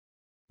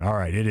All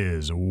right, it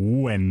is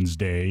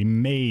Wednesday,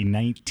 May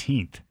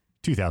 19th,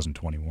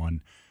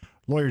 2021.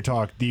 Lawyer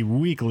Talk, the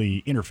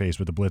weekly interface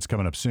with the Blitz,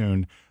 coming up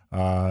soon.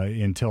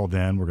 Until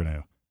then, we're going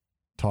to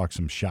talk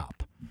some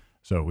shop.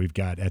 So we've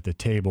got at the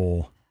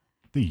table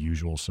the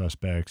usual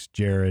suspects.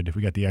 Jared,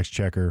 we got the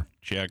X-Checker.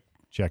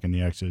 Checking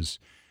the X's.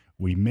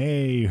 We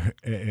may,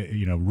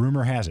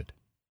 rumor has it,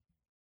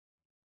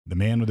 the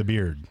man with the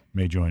beard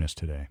may join us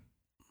today.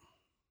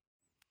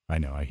 I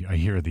know, I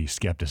hear the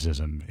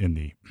skepticism in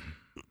the...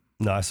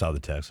 No, I saw the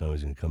text. I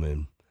was going to come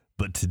in.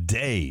 But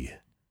today,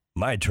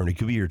 my attorney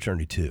could be your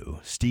attorney too.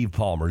 Steve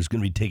Palmer is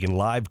going to be taking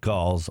live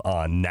calls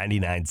on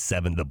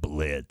 99.7 The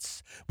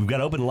Blitz. We've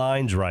got open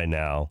lines right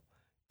now.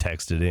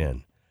 Text it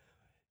in.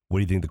 What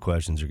do you think the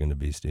questions are going to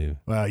be, Steve?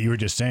 Well, you were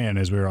just saying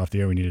as we were off the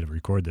air, we needed to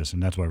record this,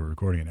 and that's why we're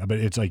recording it. But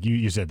it's like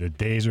you said, the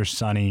days are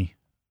sunny,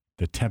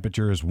 the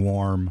temperature is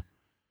warm.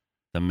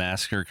 The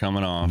masks are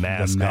coming off.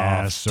 Mask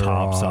off,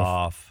 tops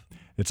off.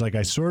 It's like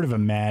I sort of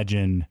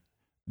imagine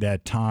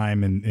that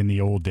time in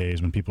the old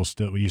days when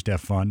we used to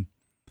have fun.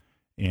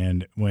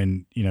 And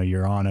when,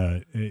 you're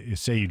on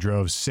say you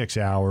drove 6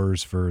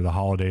 hours for the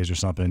holidays or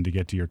something to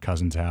get to your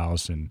cousin's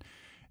house and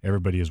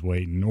everybody is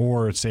waiting,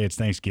 or say it's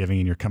Thanksgiving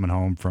and you're coming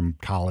home from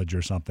college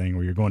or something,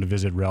 or you're going to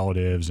visit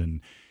relatives.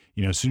 And,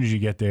 as soon as you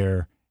get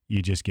there,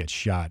 you just get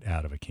shot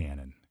out of a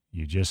cannon.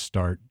 You just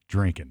start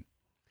drinking,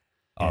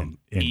 and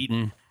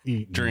eating,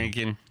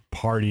 drinking,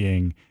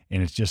 partying.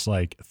 And it's just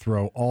like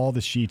throw all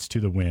the sheets to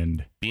the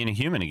wind. Being a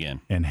human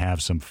again. And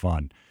have some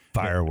fun.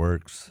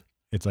 Fireworks.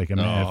 It's like a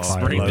mad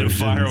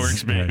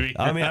fireworks, baby.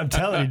 I mean, I'm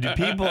telling you,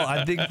 people,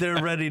 I think they're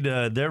ready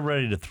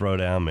to throw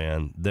down,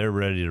 man. They're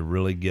ready to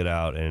really get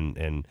out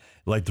and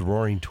like the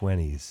Roaring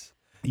 '20s.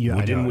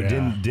 Yeah,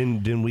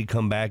 Didn't we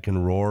come back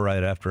and roar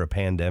right after a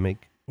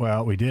pandemic?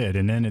 Well, we did,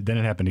 and then it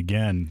happened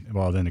again.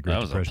 Well, then the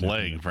Great Depression. That was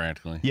a plague,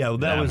 practically. Yeah, well,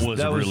 that was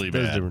really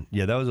bad.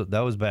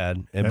 That was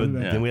bad.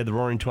 Then we had the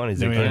Roaring '20s.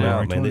 They came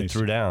out, man. They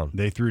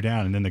threw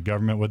down. And then the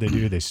government, what they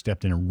do? They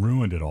stepped in and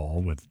ruined it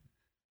all with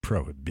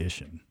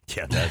prohibition.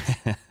 Yeah, that's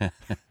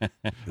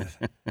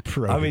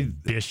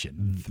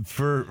prohibition.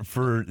 For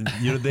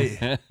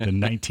the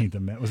 19th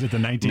Amendment. Was it the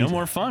 19th? No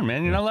more fun,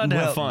 man. You're not allowed to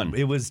have fun.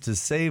 It was to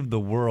save the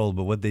world,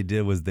 but what they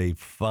did was they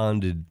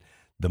funded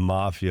the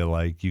mafia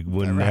like you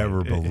would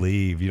never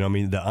believe. You know what I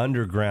mean? The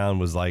underground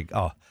was like,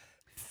 oh,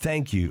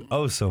 thank you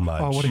so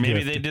much. Oh, what a Maybe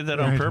gift. they did that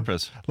on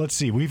purpose. Let's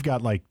see. We've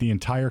got like the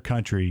entire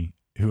country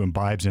who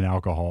imbibes in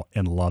alcohol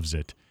and loves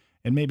it,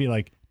 and maybe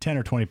like 10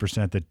 or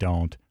 20% that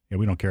don't. Yeah,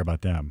 we don't care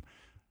about them.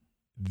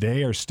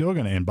 They are still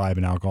going to imbibe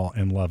in alcohol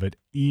and love it,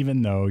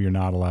 even though you're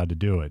not allowed to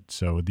do it.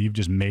 So you've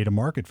just made a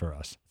market for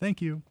us.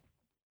 Thank you.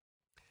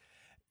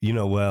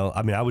 Well,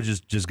 I mean, I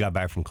just got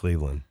back from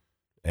Cleveland,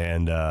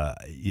 and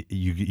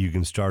you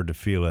can start to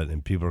feel it,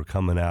 and people are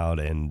coming out,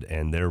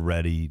 and they're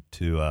ready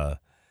to,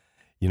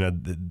 we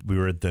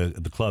were at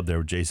the club there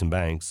with Jason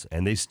Banks,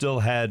 and they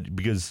still had,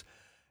 because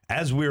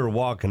as we were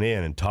walking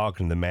in and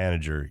talking to the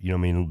manager,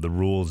 the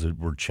rules that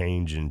were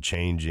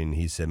changing.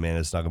 He said, man,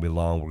 it's not going to be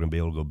long. We're going to be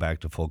able to go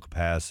back to full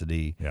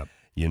capacity. Yep.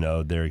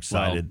 They're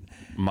excited.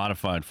 Well,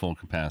 modified full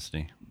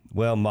capacity.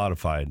 Well,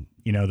 modified.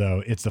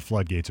 Though, it's the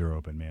floodgates are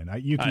open, man.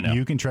 You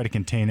can try to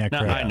contain that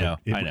crap. I know.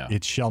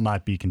 It shall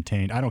not be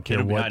contained. I don't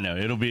care what. I know.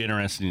 It'll be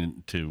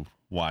interesting to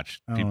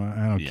watch. I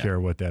don't care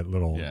what that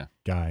little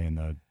guy in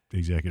the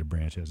executive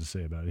branch has to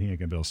say about it. He ain't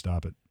going to be able to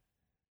stop it.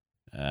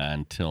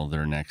 Until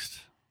their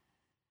next...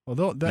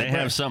 Well, they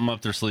have something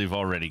up their sleeve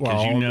already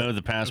because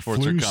the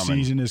passports are coming.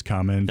 Season is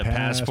coming. The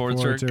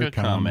passports are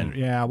coming.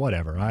 Yeah,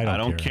 whatever. I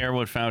don't care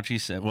what Fauci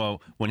said.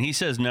 Well, when he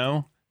says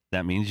no,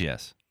 that means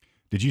yes.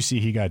 Did you see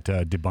he got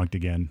debunked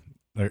again,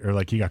 or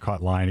like he got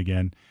caught lying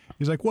again?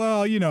 He's like,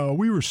 well,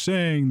 we were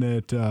saying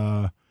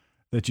that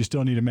you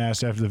still need a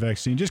mask after the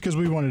vaccine, just because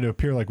we wanted to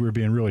appear like we were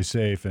being really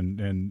safe,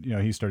 and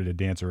he started to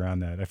dance around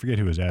that. I forget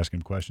who was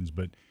asking questions,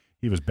 but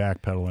he was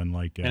backpedaling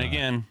like. And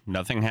again,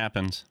 nothing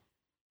happens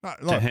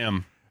to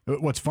him.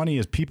 What's funny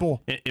is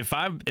people. If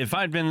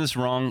I'd been this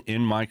wrong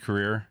in my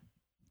career,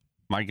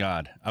 my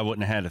God, I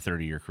wouldn't have had a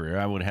 30-year career.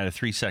 I would have had a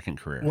 3-second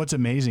career. What's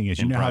amazing is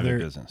how they're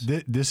business.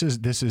 This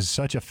is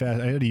such a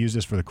I had to use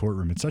this for the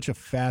courtroom. It's such a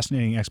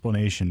fascinating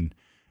explanation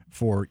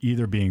for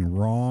either being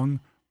wrong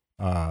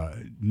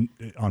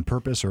on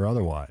purpose or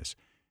otherwise.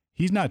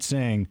 He's not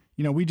saying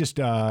we just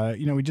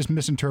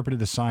misinterpreted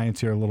the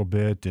science here a little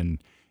bit,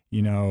 and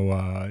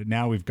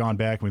now we've gone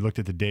back and we looked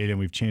at the data and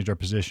we've changed our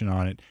position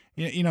on it.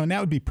 And that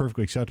would be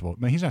perfectly acceptable.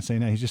 But he's not saying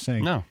that. He's just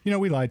saying, no,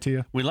 we lied to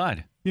you. We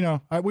lied. We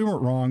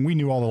weren't wrong. We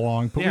knew all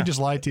along, but we just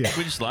lied to you.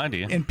 We just lied to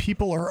you. And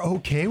people are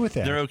okay with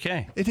that. They're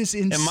okay. It is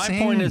insane. And my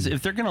point is,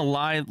 if they're going to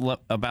lie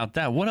about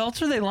that, what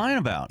else are they lying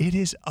about? It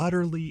is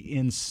utterly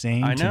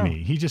insane to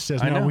me. He just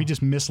says, no, we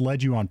just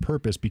misled you on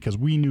purpose because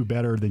we knew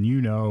better than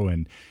you know.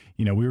 And,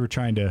 we were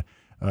trying to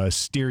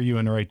steer you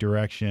in the right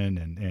direction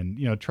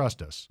and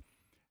trust us.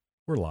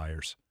 We're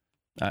liars.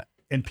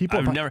 And people,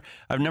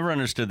 I've never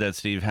understood that,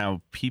 Steve,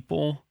 how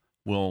people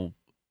will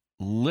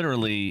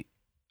literally,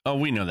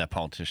 we know that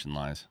politician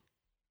lies.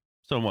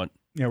 So what?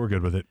 Yeah, we're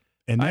good with it.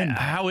 And then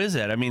how is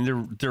that? I mean,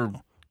 they're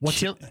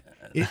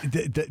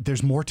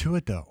There's more to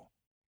it, though.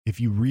 If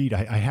you read,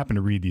 I happen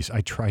to read these. I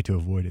try to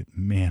avoid it.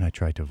 Man, I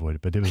try to avoid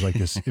it. But it was like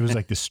this. It was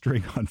like this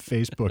string on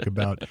Facebook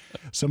about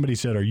somebody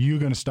said, "Are you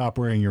going to stop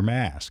wearing your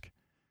mask?"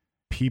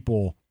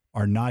 People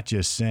are not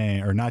just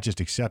saying, or not just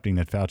accepting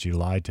that Fauci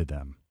lied to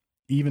them,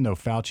 even though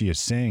Fauci is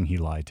saying he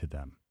lied to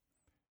them.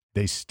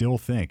 They still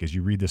think, as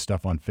you read this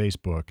stuff on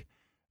Facebook,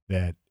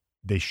 that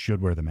they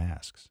should wear the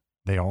masks.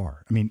 They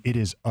are. I mean, it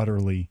is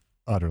utterly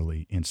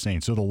insane.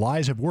 So the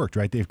lies have worked,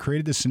 right? They've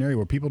created this scenario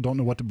where people don't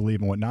know what to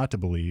believe and what not to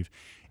believe.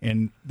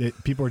 And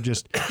people are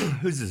just...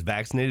 Who's this?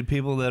 Vaccinated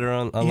people that are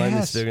online?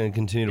 Yes. They're going to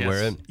continue to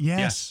wear it?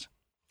 Yes.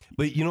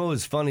 But you know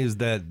what's funny is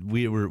that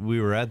we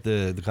were at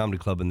the comedy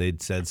club and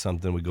they'd said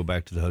something. We go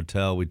back to the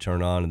hotel, we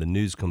turn on, and the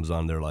news comes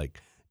on. They're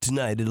like,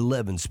 tonight at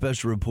 11,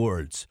 special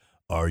reports.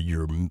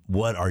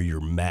 What are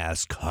your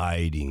masks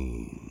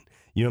hiding?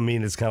 You know what I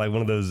mean? It's kind of like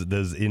one of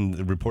those in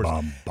the reports.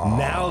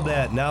 Now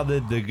that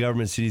the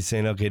government city's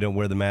saying, okay, don't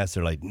wear the mask,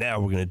 they're like, now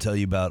we're going to tell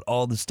you about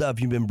all the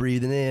stuff you've been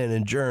breathing in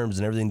and germs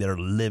and everything that are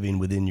living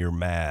within your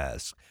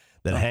mask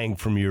that hang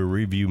from your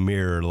review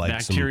mirror. Like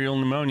bacterial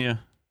pneumonia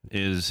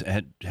has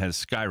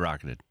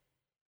skyrocketed,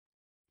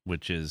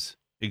 which is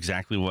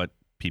exactly what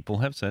people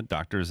have said.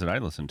 Doctors that I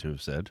listen to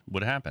have said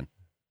would happen.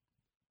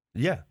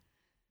 Yeah.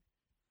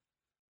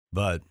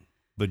 But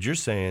you're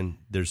saying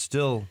there's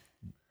still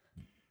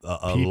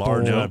a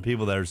large amount of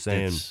people that are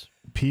saying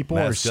people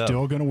are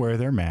still going to wear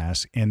their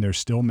mask, and they're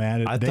still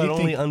mad at. I thought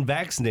only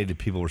unvaccinated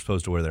people were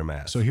supposed to wear their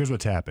masks. So here's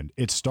what's happened.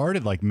 It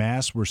started like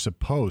masks were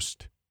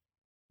supposed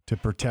to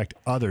protect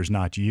others,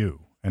 not you.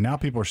 And now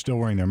people are still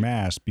wearing their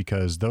masks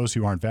because those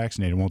who aren't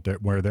vaccinated won't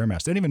wear their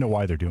masks. They don't even know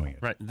why they're doing it.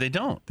 Right. They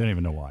don't. They don't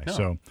even know why. No.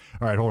 So,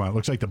 all right, hold on. It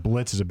looks like the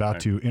Blitz is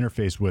about to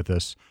interface with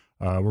us.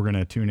 We're going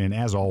to tune in,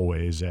 as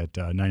always, at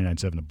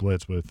 99.7 The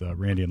Blitz with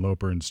Randy and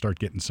Loper and start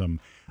getting some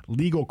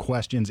legal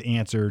questions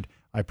answered.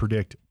 I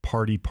predict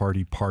party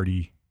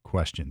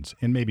questions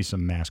and maybe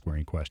some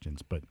mask-wearing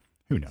questions, but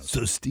who knows?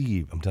 So,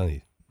 Steve, I'm telling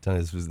you,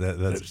 this was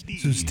that's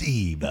so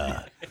Steve.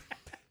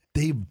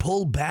 They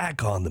pulled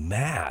back on the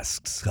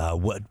masks.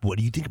 What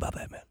do you think about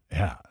that, man?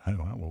 Yeah,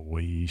 well,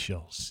 we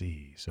shall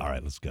see. So, all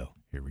right, let's go.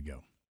 Here we go.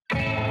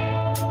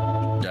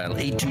 Dial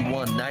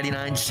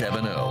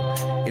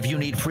 821-9970. If you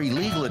need free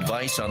legal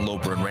advice on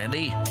Loper and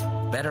Randy,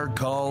 better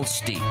call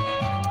Steve.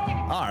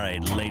 All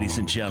right, ladies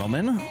and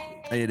gentlemen,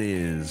 it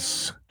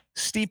is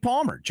Steve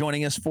Palmer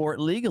joining us for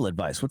legal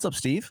advice. What's up,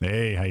 Steve?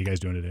 Hey, how you guys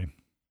doing today?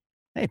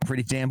 Hey,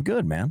 pretty damn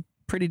good, man.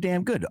 Pretty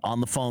damn good.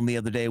 On the phone the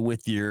other day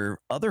with your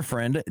other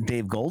friend,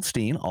 Dave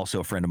Goldstein, also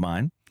a friend of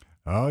mine.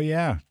 Oh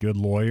yeah, good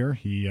lawyer.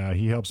 He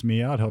helps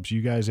me out, helps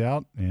you guys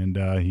out, and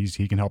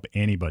he can help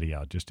anybody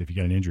out. Just if you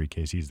got an injury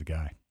case, he's the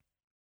guy.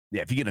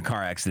 Yeah, if you get in a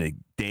car accident,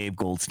 Dave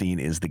Goldstein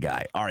is the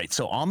guy. All right,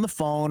 so on the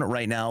phone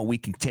right now, we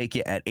can take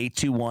you at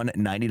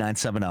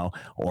 821-9970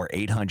 or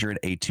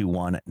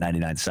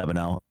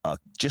 800-821-9970.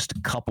 Just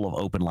a couple of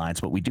open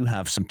lines, but we do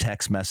have some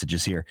text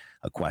messages here.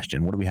 A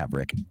question. What do we have,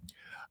 Rick?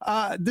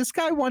 This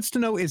guy wants to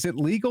know, is it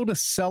legal to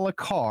sell a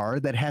car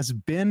that has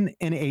been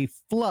in a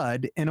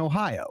flood in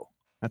Ohio?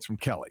 That's from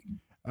Kelly.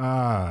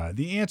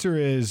 The answer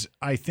is,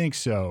 I think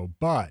so,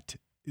 but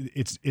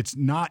it's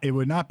not. It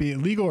would not be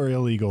legal or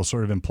illegal.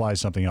 Sort of implies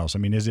something else. I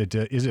mean, is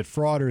it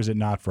fraud or is it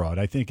not fraud?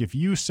 I think if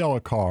you sell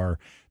a car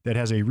that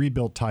has a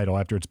rebuilt title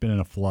after it's been in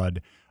a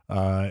flood,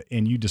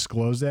 and you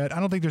disclose that,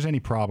 I don't think there's any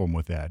problem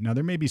with that. Now,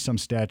 there may be some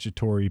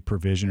statutory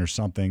provision or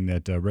something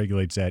that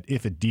regulates that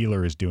if a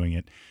dealer is doing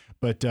it.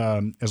 But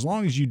as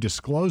long as you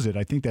disclose it,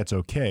 I think that's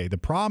okay. The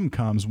problem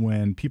comes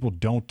when people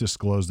don't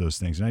disclose those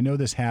things. And I know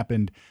this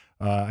happened,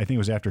 I think it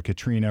was after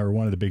Katrina or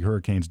one of the big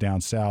hurricanes down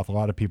south. A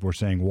lot of people were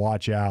saying,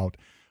 watch out.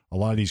 A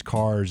lot of these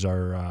cars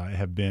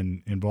have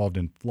been involved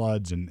in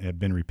floods and have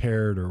been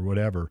repaired or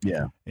whatever.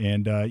 Yeah.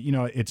 And,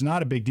 it's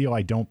not a big deal,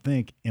 I don't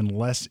think,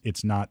 unless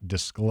it's not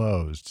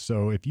disclosed.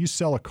 So if you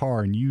sell a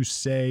car and you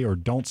say or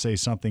don't say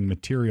something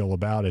material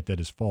about it that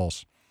is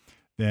false,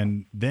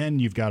 then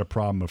you've got a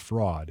problem of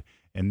fraud.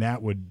 And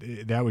that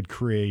would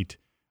create,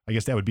 I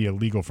guess that would be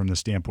illegal from the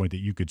standpoint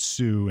that you could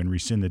sue and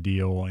rescind the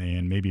deal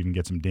and maybe even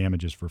get some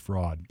damages for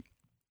fraud.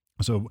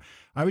 So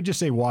I would just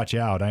say watch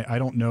out. I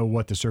don't know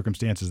what the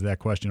circumstances of that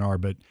question are,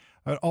 but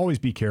I'd always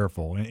be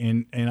careful.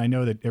 And I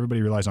know that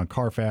everybody relies on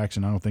Carfax,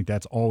 and I don't think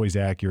that's always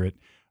accurate.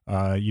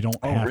 You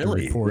don't have to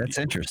report. That's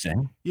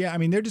interesting. Yeah, I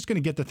mean, they're just going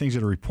to get the things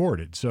that are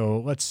reported.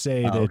 So let's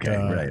say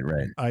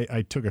right.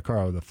 I took a car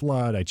out of the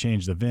flood, I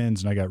changed the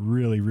VINs, and I got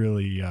really,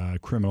 really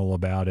criminal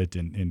about it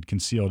and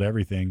concealed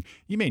everything.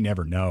 You may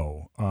never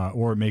know,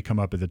 or it may come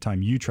up at the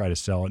time you try to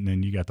sell it, and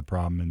then you got the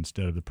problem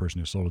instead of the person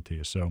who sold it to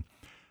you. So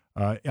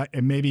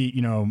and maybe,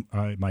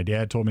 my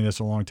dad told me this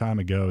a long time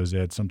ago, is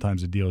that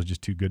sometimes a deal is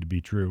just too good to be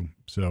true.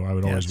 So I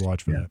would always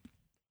watch for that.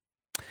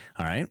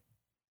 All right.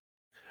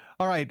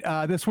 All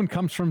right. This one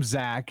comes from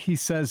Zach. He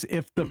says,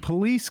 if the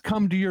police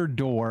come to your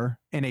door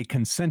in a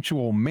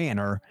consensual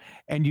manner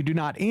and you do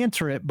not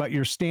answer it, but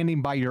you're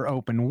standing by your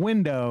open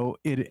window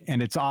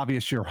and it's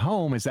obvious you're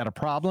home, is that a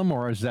problem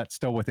or is that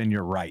still within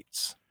your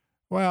rights?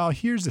 Well,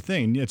 here's the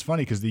thing. It's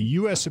funny because the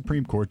U.S.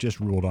 Supreme Court just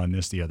ruled on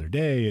this the other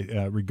day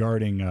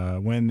regarding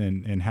when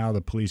and how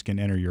the police can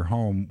enter your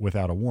home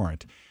without a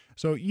warrant.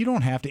 So you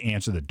don't have to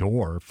answer the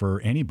door for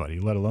anybody,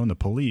 let alone the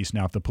police.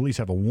 Now, if the police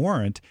have a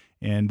warrant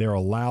and they're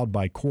allowed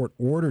by court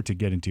order to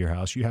get into your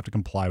house, you have to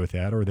comply with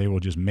that, or they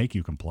will just make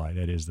you comply.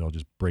 That is, they'll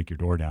just break your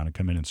door down and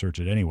come in and search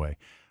it anyway.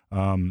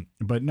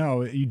 But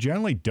no, you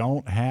generally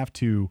don't have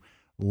to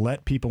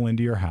let people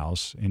into your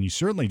house, and you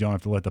certainly don't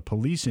have to let the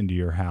police into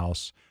your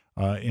house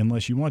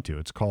unless you want to.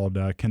 It's called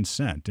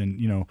consent. And,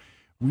 you know,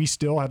 we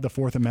still have the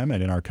Fourth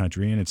Amendment in our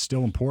country, and it's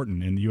still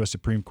important. And the U.S.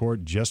 Supreme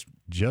Court just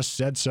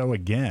said so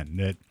again,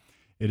 that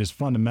it is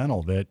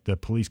fundamental that the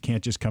police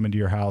can't just come into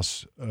your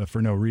house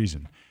for no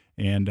reason.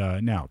 And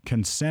now,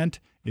 consent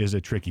is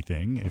a tricky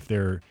thing.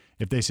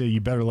 If they say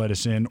you better let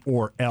us in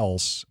or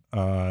else,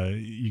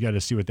 you got to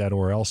see what that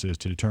or else is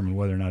to determine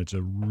whether or not it's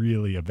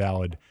a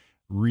valid,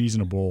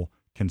 reasonable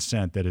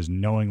consent that is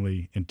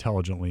knowingly,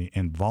 intelligently,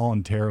 and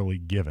voluntarily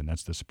given.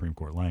 That's the Supreme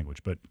Court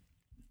language. But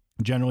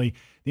generally,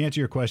 the answer to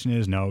your question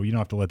is no, you don't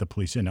have to let the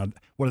police in. Now,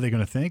 what are they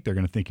going to think? They're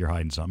going to think you're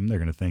hiding something. They're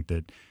going to think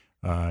that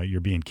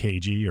you're being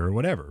cagey or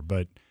whatever.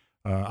 But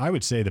I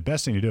would say the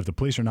best thing to do, if the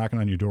police are knocking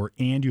on your door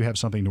and you have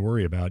something to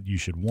worry about, you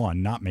should,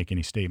 one, not make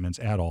any statements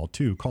at all.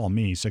 Two, call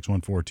me,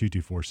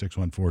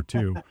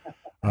 614-224-6142,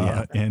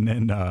 and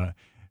then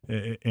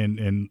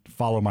and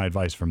follow my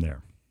advice from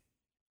there.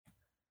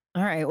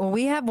 All right. Well,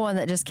 we have one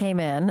that just came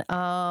in.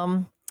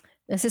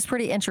 This is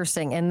pretty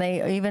interesting. And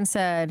they even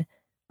said,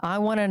 I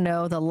want to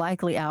know the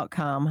likely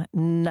outcome,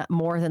 not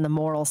more than the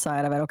moral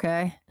side of it.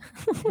 Okay.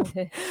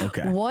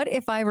 Okay. What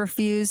if I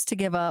refuse to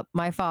give up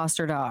my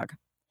foster dog?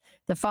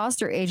 The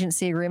foster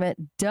agency agreement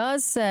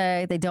does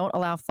say they don't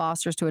allow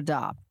fosters to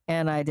adopt,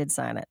 and I did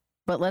sign it.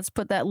 But let's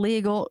put that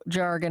legal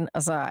jargon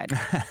aside.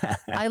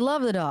 I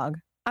love the dog.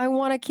 I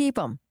want to keep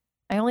him.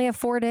 I only have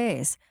 4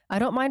 days. I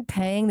don't mind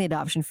paying the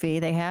adoption fee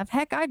they have.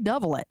 Heck, I'd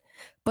double it.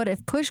 But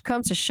if push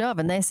comes to shove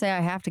and they say I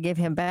have to give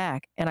him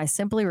back and I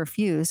simply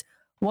refuse,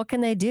 what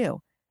can they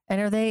do?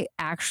 And are they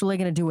actually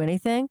going to do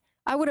anything?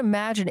 I would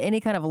imagine any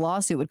kind of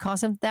lawsuit would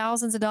cost them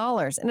thousands of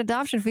dollars. An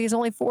adoption fee is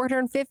only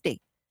 $450.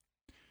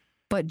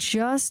 But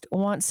just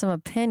want some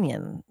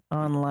opinion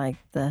on like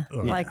the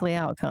likely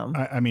outcome.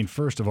 I mean,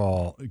 first of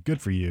all,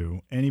 good for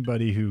you.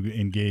 Anybody who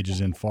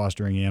engages in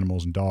fostering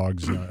animals and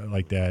dogs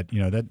like that,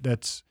 you know,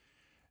 that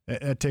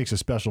takes a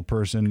special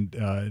person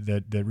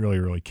that really,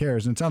 really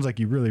cares. And it sounds like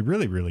you really,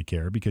 really, really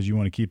care because you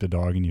want to keep the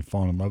dog and you've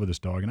fallen in love with this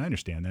dog. And I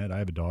understand that. I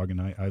have a dog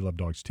and I love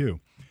dogs too.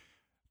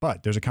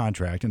 But there's a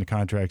contract, and the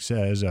contract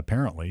says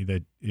apparently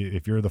that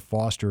if you're the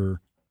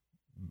foster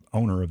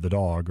owner of the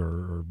dog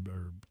or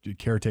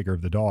caretaker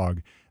of the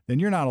dog, then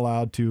you're not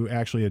allowed to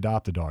actually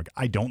adopt the dog.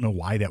 I don't know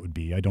why that would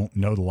be. I don't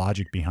know the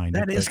logic behind it.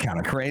 That is kind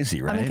of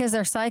crazy, right? I mean, because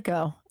they're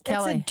psycho.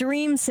 Kelly. It's a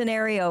dream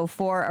scenario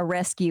for a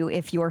rescue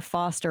if your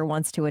foster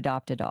wants to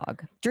adopt a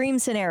dog. Dream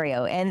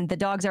scenario, and the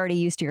dog's already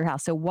used to your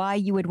house. So why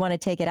you would want to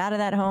take it out of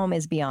that home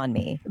is beyond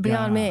me.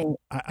 Beyond me.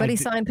 But he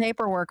signed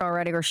paperwork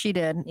already, or she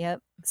did. Yep.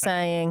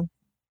 Saying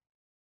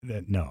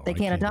that no, they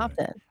can't adopt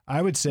it.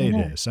 I would say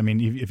this. I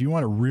mean, if you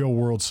want a real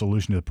world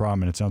solution to the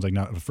problem, and it sounds like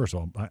not, first of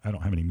all, I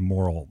don't have any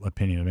moral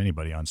opinion of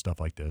anybody on stuff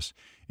like this.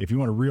 If you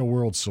want a real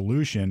world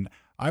solution,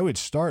 I would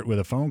start with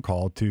a phone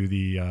call to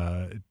the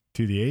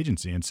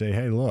agency and say,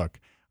 hey, look,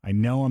 I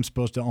know I'm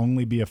supposed to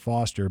only be a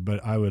foster,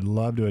 but I would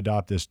love to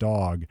adopt this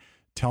dog.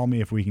 Tell me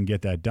if we can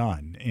get that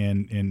done.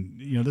 And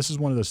you know, this is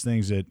one of those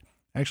things that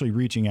actually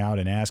reaching out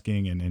and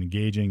asking and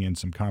engaging in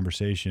some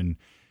conversation,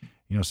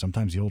 you know,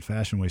 sometimes the old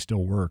fashioned way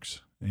still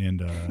works.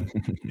 And,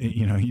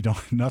 you know,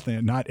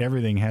 not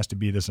everything has to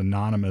be this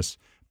anonymous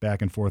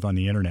back and forth on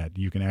the internet.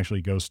 You can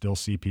actually go still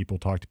see people,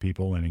 talk to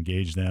people and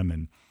engage them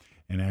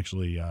and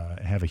actually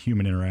have a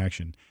human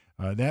interaction.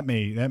 That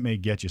may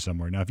get you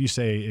somewhere. Now, if you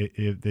say,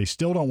 if they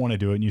still don't want to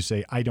do it and you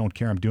say, I don't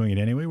care, I'm doing it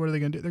anyway, what are they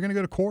going to do? They're going to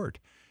go to court.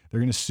 They're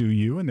going to sue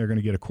you and they're going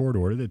to get a court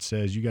order that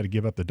says you got to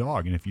give up the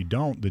dog. And if you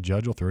don't, the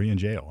judge will throw you in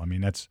jail. I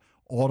mean, that's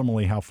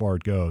ultimately how far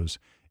it goes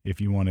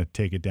if you want to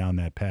take it down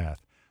that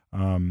path.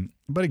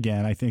 But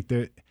again, I think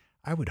that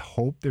I would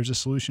hope there's a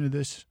solution to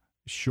this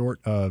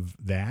short of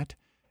that.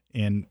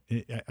 And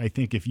I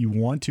think if you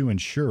want to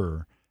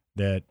ensure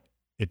that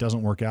it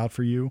doesn't work out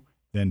for you,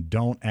 then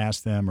don't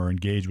ask them or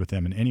engage with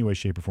them in any way,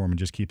 shape, or form and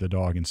just keep the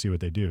dog and see what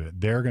they do.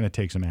 They're going to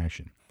take some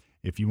action.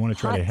 If you want to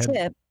try Hot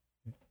tip.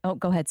 Oh,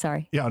 go ahead.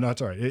 Sorry. Yeah, no,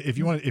 it's all right. If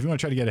you want to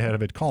try to get ahead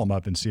of it, call them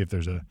up and see if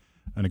there's an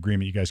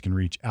agreement you guys can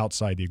reach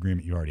outside the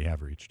agreement you already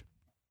have reached.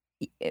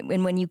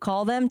 And when you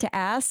call them to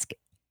ask,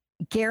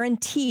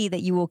 guarantee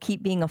that you will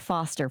keep being a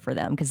foster for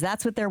them, because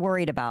that's what they're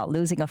worried about,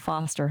 losing a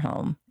foster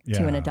home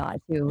to an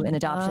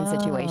adoption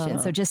situation.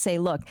 So just say,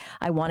 look,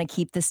 I want to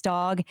keep this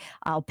dog.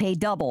 I'll pay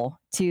double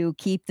to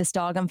keep this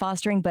dog I'm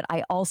fostering, but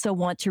I also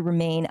want to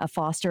remain a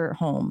foster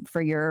home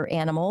for your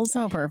animals.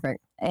 Oh,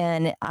 perfect.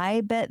 And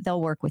I bet they'll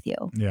work with you.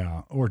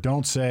 Yeah. Or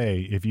don't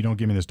say, if you don't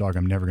give me this dog,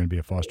 I'm never going to be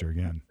a foster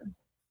again.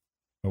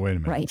 Oh, wait a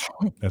minute. Right.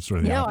 That's sort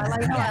of the I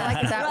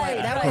like it that way.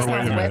 That way Or wait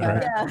a sounds way minute,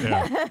 better. right?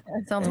 Yeah.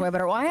 That sounds way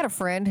better. Well, I had a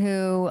friend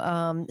who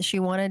she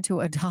wanted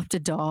to adopt a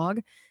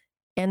dog,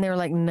 and they were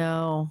like,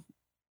 no,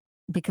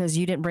 because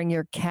you didn't bring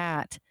your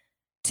cat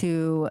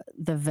to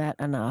the vet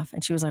enough.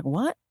 And she was like,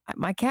 what?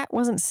 My cat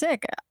wasn't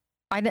sick.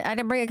 I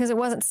didn't bring it because it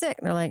wasn't sick.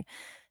 And they're like,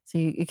 so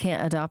you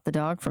can't adopt the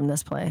dog from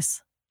this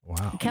place.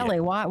 Wow.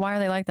 Kelly, why are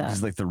they like that?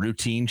 It's like the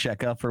routine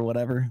checkup or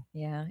whatever.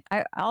 Yeah,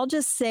 I'll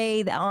just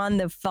say that on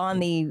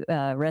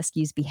the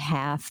rescue's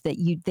behalf that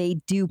they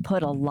do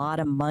put a lot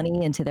of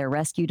money into their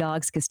rescue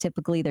dogs because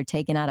typically they're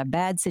taken out of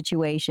bad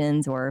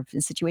situations or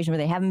a situation where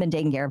they haven't been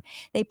taken care of.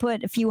 They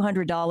put a few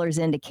 $100s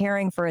into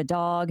caring for a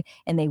dog,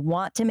 and they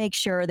want to make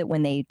sure that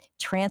when they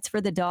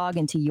transfer the dog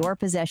into your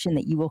possession,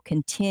 that you will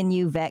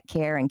continue vet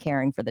care and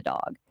caring for the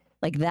dog.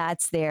 Like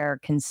that's their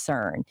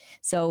concern.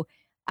 So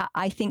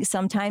I think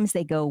sometimes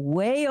they go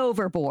way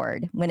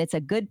overboard. When it's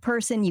a good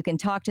person, you can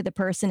talk to the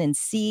person and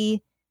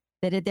see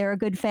that they're a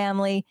good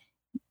family.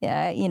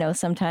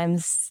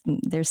 Sometimes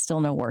there's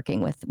still no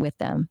working with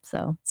them.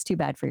 So it's too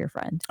bad for your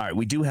friend. All right,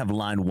 we do have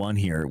line 1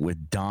 here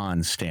with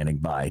Don standing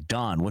by.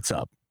 Don, what's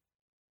up?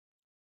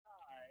 Hi,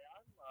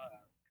 I'm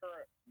a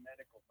current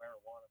medical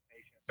marijuana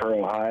patient for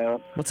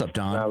Ohio. What's up,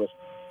 Don?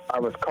 I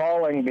was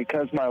calling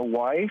because my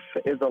wife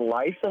is a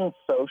licensed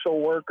social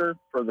worker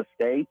for the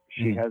state.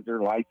 She has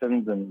her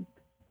license and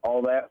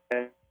all that.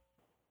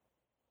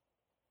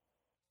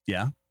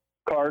 Yeah.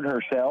 Card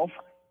herself.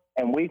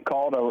 And we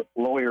called a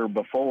lawyer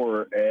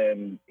before,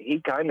 and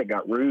he kind of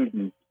got rude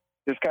and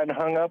just kind of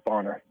hung up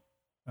on her.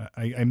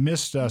 I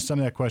missed some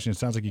of that question. It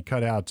sounds like you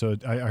cut out. So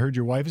I heard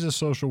your wife is a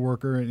social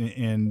worker,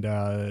 and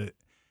I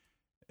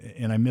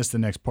missed the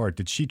next part.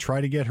 Did she try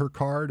to get her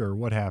card, or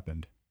what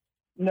happened?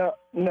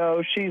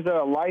 No, she's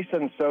a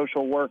licensed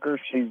social worker.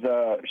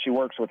 She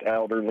works with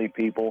elderly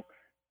people,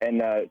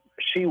 and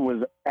she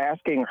was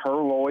asking her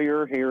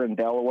lawyer here in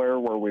Delaware,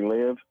 where we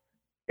live,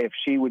 if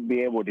she would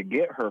be able to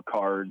get her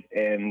card,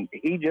 and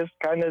he just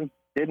kind of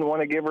didn't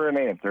want to give her an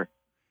answer.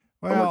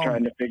 Well, and we're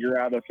trying to figure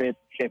out if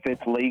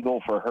it's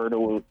legal for her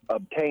to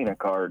obtain a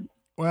card.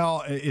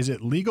 Well, is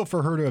it legal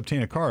for her to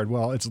obtain a card?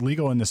 Well, it's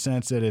legal in the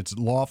sense that it's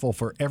lawful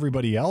for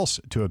everybody else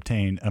to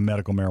obtain a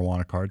medical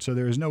marijuana card. So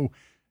there is no.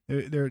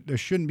 There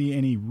shouldn't be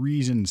any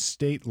reason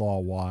state law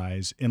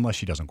wise, unless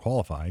she doesn't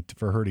qualify,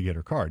 for her to get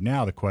her card.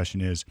 Now the question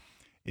is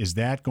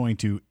that going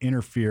to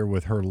interfere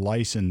with her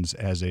license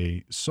as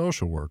a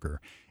social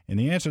worker? And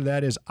the answer to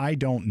that is I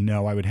don't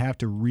know. I would have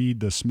to read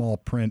the small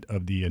print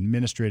of the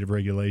administrative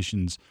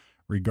regulations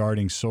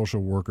regarding social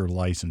worker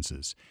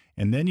licenses.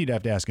 And then you'd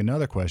have to ask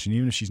another question,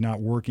 even if she's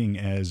not working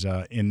as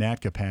in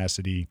that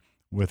capacity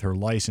with her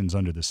license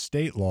under the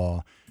state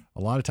law. A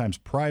lot of times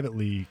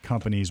privately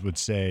companies would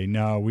say,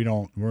 no,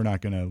 we're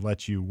not going to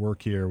let you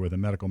work here with a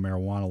medical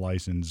marijuana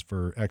license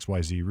for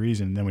XYZ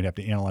reason. And then we'd have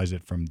to analyze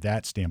it from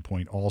that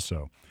standpoint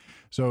also.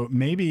 So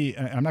maybe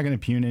I'm not going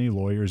to impugn any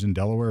lawyers in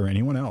Delaware or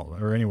anyone else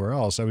or anywhere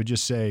else. I would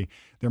just say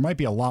there might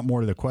be a lot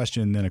more to the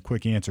question than a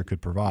quick answer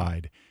could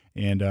provide.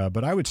 And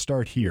but I would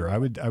start here. I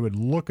would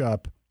look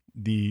up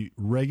the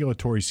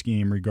regulatory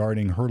scheme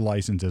regarding her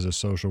license as a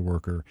social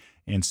worker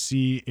and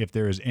see if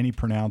there is any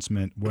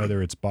pronouncement,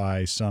 whether it's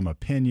by some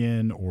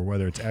opinion or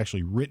whether it's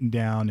actually written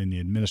down in the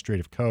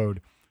administrative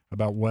code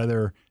about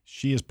whether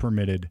she is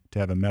permitted to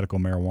have a medical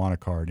marijuana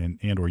card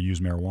and or use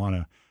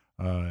marijuana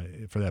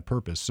for that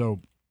purpose. So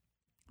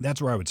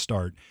that's where I would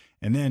start.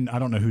 And then I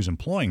don't know who's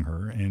employing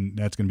her, and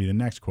that's going to be the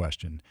next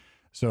question.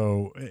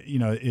 So,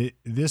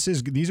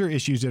 these are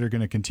issues that are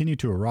going to continue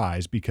to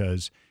arise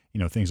because,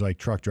 things like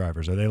truck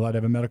drivers, are they allowed to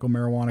have a medical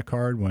marijuana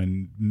card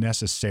when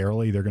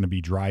necessarily they're going to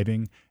be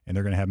driving and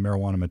they're going to have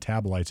marijuana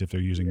metabolites if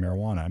they're using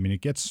marijuana? I mean, it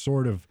gets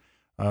sort of,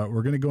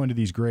 we're going to go into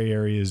these gray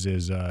areas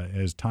as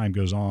time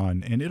goes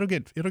on, and it'll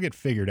get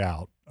figured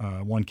out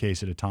one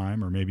case at a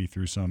time, or maybe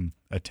through some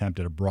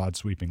attempt at a broad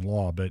sweeping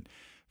law. But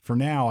for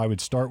now, I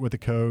would start with the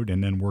code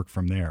and then work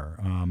from there.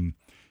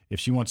 If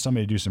she wants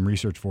somebody to do some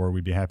research for her,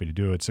 we'd be happy to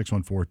do it.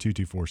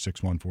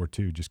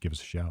 614-224-6142. Just give us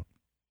a shout.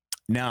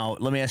 Now,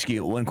 let me ask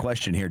you one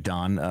question here,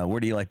 Don. Where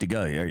do you like to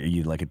go? Are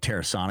you like a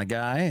Terrasana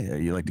guy? Or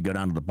you like to go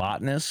down to the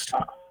Botanist?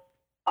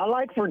 I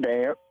like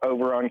Verdant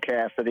over on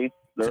Cassidy.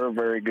 They're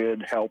very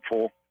good,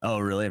 helpful. Oh,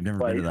 really? I've never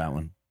been to that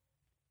one.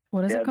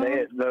 What is it called?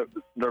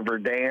 The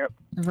Verdant.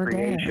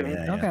 Creation.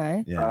 Yeah.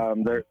 Okay. Yeah.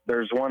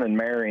 There's one in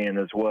Marion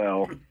as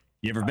well.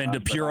 You ever been to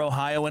Pure,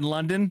 Ohio in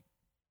London?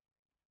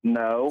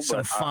 No, Some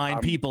but fine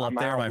people up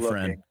there, my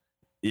friend.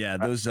 Yeah,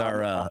 those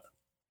are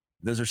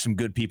some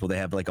good people. They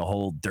have like a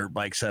whole dirt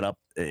bike set up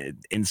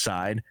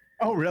inside.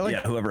 Oh, really?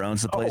 Yeah, whoever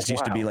owns the place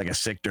used to be like a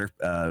Sichter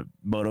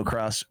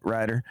motocross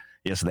rider.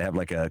 Yeah, so they have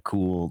like a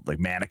cool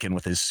like mannequin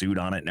with his suit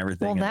on it and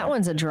everything. Well, that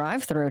one's a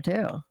drive-through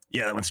too.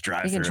 Yeah, that one's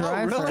drive-through. You can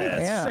drive through. really?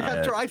 Yeah. They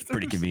got drive-throughs?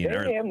 Pretty convenient.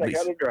 or Damn, at they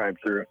least got a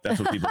drive-through.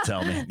 that's what people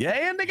tell me.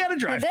 Yeah, and they got a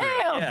drive-through.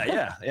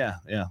 Damn.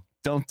 Yeah.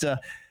 Don't.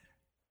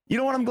 You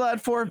know what I'm glad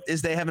for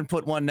is they haven't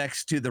put one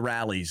next to the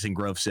rallies in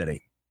Grove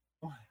City.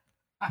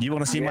 You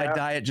want to see my Yeah.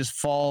 diet just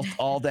fall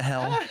all to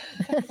hell?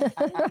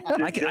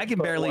 I can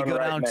put barely one go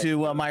right down next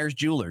to Myers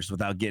Jewelers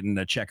without getting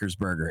a Checkers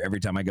burger every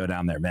time I go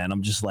down there, man.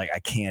 I'm just like, I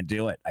can't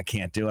do it.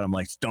 I'm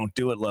like, don't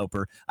do it,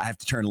 Loper. I have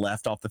to turn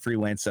left off the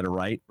freeway instead of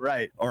right,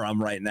 Right. or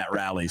I'm right in that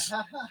rallies.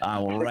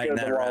 I'm right in Goes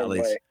that the wrong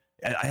rallies. way.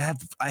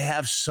 I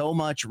have so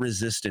much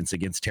resistance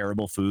against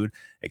terrible food,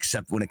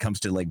 except when it comes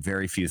to like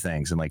very few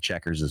things, and like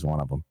Checkers is one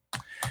of them.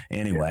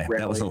 Anyway,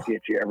 that was Rallies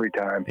get you every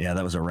time.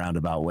 that was a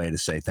roundabout way to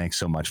say thanks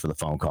so much for the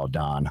phone call,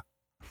 Don.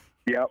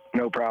 Yep,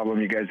 no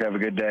problem. You guys have a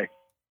good day.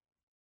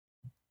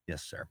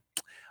 Yes, sir.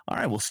 All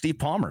right. Well, Steve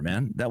Palmer,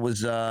 man, that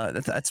was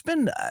that's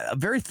been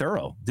very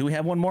thorough. Do we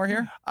have one more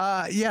here?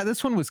 Yeah,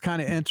 this one was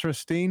kind of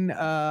interesting.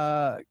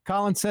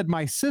 Colin said,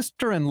 my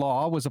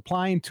sister-in-law was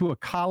applying to a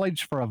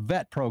college for a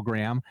vet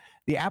program.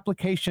 The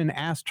application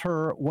asked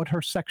her what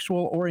her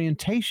sexual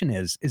orientation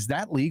is. Is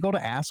that legal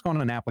to ask on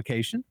an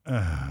application?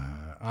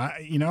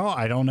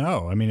 I don't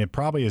know. I mean, it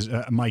probably is.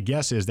 My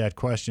guess is that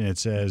question, it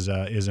says,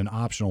 is an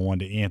optional one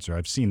to answer.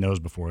 I've seen those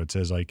before. It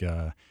says like,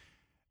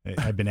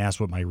 I've been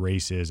asked what my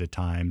race is at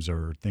times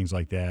or things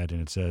like that.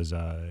 And it says,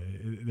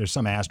 there's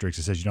some asterisk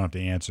that says you don't have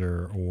to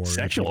answer or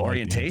Sexual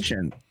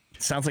orientation.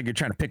 Sounds like you're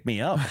trying to pick me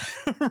up.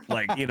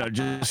 Like,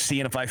 just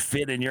seeing if I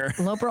fit in your.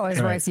 Loper always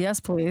writes, yes,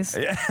 please.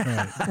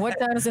 What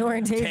does the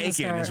orientation Taken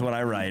start? is what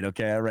I write.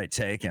 Okay. I write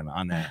taken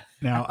on that.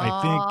 Now,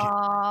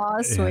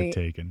 I think. Sweet.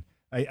 Taken.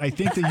 I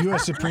think the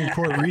U.S. Supreme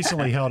Court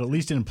recently held, at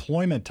least in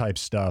employment type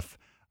stuff,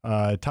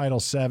 Title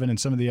VII and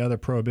some of the other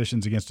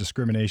prohibitions against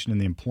discrimination in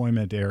the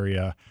employment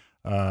area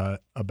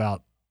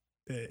about,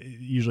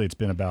 usually it's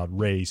been about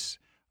race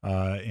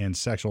and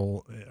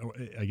sexual,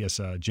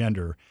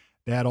 gender.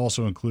 That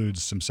also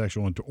includes some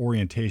sexual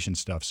orientation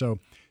stuff. So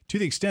to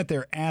the extent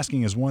they're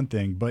asking is one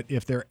thing, but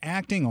if they're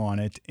acting on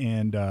it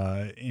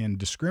and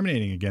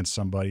discriminating against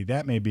somebody,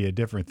 that may be a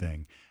different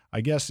thing. I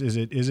guess, is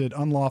it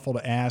unlawful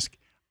to ask?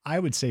 I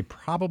would say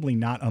probably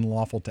not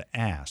unlawful to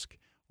ask.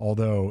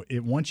 Although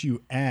once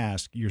you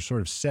ask, you're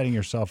sort of setting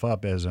yourself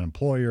up as an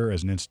employer,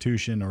 as an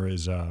institution, or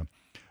as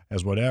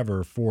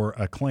whatever for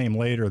a claim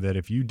later that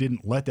if you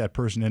didn't let that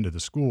person into the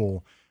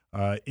school,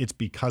 it's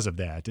because of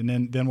that.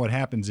 And then what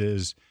happens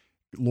is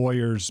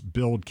lawyers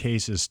build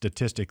cases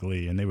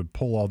statistically, and they would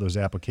pull all those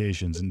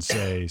applications and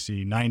say,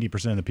 see,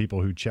 90% of the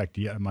people who checked,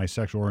 my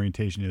sexual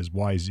orientation is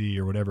YZ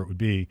or whatever it would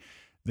be,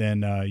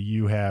 then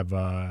you have,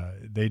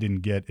 they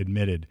didn't get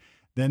admitted.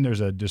 Then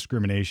there's a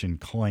discrimination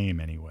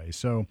claim anyway.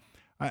 So,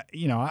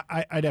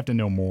 I'd have to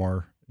know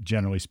more,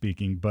 generally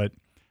speaking, but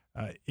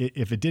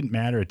if it didn't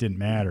matter, it didn't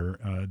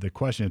matter. The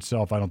question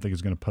itself, I don't think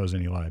is going to pose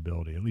any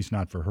liability, at least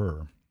not for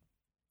her.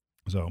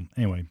 So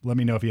anyway, let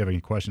me know if you have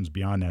any questions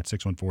beyond that,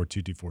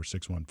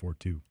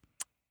 614-224-6142.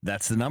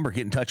 That's the number.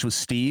 Get in touch with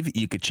Steve.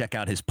 You could check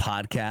out his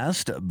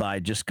podcast by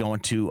just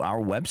going to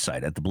our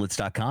website at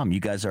theblitz.com. You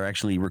guys are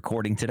actually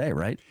recording today,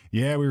 right?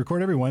 Yeah, we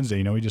record every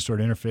Wednesday. We just sort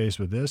of interface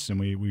with this, and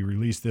we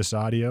release this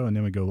audio, and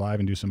then we go live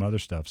and do some other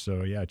stuff.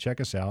 So, yeah, check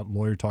us out,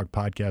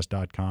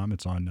 lawyertalkpodcast.com.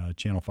 It's on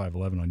Channel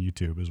 511 on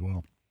YouTube as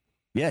well.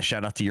 Yeah,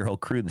 shout out to your whole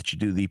crew that you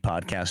do the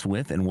podcast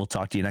with, and we'll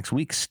talk to you next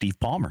week. Steve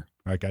Palmer.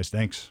 All right, guys,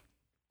 thanks.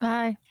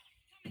 Bye.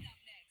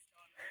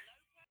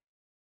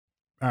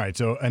 All right,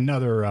 so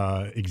another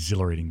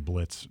exhilarating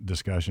Blitz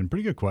discussion.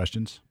 Pretty good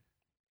questions,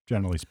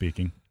 generally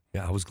speaking.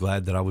 Yeah, I was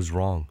glad that I was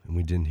wrong and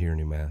we didn't hear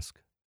any mask.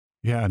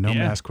 Yeah, no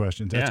mask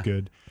questions. That's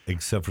good.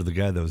 Except for the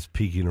guy that was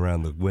peeking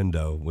around the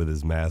window with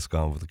his mask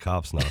on with the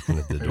cops knocking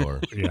at the door.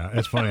 Yeah,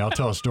 that's funny. I'll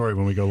tell a story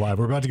when we go live.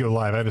 We're about to go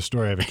live. I have a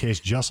story. I have a case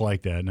just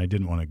like that, and I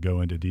didn't want to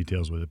go into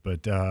details with it.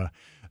 But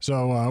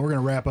so we're going to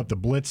wrap up the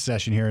Blitz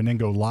session here and then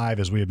go live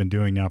as we have been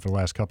doing now for the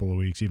last couple of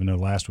weeks, even though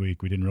last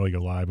week we didn't really go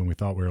live when we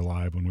thought we were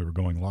live when we were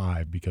going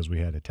live because we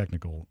had a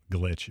technical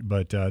glitch.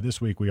 But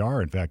this week we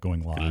are, in fact,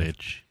 going live.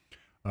 Glitch.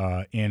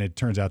 And it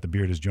turns out the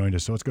Beard has joined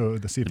us. So let's go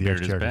see if the Beard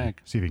X-Chair is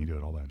back. See if he can do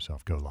it all by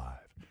himself. Go live.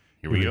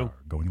 Here we go. Are,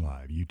 going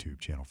live, YouTube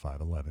channel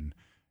 511.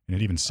 And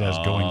it even says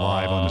going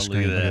live on the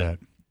screen. Look at that.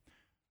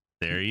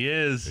 There he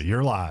is.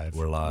 You're live.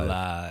 We're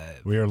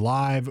live. We are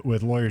live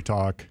with Lawyer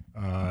Talk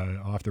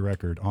off the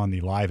record on the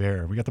live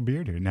air. We got the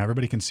Beard here. Now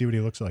everybody can see what he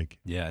looks like.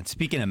 Yeah. And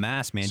speaking of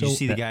masks, man, So- did you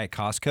see the guy at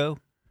Costco?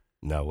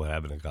 No, what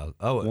happened to Costco?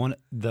 Oh,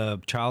 The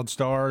child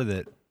star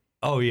that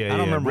oh yeah, I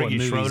don't remember Ricky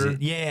what movies Schroeder.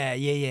 it-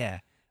 Yeah.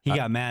 He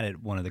got mad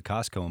at one of the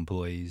Costco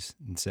employees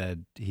and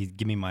said, "He'd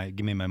give me my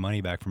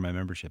money back for my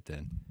membership."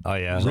 Then Oh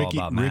yeah, It was all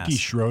about Ricky masks.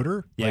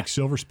 Schroeder, Yeah. like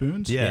Silver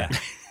Spoons. yeah,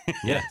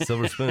 yeah.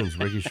 Silver Spoons,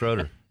 Ricky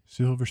Schroeder.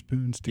 Silver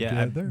Spoons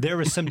together. There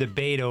was some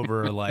debate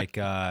over like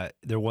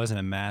there wasn't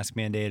a mask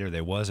mandate or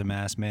there was a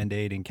mask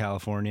mandate in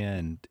California,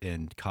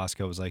 and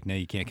Costco was like, "No,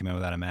 you can't come in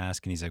without a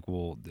mask." And he's like,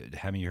 "Well,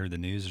 haven't you heard the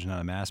news? There's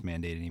not a mask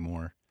mandate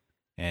anymore."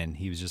 And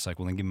he was just like,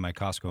 "Well, then give me my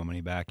Costco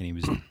money back." And he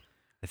was,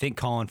 I think,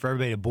 calling for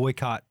everybody to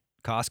boycott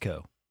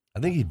Costco. I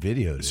think he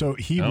videoed it. So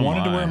he Oh,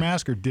 wanted to wear a my.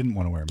 mask or didn't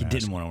want to wear a He mask?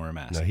 didn't want to wear a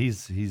mask. no,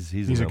 he's a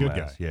no good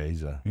mask. guy. Yeah,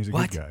 he's a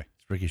What? good guy.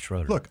 Ricky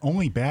Schroeder. Look,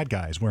 only bad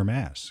guys wear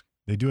masks.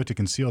 They do it to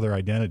conceal their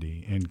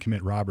identity and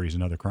commit robberies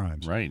and other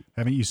crimes. Right.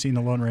 Haven't you seen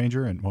the Lone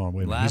Ranger? And well,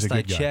 wait a minute, he's Last a good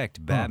I guy.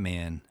 checked,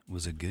 Batman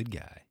was a good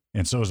guy.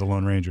 And so is the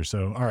Lone Ranger.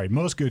 So, all right,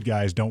 most good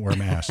guys don't wear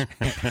masks.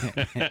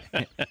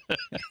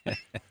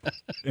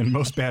 And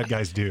most bad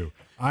guys do.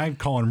 I'm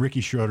calling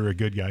Ricky Schroeder a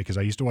good guy because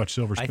I used to watch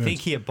Silver Spoons. I think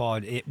he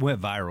apologized. It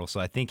went viral, so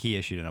I think he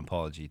issued an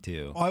apology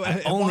too.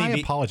 I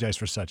apologize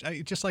for such.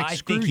 I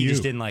screw think he you.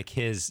 just didn't like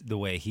the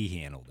way he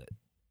handled it.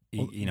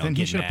 Well, then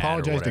he should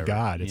apologize to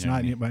God. It's not.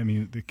 I mean? I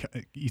mean,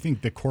 you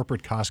think the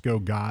corporate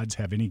Costco gods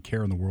have any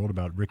care in the world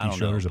about Ricky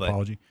Schroeder's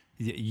apology?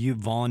 You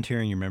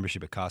volunteering your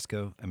membership at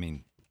Costco? I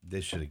mean, they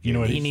should have.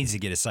 He needs to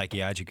get a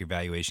psychiatric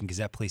evaluation because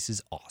that place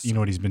is awesome. You know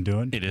what he's been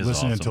doing? It is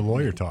listening awesome. to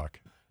Lawyer Talk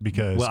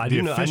because I the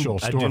do know, official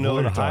I store do of know Lawyer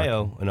in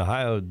Ohio. Talk. In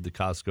Ohio, the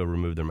Costco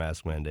removed their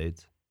mask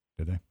mandates.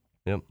 Did they?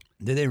 Yep.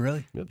 Did they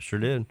really? Yep, sure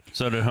did.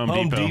 So did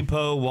Home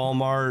Depot.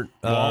 Walmart,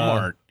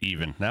 Walmart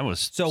even. That was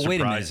surprising.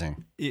 Wait a minute.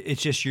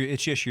 It's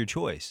just your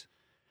choice,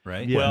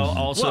 right? Yeah. Well,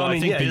 also I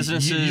think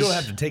businesses you don't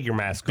have to take your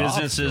mask off.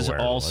 Businesses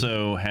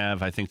also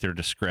have, I think, their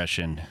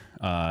discretion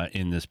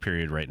in this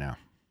period right now.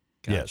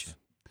 Gotcha. Yes.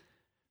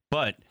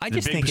 But I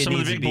just think some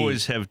of the big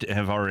boys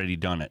have already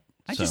done it.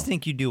 I just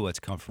think you do what's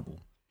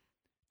comfortable.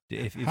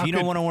 If How you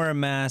don't could- want to wear a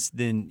mask,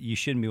 then you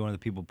shouldn't be one of the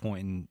people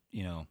pointing,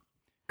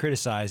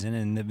 criticizing,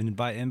 and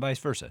vice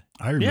versa.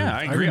 I remember.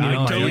 I agree. you I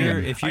know, totally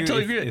if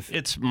you're- agree. if-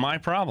 It's my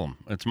problem.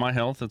 It's my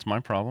health. It's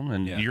my problem,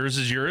 and yours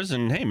is yours.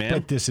 And hey, man,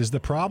 But this is the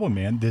problem,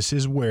 man. This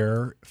is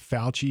where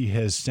Fauci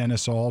has sent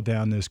us all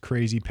down this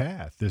crazy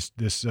path, this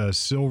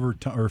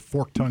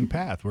fork tongue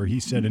path, where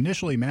he said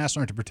initially masks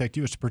aren't to protect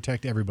you, it's to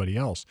protect everybody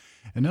else.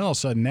 And then all of a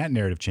sudden that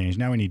narrative changed.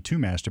 Now we need 2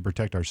 masks to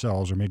protect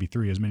ourselves, or maybe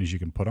 3, as many as you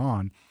can put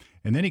on.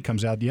 And then he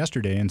comes out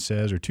yesterday and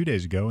says, or 2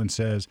 days ago, and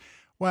says,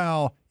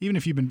 well, even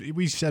if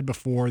we said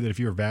before that if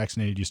you were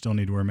vaccinated, you still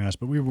need to wear a mask,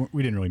 but we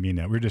didn't really mean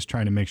that. We were just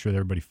trying to make sure that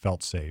everybody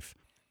felt safe.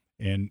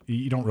 And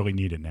you don't really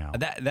need it now.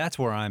 That's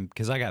where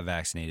because I got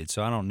vaccinated,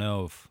 so I don't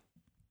know if,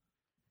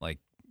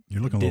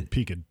 You're looking a little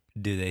peaked.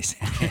 do they say,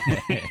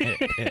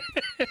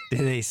 do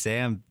they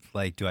say I'm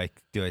like, do I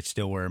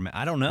still wear a mask?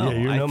 I don't know. Yeah,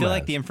 you're I no feel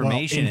like mask. the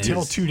information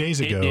until is 2 days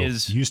ago,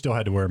 is- you still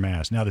had to wear a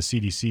mask. Now the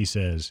CDC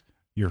says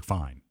you're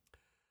fine.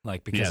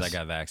 because I Yes.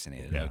 got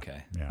vaccinated. Yeah.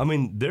 Okay. Yeah. I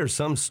mean, there are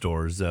some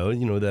stores though,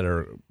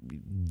 that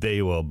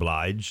they will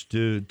oblige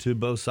to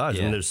both sides.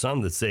 Yeah. And there's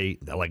some that say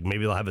like maybe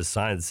they'll have a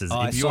sign that says Oh,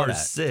 I if you saw are that.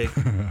 sick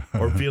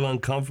or feel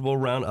uncomfortable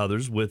around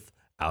others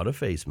without a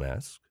face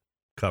mask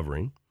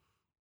covering,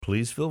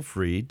 please feel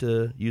free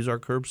to use our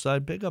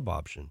curbside pickup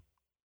option.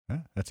 Yeah,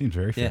 that seems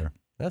very Yeah. fair.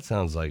 That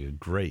sounds like a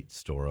great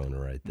store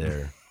owner right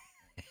there.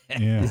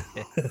 Yeah.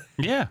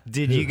 yeah.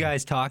 Did you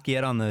guys talk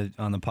yet on the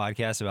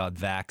podcast about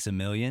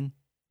Vax-A-Million?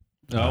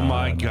 Oh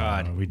my No,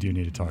 God. we do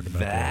need to talk about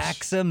this.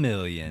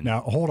 Vax-A-Million.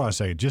 Now, hold on a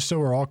second. Just so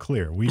we're all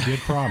clear, we did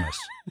promise.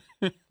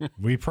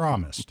 We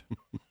promised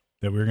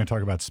that we were going to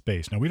talk about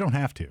space. Now, we don't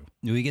have to.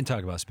 We can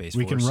talk about Space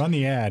We Force. can run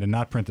the ad and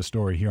not print the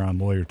story here on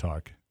Lawyer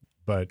Talk,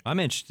 but I'm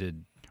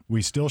interested.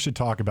 we still should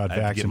talk about I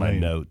have to get my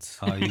vaccinating. notes.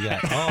 Oh, you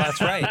got. Oh,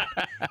 that's right.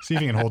 See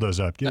if you can hold those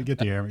up. Get the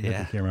camera. Get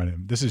Yeah. the camera on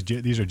him.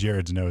 These are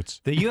Jared's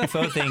notes. The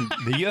UFO thing.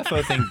 The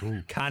UFO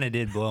thing kind of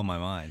did blow my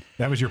mind.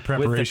 That was your With the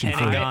preparation for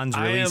Pentagon's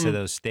I release am- of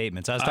those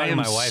statements. I was I talking am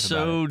to my wife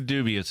so about it.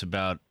 dubious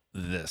about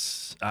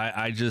this.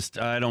 I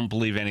don't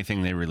believe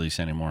anything they release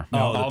anymore.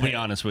 No, I'll be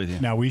honest with you.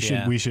 Now we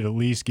Yeah. should at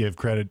least give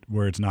credit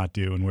where it's not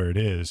due and where it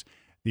is.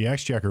 The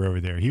Exchequer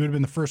over there, he would have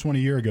been the first one a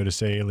year ago to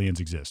say aliens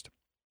exist.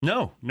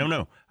 No.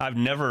 I've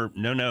never.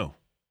 No.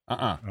 Oh,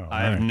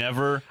 I have right.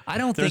 never. I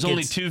don't There's think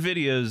only it's- 2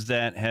 videos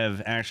that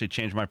have actually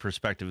changed my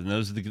perspective, and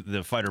those are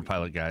the fighter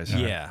pilot guys.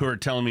 Yeah. Who are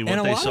telling me what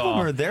And a they lot saw.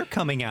 of them they're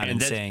coming out and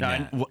that- saying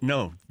that.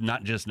 No,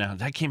 not just now.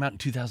 That came out in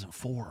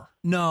 2004.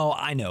 No,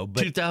 I know,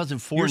 but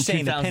 2004 you're and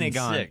saying the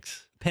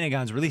 2006.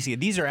 Pentagon's releasing it.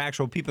 These are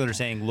actual people that are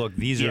saying, "Look,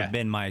 these Yeah. have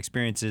been my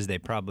experiences."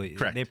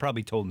 Correct. They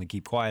probably told them to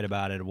keep quiet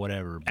about it or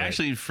whatever. But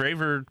Actually,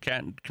 Commander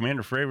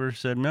Fravor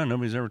said, no,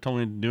 nobody's ever told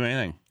me to do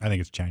anything. I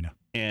think it's China.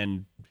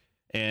 And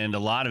a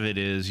lot of it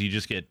is you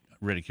just get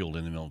ridiculed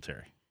in the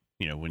military,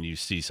 when you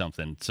see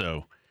something.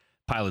 So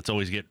pilots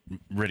always get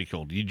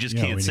ridiculed. You just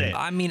Yeah, we we say need- it.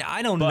 I mean,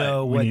 I don't But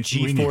know we what need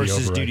the G-forces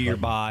do override to your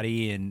button.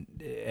 body and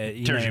you know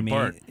Tears what I you mean?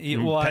 apart.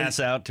 You- well, Pass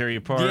out, tear you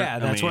apart. Yeah,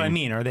 that's what I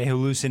mean. Are they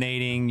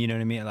hallucinating? You know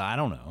what I mean? I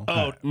don't know.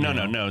 Oh, no.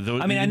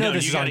 I mean, I know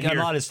this you is on, gotta a hear-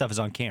 lot of stuff is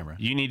on camera.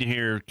 You need to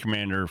hear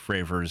Commander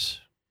Fravor's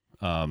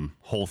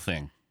whole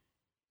thing,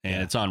 and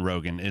Yeah. it's on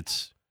Rogan.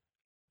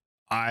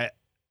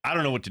 I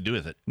don't know what to do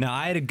with it. Now,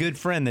 I had a good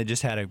friend that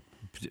just had a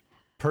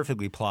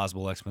perfectly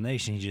plausible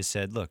explanation. He just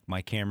said, "Look,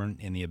 Mike Cameron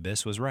in the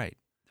abyss was right.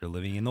 They're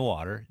living in the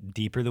water,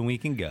 deeper than we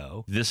can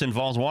go, This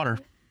involves water.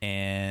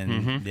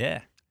 and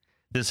yeah,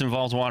 This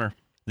involves water.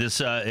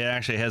 This it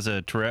actually has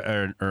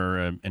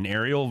an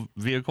aerial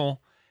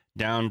vehicle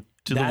down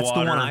to that's the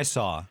water. the one I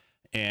saw.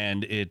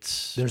 And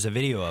it's There's a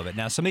video of it.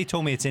 Now, somebody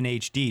told me it's in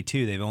HD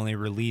too. They've only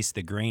released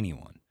the grainy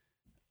one.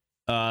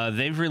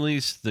 they've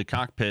released the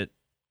cockpit.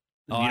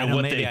 Oh, I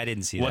know, maybe I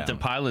didn't see what that the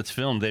one. pilots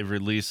filmed. They've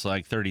released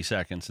like 30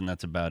 seconds, and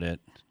that's about it.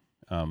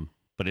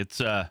 But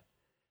it's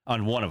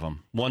on one of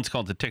them. One's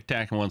called the Tic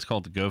Tac, and one's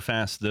called the Go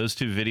Fast. Those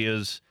 2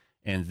 videos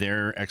and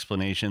their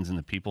explanations, and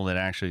the people that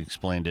actually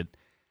explained it,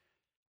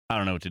 I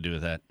don't know what to do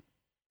with that.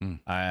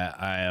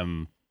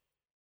 I'm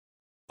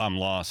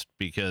lost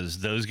because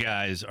those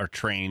guys are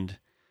trained,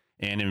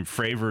 and in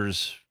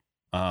Fravor's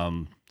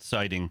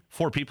sighting,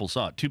 4 people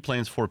saw it. 2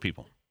 planes, 4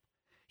 people.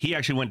 He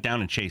actually went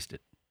down and chased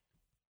it.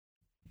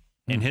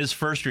 And his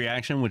first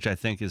reaction, which I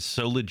think is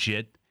so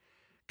legit,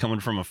 coming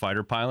from a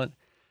fighter pilot,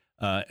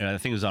 and I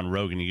think it was on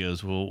Rogan, he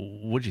goes, well,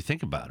 what'd you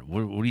think about it?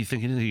 What do you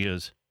think it is? He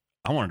goes,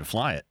 I wanted to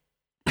fly it.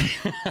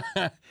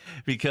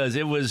 Because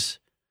it was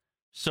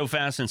so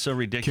fast and so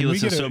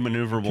ridiculous and so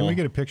maneuverable. Can we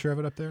get a picture of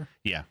it up there?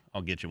 Yeah,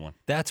 I'll get you one.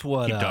 That's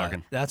what Keep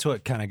talking. That's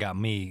what kind of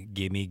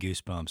gave me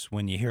goosebumps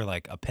when you hear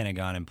like a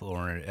Pentagon employee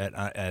or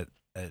an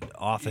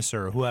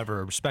officer or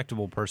whoever, a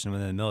respectable person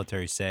within the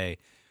military say,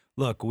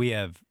 look, we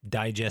have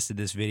digested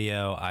this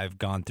video. I've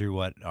gone through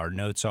what our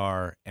notes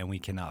are, and we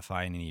cannot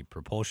find any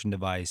propulsion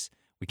device.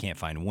 We can't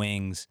find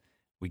wings.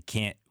 We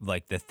can't,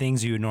 like, the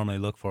things you would normally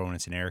look for when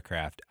it's an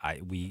aircraft.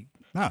 We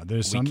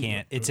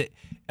can't.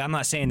 I'm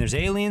not saying there's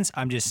aliens.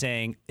 I'm just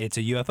saying it's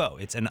a UFO.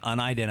 It's an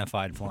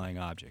unidentified flying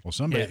object. Well,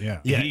 somebody,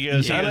 yeah. He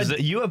goes,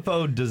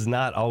 UFO does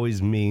not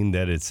always mean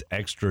that it's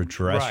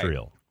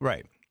extraterrestrial.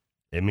 Right.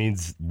 It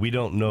means we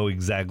don't know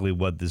exactly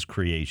what this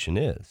creation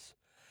is.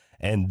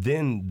 And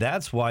then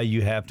that's why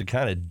you have to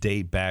kind of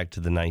date back to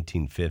the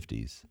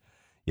 1950s.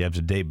 You have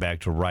to date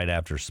back to right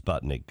after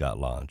Sputnik got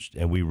launched.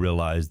 And we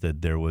realized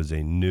that there was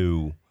a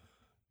new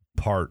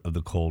part of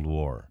the Cold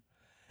War.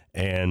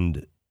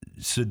 And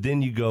so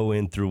then you go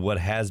in through what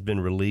has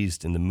been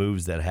released and the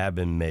moves that have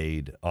been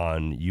made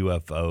on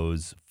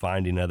UFOs,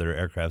 finding other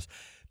aircrafts.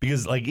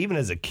 Because, like, even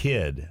as a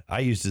kid, I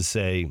used to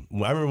say,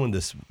 I remember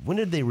when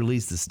did they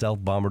release the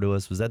stealth bomber to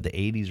us? Was that the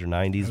 80s or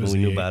 90s when we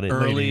knew about it?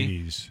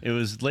 Early 80s. It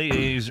was late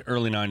 80s,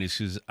 early 90s,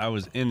 because I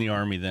was in the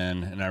Army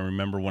then, and I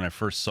remember when I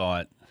first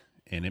saw it,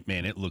 and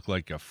it looked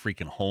like a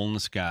freaking hole in the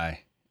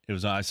sky.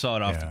 I saw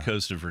it off the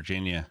coast of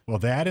Virginia. Well,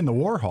 that and the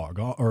Warthog,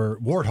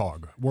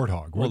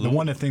 the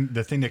one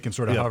the thing that can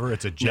sort of hover.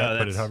 It's a jet,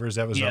 but it hovers.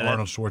 That was an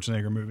Arnold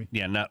Schwarzenegger movie.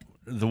 Yeah,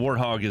 the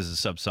Warthog is a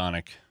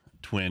subsonic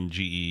twin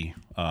GE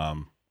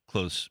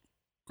close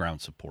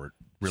ground support.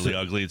 Really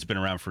ugly. It's been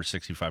around for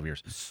 65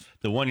 years.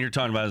 The one you're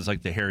talking about is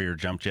like the Harrier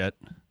jump jet.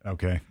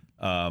 Okay.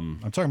 I'm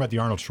talking about the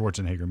Arnold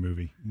Schwarzenegger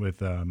movie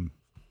with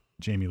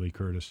Jamie Lee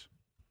Curtis.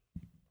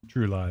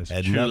 True Lies.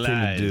 Had nothing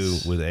to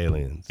do with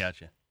aliens.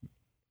 Gotcha.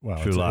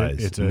 Well, True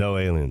Lies. No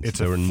aliens.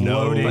 There were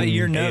no but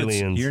your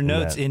aliens. Your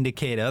notes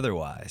indicate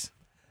otherwise.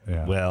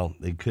 Yeah. Well,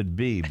 it could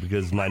be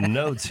because my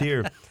notes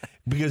here,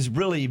 because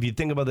really, if you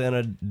think about the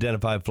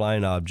unidentified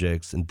flying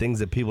objects and things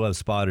that people have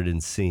spotted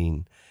and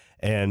seen,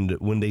 and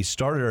when they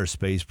started our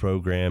space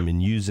program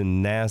and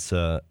using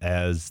NASA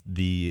as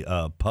the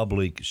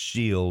public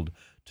shield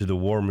to the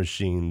war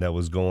machine that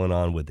was going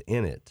on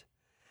within it,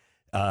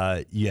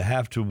 you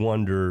have to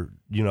wonder,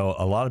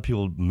 a lot of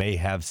people may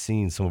have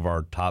seen some of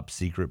our top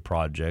secret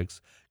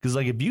projects. Because,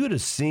 like, if you would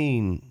have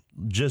seen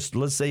just,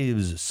 let's say it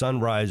was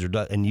sunrise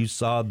and you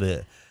saw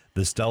the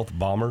stealth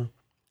bomber,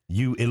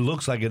 it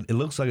looks like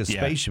a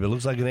spaceship. It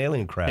looks like an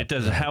alien craft. It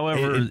does.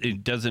 However,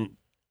 it doesn't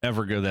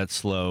ever go that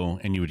slow,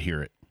 and you would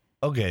hear it.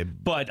 Okay,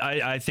 but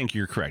I think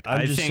you're correct.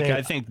 I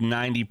think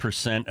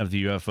 90% of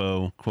the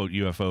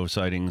UFO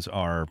sightings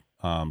are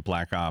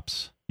black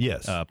ops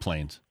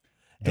planes.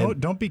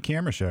 Don't be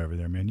camera shy over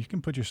there, man. You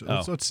can put your.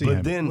 Let's see.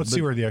 Let's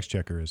see where the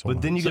Exchequer is. Hold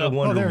on. Then you got to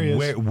wonder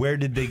where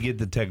did they get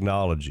the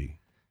technology?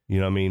 You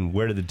know what I mean?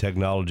 Where did the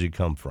technology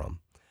come from?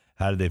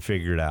 How did they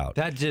figure it out?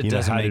 That just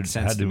doesn't make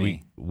sense to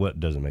me. What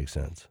doesn't make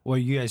sense? Well, are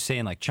you guys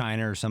saying like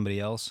China or somebody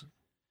else?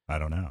 I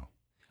don't know.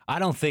 I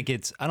don't think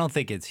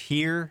it's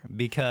here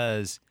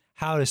because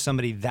how is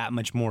somebody that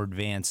much more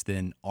advanced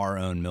than our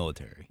own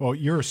military? Well,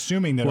 you're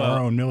assuming that our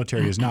own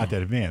military is not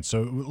that advanced.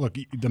 So, look,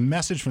 the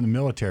message from the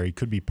military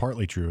could be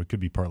partly true. It could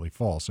be partly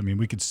false. I mean,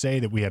 we could say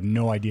that we have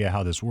no idea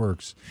how this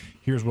works.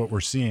 Here's what we're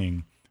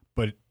seeing,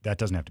 but that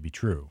doesn't have to be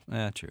true.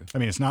 True. I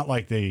mean, it's not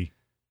like they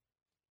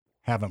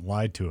haven't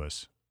lied to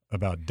us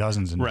about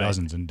dozens and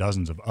dozens and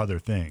dozens of other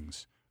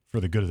things for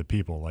the good of the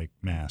people, like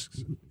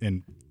masks.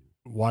 And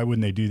why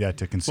wouldn't they do that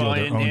to conceal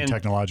their own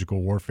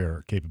technological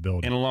warfare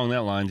capability? And along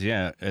that lines,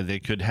 they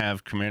could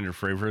have Commander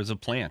Fravor as a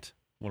plant.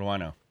 What do I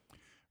know?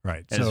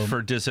 Right. As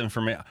for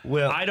disinformation,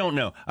 well, I don't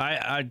know.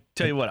 I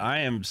tell you what, I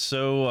am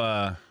so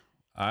I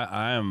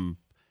am.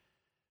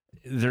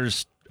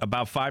 There's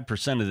about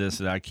 5% of this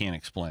that I can't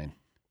explain,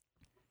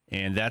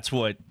 and that's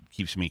what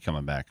keeps me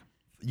coming back.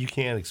 You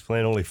can't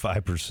explain only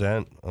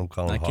 5%. I'm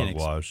calling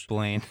hogwash.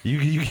 Explain.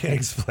 You can't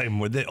explain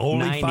more than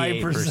only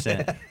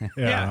 5%.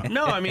 Yeah.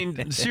 No, I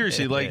mean,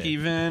 seriously, like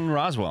even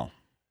Roswell.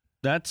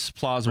 That's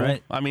plausible.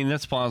 Right. I mean,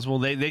 that's plausible.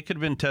 They could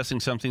have been testing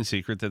something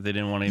secret that they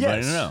didn't want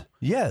anybody to know.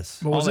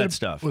 Yes. Well, all that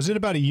stuff. Was it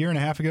about a year and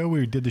a half ago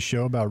we did the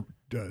show about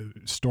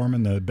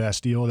storming the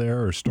Bastille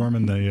there or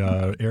storming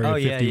the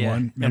Area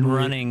 51? Yeah. And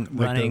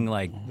running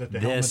like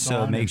this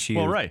so it makes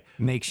you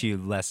makes you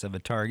less of a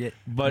target.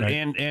 But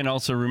and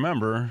also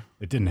remember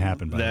it didn't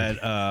happen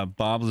that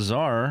Bob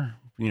Lazar,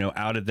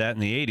 outed that in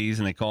the 80s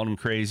and they called him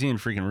crazy and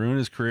freaking ruined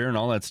his career and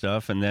all that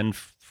stuff, and then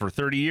for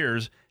 30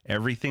 years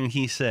everything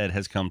he said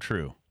has come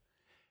true.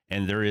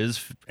 And there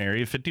is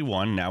Area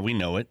 51. Now we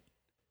know it.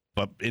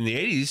 But in the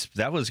 80s,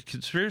 that was a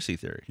conspiracy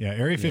theory. Yeah,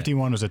 Area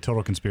 51 was a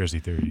total conspiracy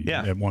theory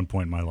at one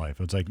point in my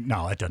life. It's like,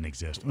 no, that doesn't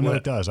exist. Well, no,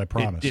 it does, I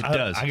promise. It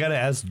does. I got to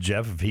ask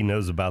Jeff if he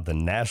knows about the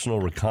National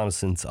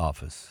Reconnaissance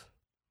Office.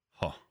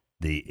 Huh.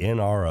 The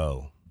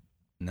NRO.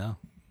 No.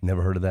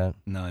 Never heard of that?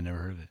 No, I never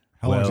heard of it.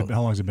 How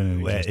long has it been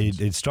in existence?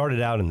 It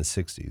started out in the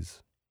 60s.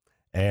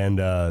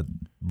 And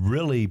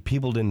really,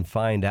 people didn't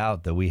find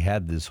out that we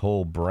had this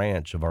whole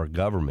branch of our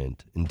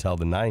government until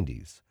the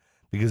 90s.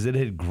 Because it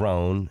had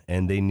grown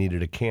and they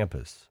needed a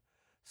campus.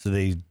 So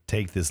they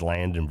take this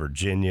land in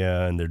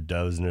Virginia and they're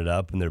dozing it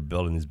up and they're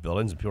building these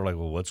buildings. And people are like,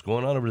 well, what's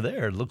going on over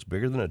there? It looks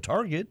bigger than a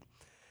Target.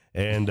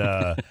 And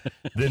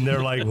then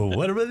they're like, well,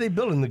 what are they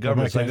building? The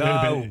government's like,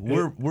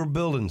 we're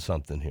building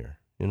something here,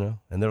 you know?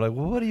 And they're like,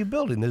 well, what are you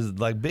building? There's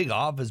like big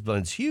office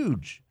buildings,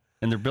 huge.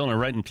 And they're building it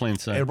right in plain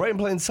sight. And right in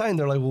plain sight. And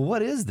they're like, well,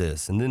 what is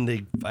this? And then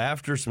they,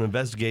 after some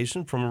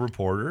investigation from a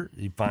reporter,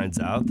 he finds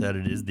out that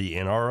it is the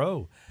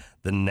NRO.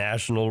 The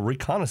National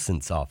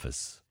Reconnaissance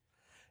Office,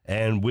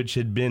 and which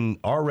had been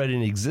already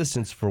in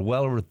existence for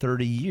well over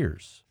 30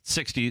 years.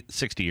 60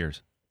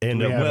 years.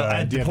 And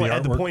at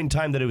the point in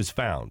time that it was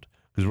found,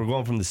 because we're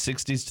going from the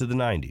 60s to the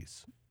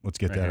 90s. Let's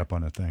get that up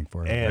on a thing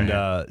for you.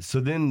 And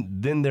so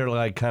then they're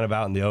like kind of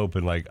out in the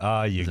open, like,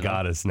 you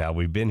got us now.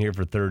 We've been here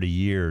for 30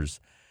 years.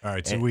 All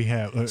right, so we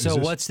have... so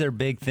what's their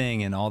big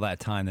thing in all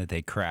that time that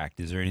they cracked?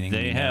 Is there anything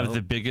They have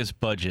the biggest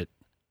budget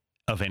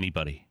of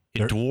anybody.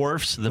 It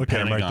dwarfs the Pentagon. Look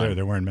at them right there.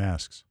 They're wearing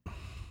masks.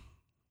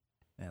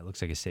 Yeah, it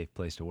looks like a safe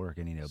place to work.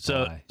 I need to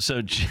apply.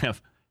 So Jeff,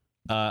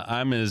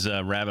 I'm as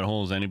rabbit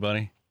hole as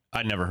anybody.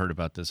 I never heard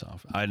about this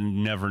off. I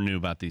never knew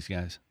about these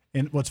guys.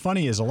 And what's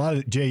funny is a lot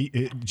of Jay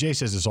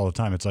says this all the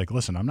time. It's like,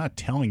 listen, I'm not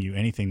telling you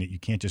anything that you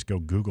can't just go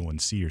Google and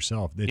see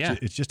yourself.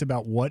 It's just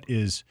about what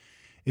is.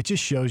 It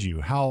just shows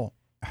you how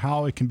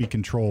it can be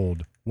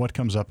controlled, what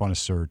comes up on a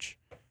search,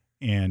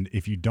 and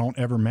if you don't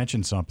ever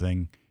mention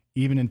something.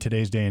 Even in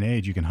today's day and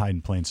age, you can hide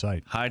in plain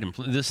sight.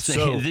 These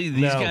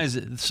guys.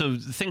 So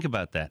think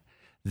about that.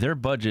 Their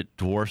budget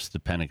dwarfs the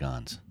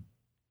Pentagon's.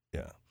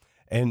 Yeah,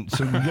 and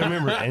so you got to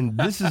remember, and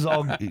this is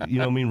all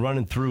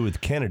running through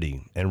with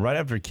Kennedy. And right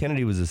after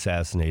Kennedy was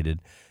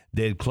assassinated,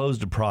 they had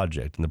closed a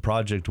project, and the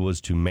project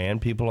was to man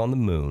people on the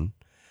moon.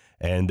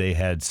 And they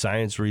had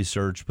science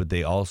research, but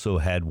they also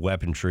had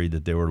weaponry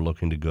that they were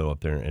looking to go up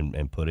there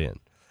and put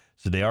in.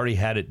 So they already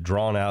had it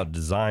drawn out,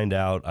 designed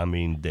out. I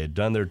mean, they had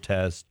done their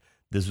tests.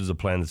 This was a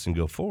plan that's going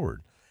to go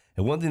forward.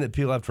 And one thing that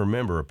people have to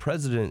remember, a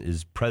president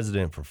is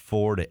president for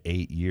 4 to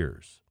 8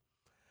 years.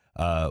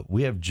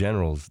 We have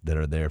generals that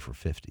are there for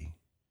 50.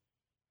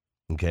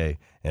 Okay?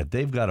 And if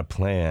they've got a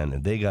plan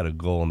and they got a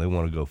goal and they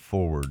want to go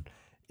forward,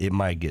 it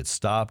might get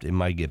stopped, it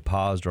might get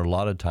paused, or a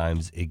lot of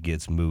times it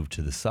gets moved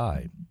to the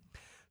side.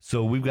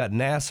 So we've got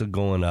NASA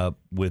going up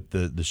with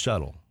the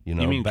shuttle. You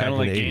mean kind of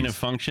like gain of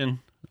function?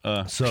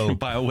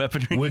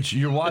 Bioweaponry, which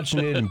you're watching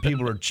it and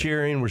people are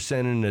cheering. We're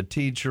sending a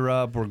teacher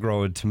up. We're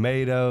growing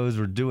tomatoes.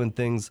 We're doing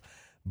things,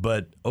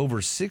 but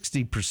over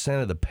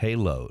 60% of the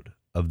payload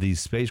of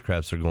these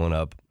spacecrafts are going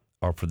up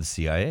are for the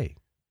CIA.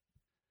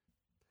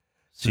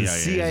 So the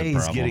CIA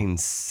is getting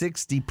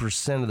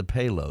 60% of the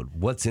payload.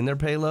 What's in their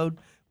payload?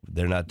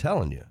 They're not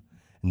telling you,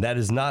 and that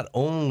is not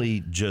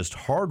only just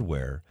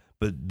hardware,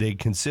 but they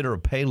consider a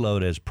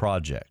payload as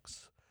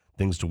projects,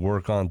 things to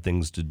work on,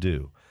 things to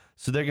do.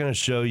 So they're going to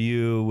show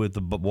you with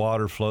the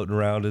water floating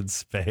around in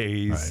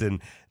space and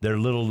their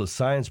little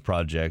science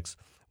projects.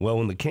 Well,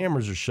 when the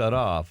cameras are shut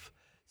off,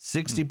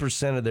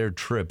 60% of their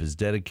trip is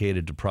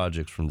dedicated to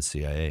projects from the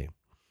CIA.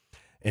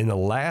 In the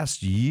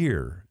last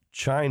year,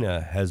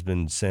 China has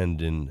been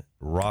sending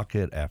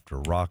rocket after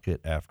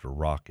rocket after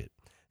rocket,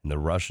 and the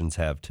Russians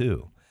have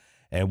too.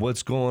 And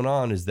what's going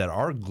on is that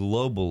our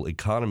global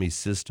economy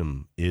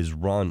system is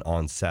run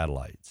on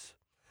satellites.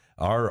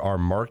 Our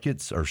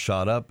markets are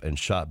shot up and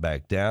shot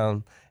back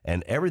down,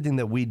 and everything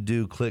that we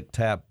do, click,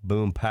 tap,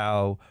 boom,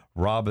 pow,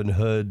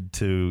 Robinhood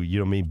to,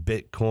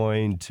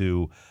 Bitcoin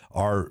to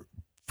our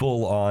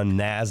full-on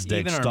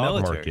NASDAQ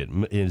stock market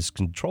is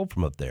controlled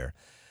from up there.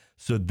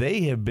 So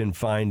they have been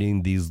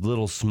finding these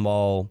little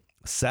small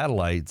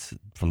satellites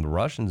from the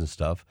Russians and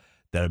stuff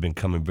that have been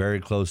coming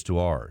very close to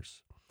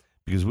ours.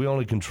 Because we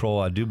only control,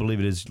 I do believe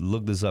it is,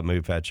 look this up,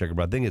 maybe fact checker,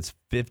 but I think it's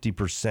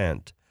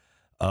 50%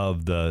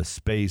 of the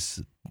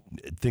space,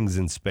 things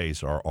in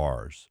space are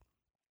ours.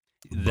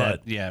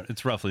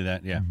 It's roughly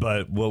that, yeah.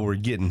 But what we're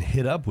getting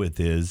hit up with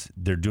is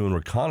they're doing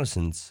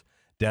reconnaissance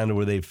down to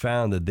where they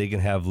found that they can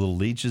have little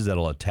leeches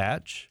that'll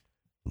attach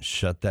and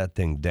shut that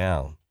thing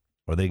down,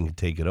 or they can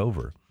take it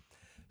over.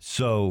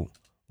 So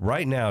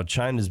right now,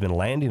 China's been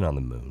landing on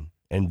the moon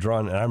and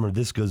drawing, and I remember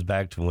this goes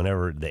back to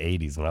whenever the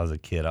 80s, when I was a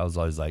kid, I was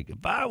always like,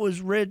 if I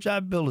was rich,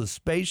 I'd build a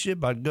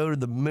spaceship, I'd go to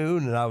the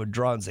moon, and I would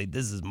draw and say,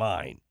 this is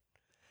mine.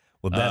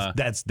 Well,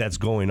 that's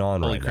going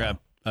on right now. Holy crap.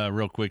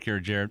 Real quick here,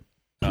 Jared.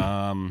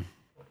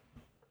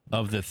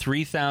 Of the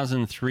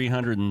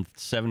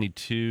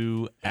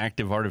 3,372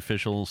 active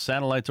artificial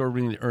satellites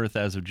orbiting the Earth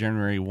as of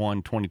January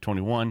 1,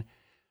 2021,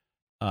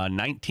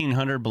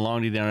 1,900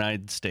 belong to the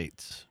United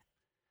States.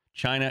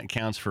 China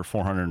accounts for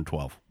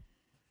 412.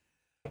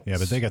 Yeah,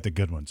 but they got the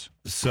good ones.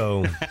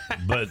 So,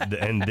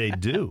 and they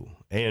do.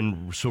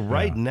 And so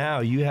right now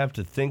you have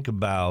to think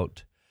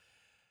about,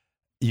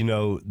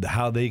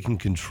 how they can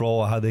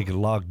control, how they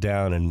can lock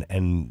down.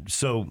 And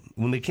so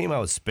when they came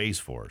out with Space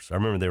Force, I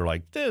remember they were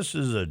like, this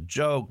is a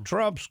joke.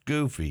 Trump's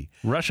goofy.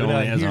 Russia But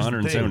only has here's the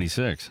thing.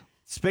 176.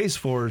 Space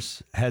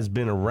Force has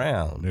been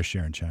around. They're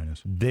sharing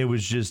China's. They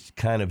was just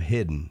kind of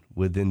hidden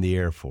within the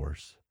Air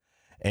Force.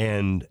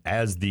 And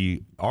as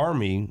the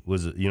Army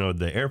was,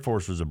 the Air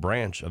Force was a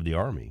branch of the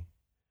Army.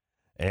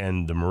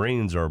 And the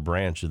Marines are a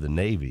branch of the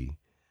Navy.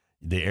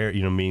 The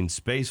air,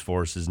 Space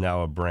Force is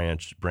now a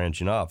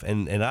branching off.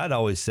 And I'd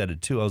always said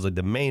it too. I was like,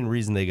 the main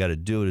reason they got to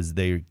do it is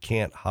they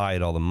can't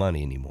hide all the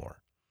money anymore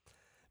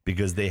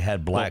because they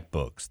had black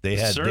books. They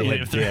had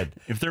certainly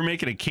if they're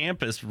making a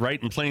campus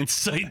right in plain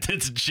sight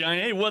that's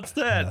giant. Hey, what's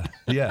that?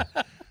 Yeah.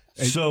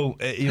 So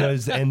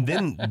and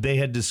then they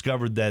had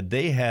discovered that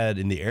they had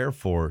in the Air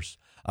Force,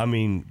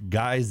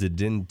 guys that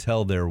didn't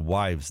tell their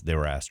wives they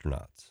were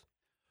astronauts.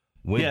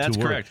 That's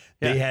correct.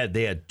 Yeah.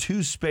 They had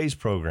 2 space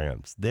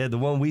programs. They had the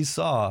one we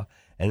saw,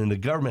 and then the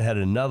government had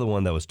another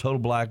one that was total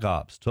black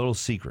ops, total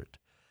secret.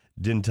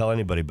 Didn't tell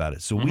anybody about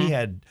it. So we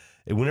had,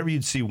 whenever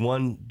you'd see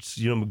one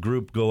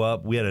group go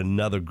up, we had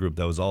another group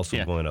that was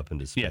also going up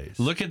into space.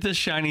 Yeah. Look at this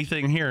shiny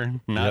thing here,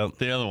 not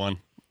the other one.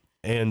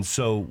 And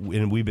so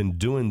we've been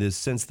doing this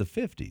since the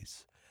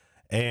 50s.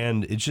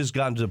 And it's just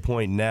gotten to the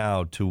point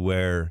now to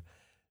where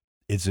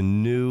it's a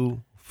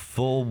new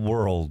full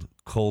world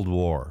Cold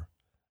War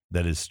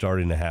that is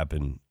starting to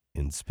happen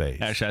in space.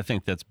 Actually, I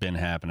think that's been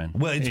happening.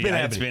 Well, it's been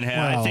happening.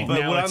 I think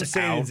but now what it's I'm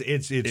saying out.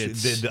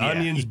 is the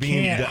onions You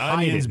being can't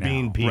hide it now.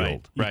 being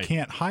peeled. You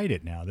can't hide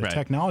it now. The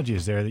technology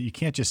is there that you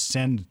can't just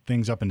send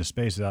things up into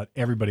space without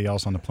everybody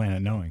else on the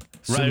planet knowing.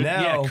 So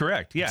now,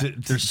 correct. Yeah,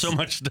 there's so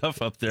much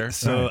stuff up there.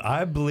 So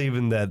I believe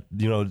in that.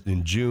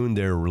 In June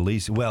they're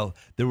releasing. Well,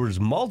 there was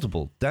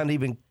multiple. Down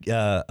even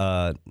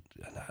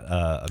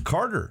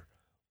Carter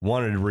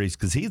wanted to release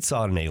because he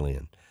saw an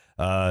alien.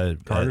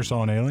 Carter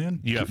saw an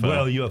alien? UFO.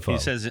 Well, UFO. He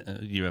says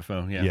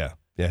UFO, yeah.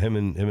 Yeah, him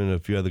and a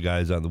few other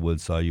guys out in the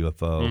woods saw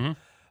UFO.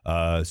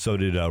 So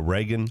did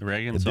Reagan.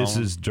 This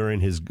is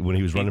during when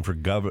he was running for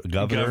governor.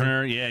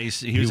 Governor, yeah,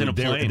 he was in a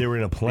plane. They were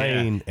in a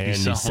plane, and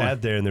he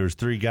sat there, and there was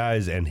 3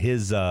 guys, and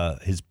his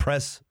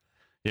press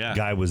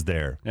guy was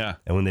there. Yeah.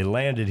 And when they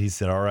landed, he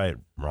said, all right,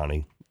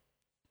 Ronnie,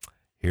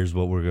 here's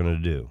what we're going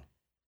to do.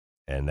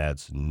 And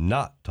that's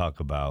not talk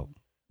about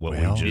what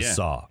we just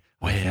saw.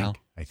 Well,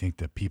 I think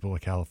the people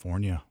of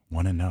California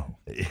want to know.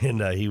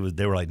 And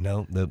they were like,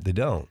 no, they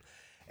don't.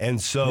 And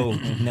so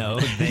no,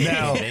 they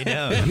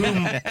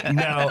don't.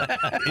 Now,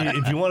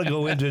 if you want to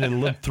go into it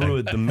and look through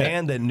it, the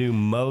man that knew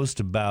most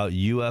about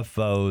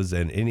UFOs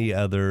and any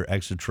other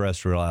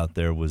extraterrestrial out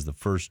there was the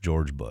first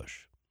George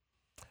Bush.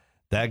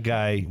 That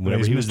guy,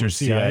 whenever he was in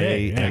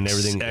CIA and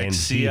everything,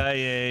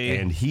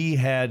 and he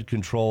had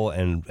control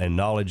and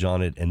knowledge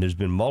on it. And there's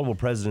been multiple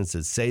presidents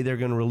that say they're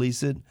going to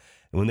release it.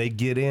 And when they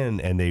get in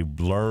and they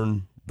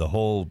learn the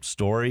whole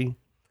story,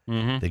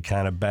 they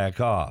kind of back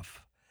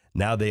off.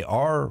 Now they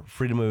are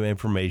Freedom of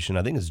Information.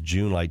 I think it's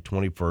June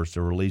 21st.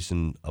 They're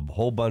releasing a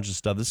whole bunch of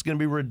stuff. This is going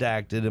to be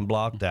redacted and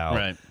blocked out.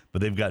 Right.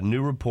 But they've got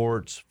new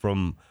reports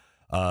from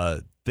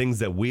things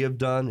that we have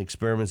done,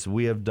 experiments that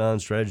we have done,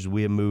 strategies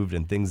we have moved,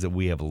 and things that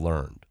we have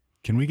learned.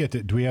 Can we get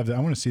to? Do we have? I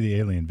want to see the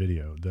alien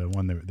video, the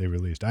one that they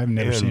released. I've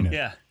never seen it.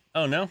 Yeah.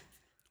 Oh no.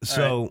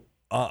 So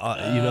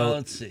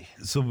let's see.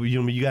 So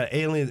you got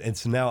aliens, and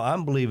so now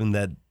I'm believing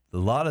that a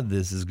lot of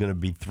this is going to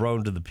be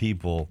thrown to the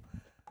people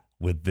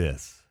with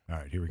this. All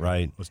right, here we go.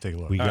 Right, let's take a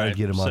look. We got to right,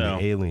 get them on so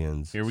the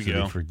aliens. here we so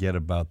go. They forget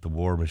about the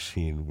war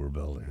machine we're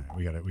building.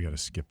 We got to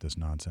skip this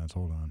nonsense.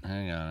 Hold on.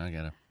 Hang on, I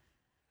gotta.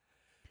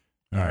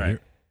 All right. right.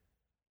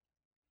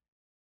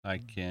 I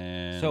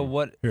can. So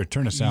what? Here,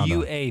 turn the sound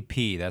on.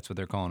 UAP. That's what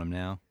they're calling them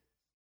now.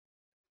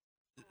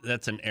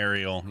 That's an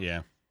aerial,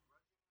 yeah.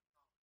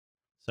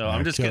 So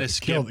I'm just gonna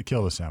skip.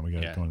 Kill the sound. We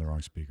got to go on the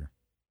wrong speaker.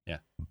 Yeah.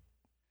 All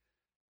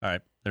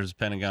right. There's the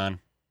Pentagon.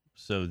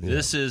 So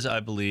this is, I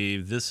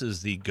believe,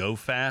 the Go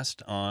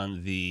Fast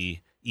on the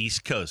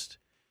East Coast.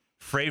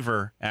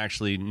 Fravor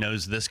actually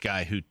knows this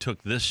guy who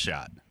took this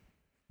shot.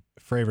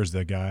 Fravor's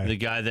the guy. The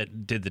guy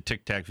that did the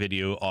Tic Tac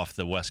video off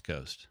the West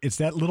Coast. It's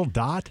that little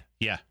dot?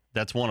 Yeah,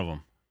 that's one of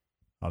them.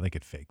 Oh, they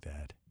could fake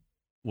that.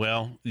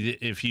 Well,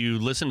 if you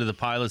listen to the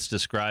pilots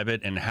describe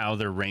it and how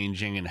they're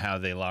ranging and how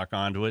they lock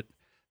onto it,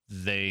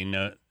 they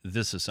know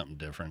this is something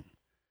different.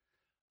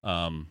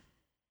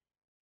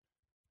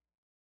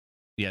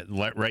 Yeah,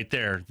 right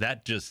there.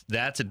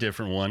 That's a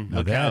different one.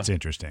 Now that's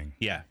interesting.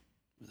 Yeah.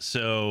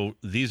 So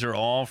these are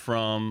all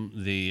from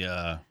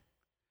the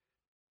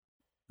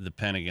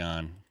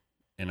Pentagon,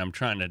 and I'm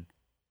trying to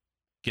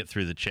get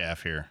through the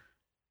chaff here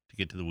to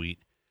get to the wheat.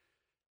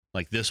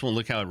 Like this one,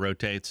 look how it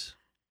rotates.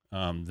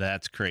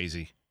 That's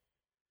crazy.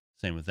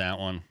 Same with that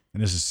one.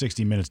 And this is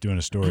 60 Minutes doing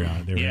a story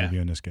on it. They were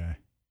interviewing this guy.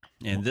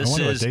 And this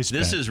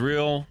is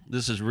real.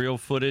 This is real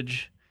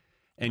footage.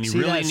 And you See,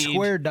 really that need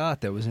square dot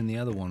that was in the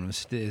other one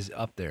is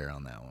up there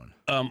on that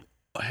one.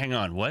 hang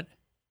on, what?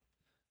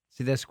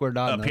 See that square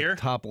dot Up in the here?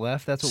 top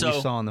left? That's what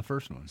we saw in the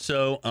first one.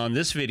 So on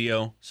this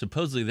video,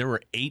 supposedly there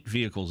were 8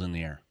 vehicles in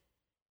the air.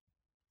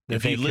 That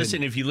If they you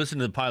listen couldn't- to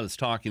the pilots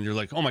talking, they're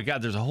like, "Oh my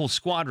God, there's a whole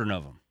squadron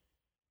of them."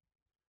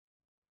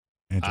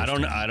 I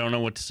don't know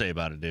what to say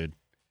about it, dude.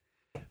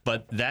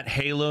 But that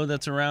halo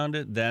that's around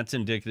it, that's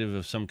indicative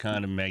of some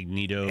kind of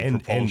magneto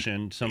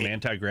propulsion, some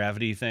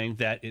anti-gravity thing.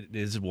 That it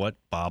is what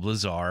Bob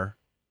Lazar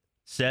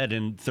said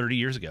 30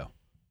 years ago.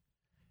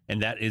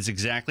 And that is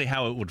exactly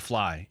how it would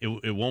fly.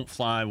 It won't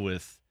fly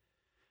with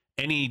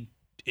any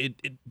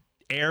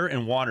air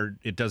and water.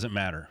 It doesn't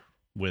matter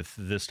with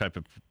this type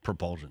of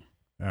propulsion.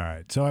 All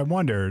right. So I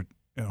wonder.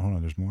 Hold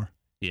on. There's more.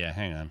 Yeah,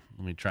 hang on.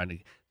 Let me try to.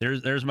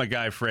 There's my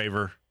guy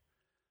Fravor,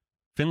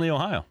 Findlay,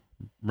 Ohio,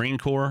 Marine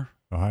Corps.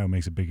 Ohio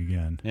makes it big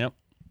again. Yep,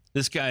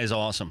 this guy is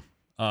awesome.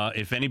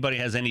 If anybody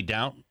has any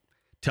doubt,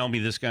 tell me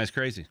this guy's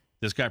crazy.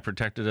 This guy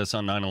protected us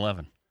on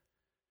 9/11.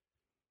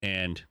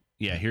 And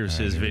yeah, here's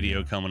his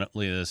video coming up.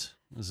 Look at this.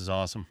 This is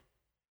awesome.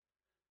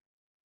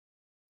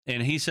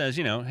 And he says,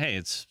 hey,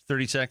 it's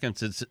 30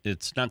 seconds.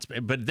 It's not.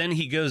 But then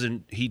he goes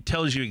and he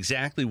tells you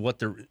exactly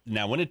what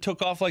now when it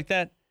took off like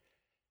that,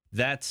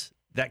 that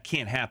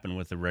can't happen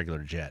with a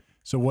regular jet.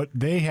 So what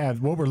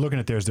we're looking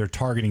at there is their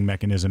targeting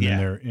mechanism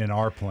in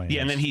our plane.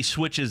 Yeah, and then he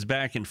switches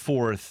back and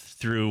forth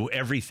through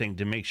everything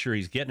to make sure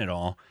he's getting it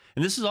all.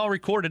 And this is all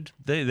recorded.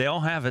 They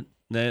all have it.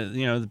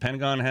 The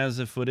Pentagon has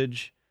the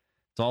footage.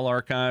 It's all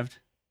archived.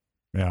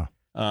 Yeah.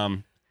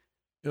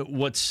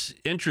 What's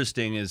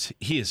interesting is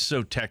he is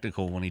so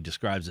technical when he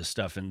describes this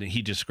stuff, and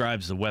he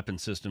describes the weapon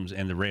systems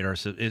and the radar.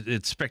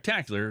 It's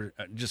spectacular,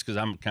 just because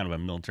I'm kind of a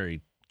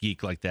military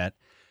geek like that.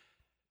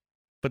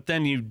 But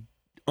then you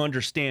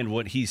understand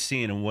what he's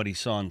seeing and what he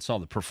saw and saw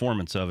the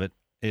performance of it.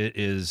 It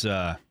is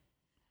now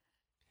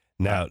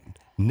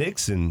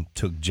Nixon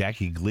took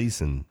Jackie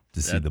Gleason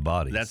to see the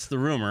bodies. That's the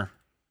rumor.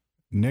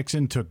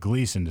 Nixon took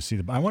Gleason to see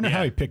the. I wonder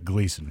how he picked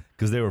Gleason,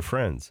 because they were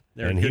friends,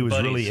 They're and good he was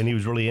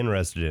buddies. really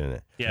interested in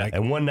it. Yeah.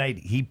 And one night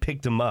he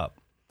picked him up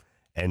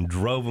and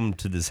drove him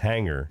to this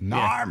hangar.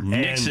 Narm.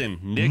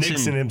 And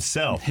Nixon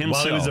himself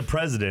while he was a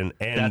president,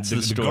 and That's the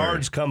the story.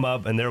 guards come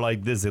up and they're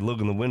like this. They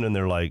look in the window and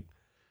they're like,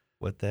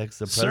 "What the heck's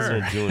the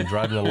president doing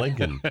driving a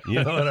Lincoln?"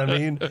 You know what I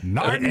mean?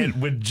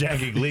 And with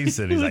Jackie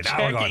Gleason, he's like, "Now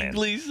we're going Jackie in."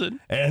 Gleason.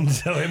 And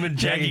so him and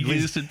Jackie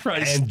Gleason,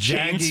 probably Jackie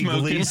chain-smoking.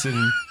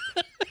 Gleason,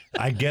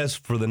 I guess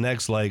for the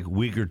next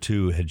week or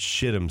two, had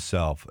shit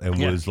himself and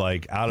was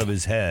out of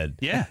his head.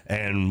 Yeah.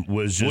 And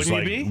was just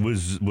Wouldn't he be?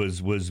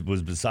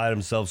 was beside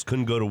himself.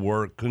 Couldn't go to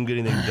work. Couldn't get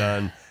anything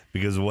done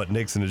because of what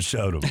Nixon had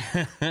showed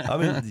him. I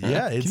mean,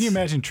 yeah. Can you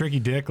imagine Tricky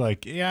Dick?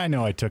 I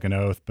know I took an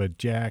oath, but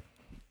Jack,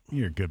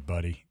 you're a good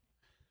buddy.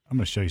 I'm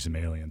going to show you some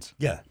aliens.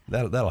 Yeah,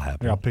 that'll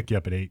happen. Here, I'll pick you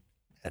up at 8.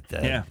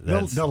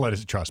 They'll let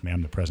us. Trust me,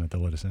 I'm the president.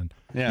 They'll let us in.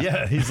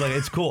 Yeah. He's like,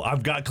 "It's cool.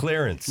 I've got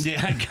clearance."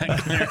 Yeah, I got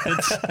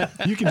clearance.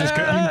 You can just.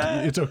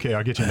 It's okay.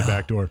 I'll get you in the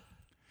back door.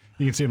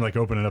 You can see him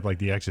opening up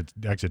the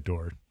exit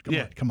door.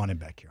 Come on in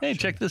back here. Hey,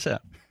 check this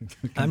out.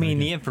 I mean,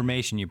 the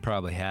information you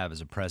probably have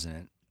as a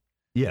president.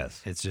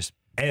 Yes, it's just.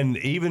 And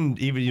even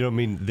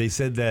they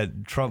said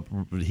that Trump,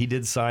 he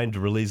did sign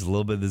to release a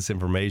little bit of this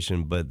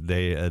information, but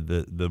they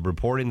the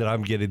reporting that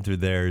I'm getting through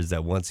there is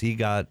that once he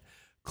got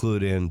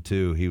clued in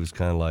too, he was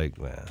kind of like,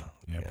 well,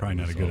 probably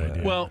not a good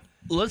idea. Well,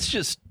 let's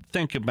just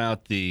think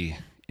about the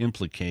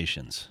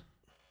implications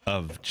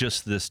of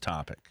just this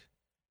topic.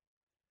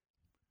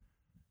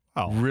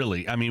 Oh,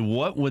 really? I mean,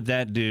 what would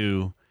that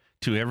do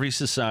to every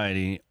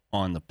society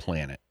on the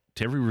planet,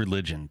 to every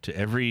religion,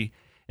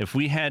 if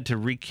we had to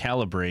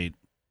recalibrate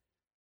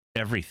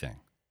everything?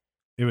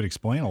 It would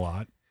explain a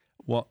lot.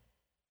 Well,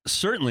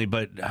 certainly,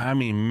 but I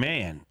mean,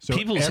 man, So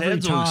people's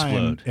heads will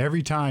explode.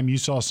 Every time you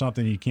saw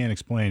something you can't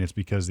explain, it's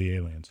because of the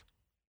aliens.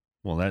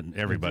 Well, that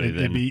everybody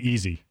it'd be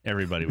easy.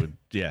 Everybody would,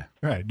 yeah.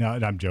 Right. No,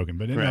 I'm joking,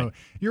 but Right. no,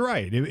 you're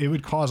right. It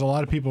would cause a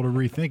lot of people to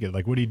rethink it.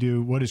 What do you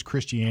do? What does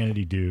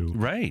Christianity do?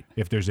 Right.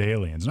 If there's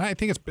aliens, and I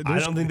think I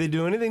don't think they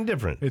do anything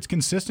different. It's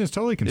consistent. It's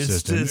totally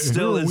consistent.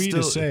 Who are we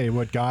to say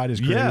what God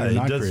has created or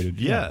not created?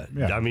 Yeah.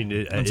 I mean,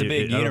 it's a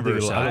big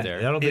universe out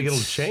there. I don't think it'll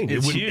change.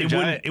 It's It huge.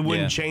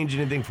 wouldn't change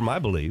anything for my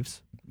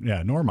beliefs.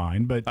 Yeah, nor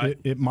mine, but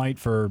it might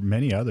for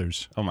many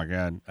others. Oh my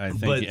God, I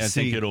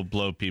think it'll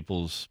blow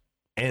people's.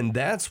 And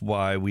that's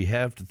why we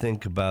have to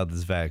think about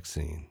this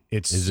vaccine.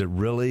 Is it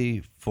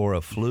really for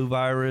a flu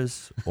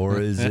virus, or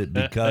is it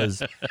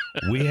because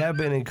we have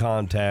been in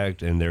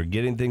contact and they're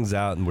getting things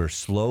out and we're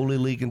slowly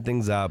leaking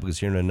things out because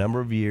here in a number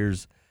of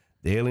years,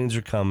 the aliens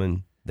are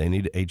coming. They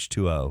need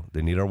H2O.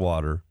 They need our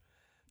water.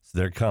 So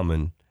they're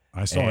coming.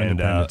 I saw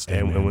Independence Day,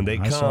 and when they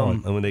I saw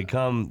it.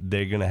 come,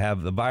 they're going to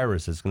have the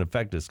virus that's going to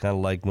affect us. Kind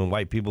of like when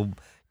white people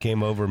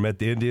came over and met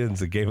the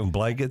Indians and gave them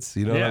blankets.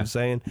 You know what I'm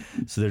saying?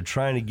 So they're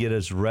trying to get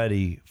us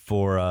ready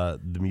for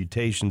the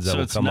mutations that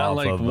will come off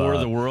of. So it's not like War of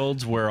the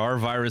Worlds where our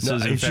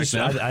viruses infect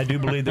them? I do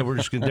believe that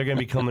they're going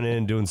to be coming in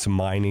and doing some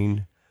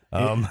mining.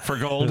 For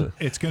gold?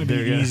 It's going to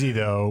be easy,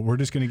 though. We're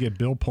just going to get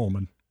Bill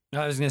Pullman.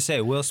 I was going to say,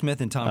 Will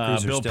Smith and Tom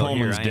Cruise are Bill still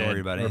Pullman's here. I ain't dead. worried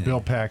about Or it.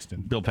 Bill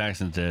Paxton. Bill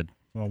Paxton's dead.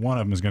 Well, one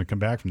of them is going to come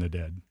back from the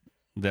dead.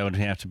 That would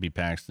have to be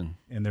Paxton.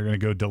 And they're going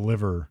to go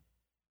deliver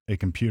a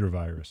computer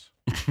virus.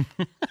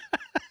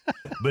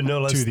 But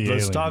no, let's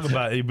aliens. talk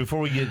about it before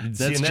we get. And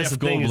that's Jeff the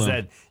thing Goldblum. is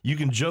that you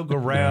can joke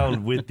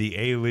around with the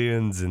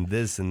aliens and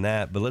this and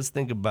that, but let's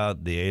think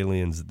about the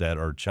aliens that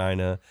are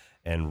China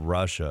and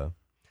Russia,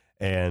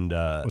 and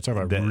let's talk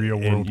about real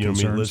world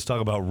concerns. Let's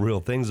talk about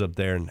real things up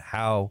there and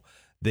how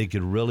they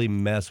could really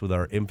mess with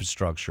our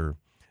infrastructure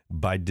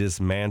by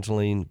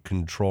dismantling,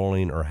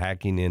 controlling, or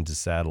hacking into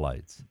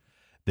satellites.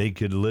 They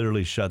could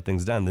literally shut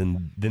things down.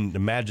 Then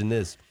imagine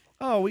this.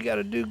 Oh, we got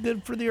to do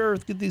good for the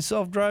earth. Get these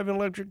self-driving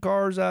electric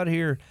cars out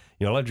here.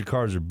 Electric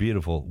cars are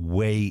beautiful.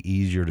 Way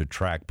easier to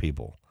track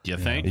people. You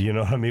think? You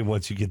know what I mean?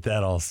 Once you get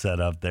that all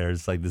set up there,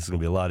 it's like this is going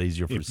to be a lot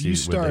easier for If you where they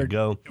start,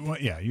 go. well,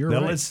 yeah, you're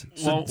Now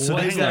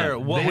right.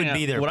 What would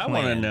be their What I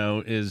want to plan?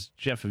 know is,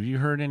 Jeff, have you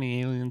heard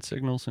any alien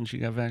signals since you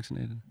got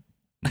vaccinated?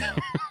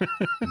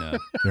 No.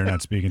 They're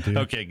not speaking to you.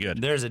 Okay,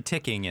 good. There's a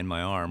ticking in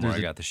my arm where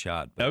There's I got the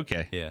shot. But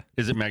Okay. yeah.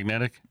 Is it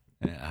magnetic?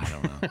 I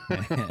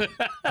don't know.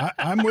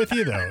 I'm with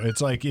you though.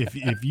 It's like if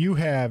you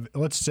have,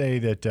 let's say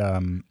that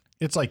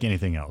it's like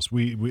anything else.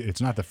 We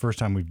it's not the first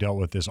time we've dealt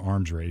with this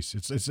arms race.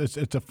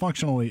 It's a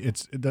functionally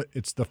it's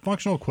the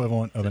functional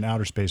equivalent of an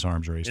outer space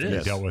arms race It that we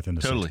is. dealt with in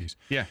the Totally. 60s.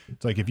 Yeah.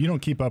 It's like if you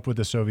don't keep up with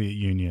the Soviet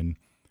Union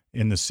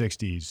in the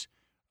 60s,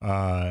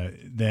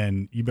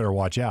 then you better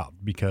watch out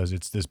because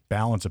it's this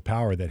balance of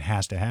power that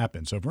has to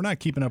happen. So if we're not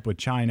keeping up with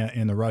China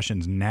and the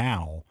Russians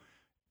now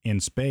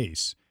in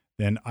space,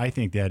 then I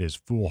think that is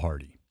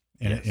foolhardy.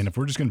 And, Yes. and if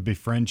we're just going to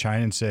befriend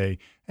China and say,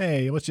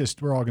 hey,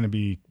 we're all going to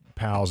be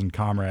pals and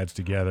comrades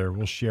together.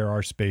 We'll share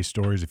our space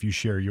stories if you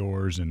share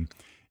yours. And,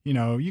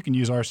 you can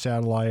use our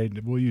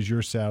satellite. We'll use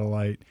your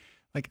satellite.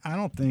 Like, I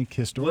don't think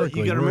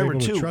historically you got to we're remember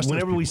able to too. trust those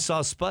Whenever we people.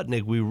 saw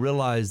Sputnik, we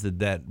realized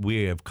that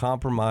we have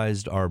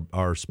compromised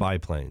our spy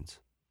planes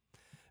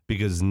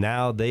because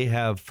now they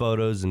have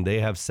photos and they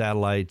have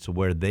satellites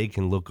where they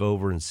can look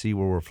over and see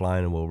where we're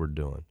flying and what we're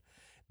doing.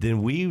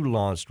 Then we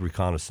launched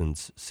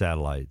reconnaissance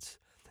satellites,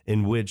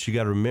 in which you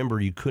got to remember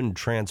you couldn't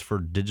transfer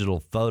digital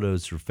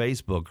photos through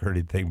Facebook or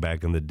anything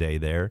back in the day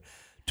there,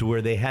 to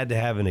where they had to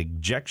have an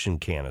ejection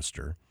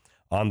canister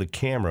on the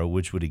camera,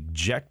 which would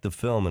eject the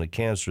film in a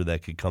canister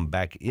that could come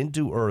back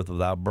into Earth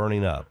without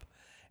burning up.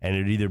 And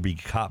it'd either be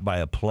caught by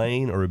a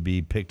plane or it'd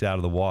be picked out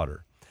of the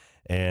water.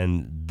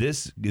 And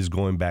this is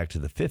going back to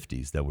the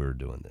 50s that we were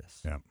doing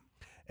this. Yeah.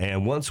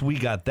 And once we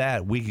got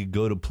that, we could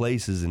go to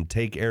places and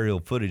take aerial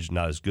footage,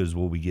 not as good as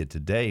what we get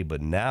today,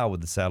 but now with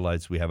the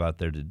satellites we have out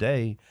there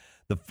today,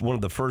 one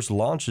of the first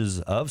launches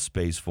of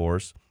Space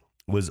Force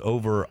was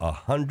over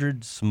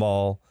 100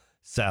 small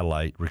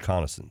satellite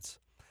reconnaissance,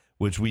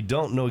 which we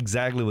don't know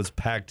exactly what's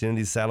packed in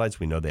these satellites.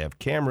 We know they have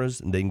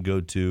cameras and they can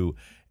go to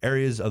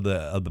areas of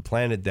the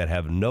planet that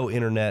have no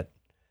internet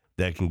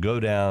that can go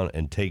down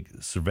and take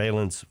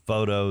surveillance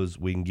photos.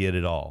 We can get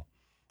it all.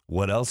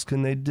 What else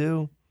can they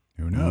do?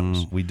 Who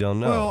knows? We don't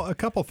know. Well, a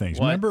couple things.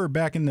 What? Remember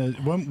back in the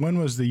when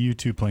was the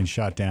U-2 plane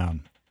shot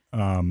down?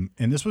 And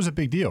this was a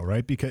big deal,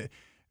 right? Because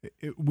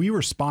we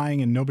were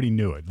spying and nobody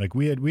knew it. Like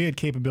we had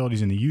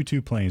capabilities in the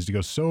U-2 planes to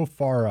go so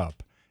far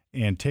up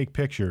and take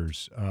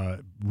pictures,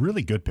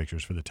 really good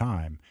pictures for the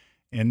time.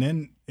 And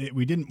then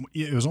we didn't.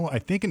 It was only, I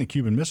think, in the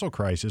Cuban Missile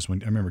Crisis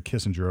when I remember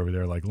Kissinger over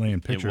there like laying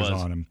pictures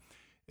was. on him.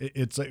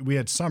 It's like we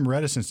had some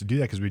reticence to do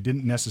that because we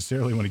didn't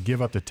necessarily want to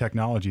give up the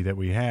technology that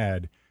we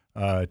had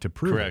to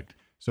prove Correct. it.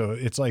 So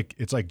it's like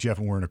Jeff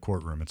and we're in a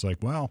courtroom. It's like,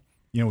 well,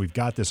 we've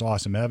got this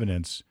awesome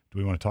evidence. Do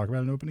we want to talk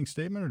about an opening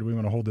statement or do we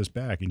want to hold this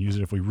back and use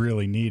it if we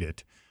really need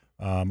it?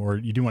 Or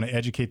you do want to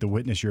educate the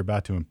witness you're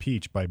about to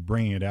impeach by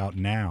bringing it out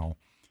now.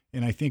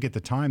 And I think at the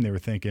time they were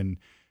thinking,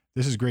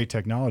 this is great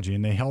technology,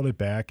 and they held it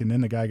back, and then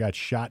the guy got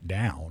shot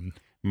down.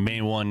 May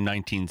 1,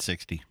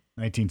 1960.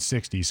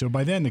 1960. So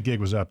by then the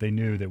gig was up. They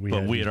knew that we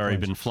But we these had already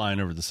planes. been flying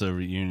over the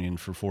Soviet Union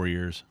for 4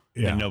 years,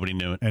 Yeah. and nobody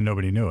knew it. And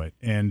nobody knew it.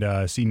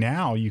 And see,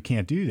 now you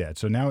can't do that.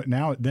 So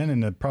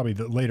then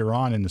later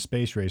on in the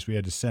space race, we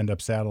had to send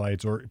up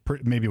satellites, or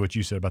maybe what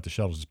you said about the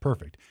shuttles is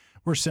perfect.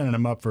 We're sending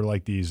them up for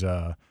like these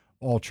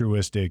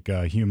altruistic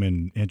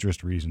human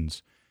interest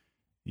reasons.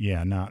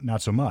 Yeah,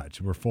 not so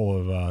much. We're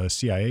full of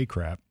CIA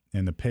crap.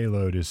 And the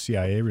payload is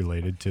CIA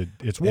related to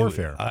its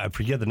warfare. I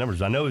forget the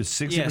numbers. I know it was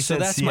 60% Yeah, so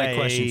that's CIA, my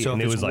question. So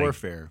and if it it's was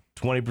warfare,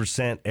 like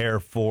 20% Air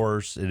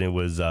Force, and it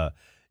was, the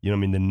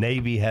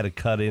Navy had a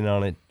cut in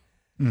on it.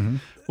 Mm-hmm.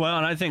 Well,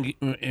 and I think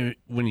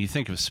when you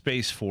think of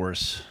Space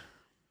Force,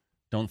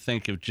 don't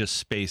think of just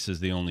space as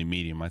the only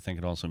medium. I think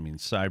it also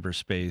means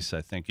cyberspace. I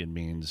think it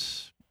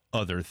means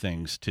other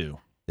things too.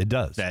 It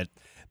does. That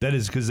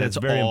is because that's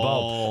that's very all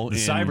involved. The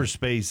in-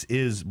 cyberspace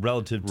is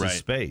relative to Right.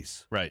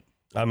 space. Right.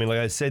 I mean, like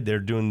I said, they're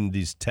doing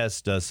these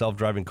test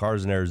self-driving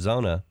cars in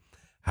Arizona.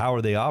 How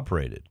are they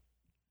operated?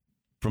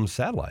 From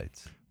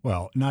satellites.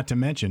 Well, not to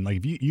mention, like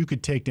if you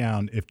could take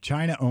down, if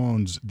China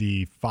owns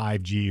the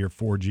 5G or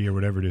 4G or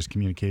whatever it is,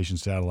 communication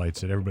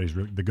satellites that they're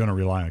going to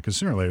rely on, because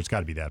sooner or later it's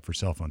got to be that for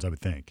cell phones, I would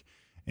think.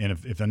 And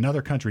if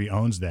another country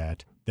owns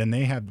that, then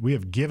we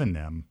have given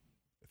them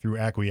through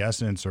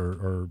acquiescence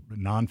or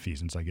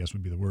nonfeasance, I guess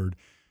would be the word,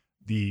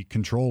 the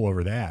control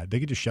over that, they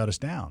could just shut us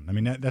down. I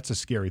mean, that's a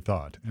scary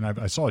thought. And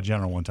I saw a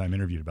general one time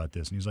interviewed about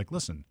this, and he's like,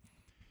 listen,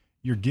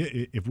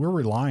 if we're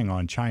relying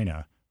on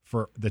China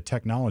for the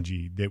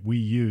technology that we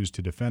use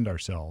to defend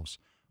ourselves,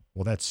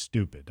 well, that's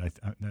stupid.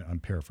 I'm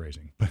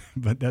paraphrasing,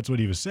 but that's what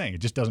he was saying.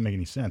 It just doesn't make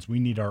any sense. We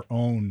need our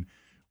own.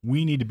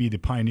 We need to be the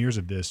pioneers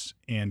of this,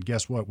 and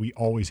guess what? We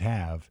always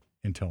have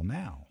until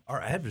now.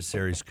 Our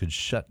adversaries could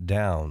shut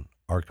down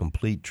our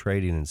complete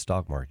trading and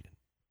stock market.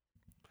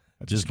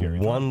 That's just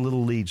one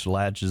little leech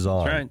latches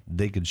on. That's right.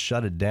 They could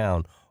shut it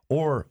down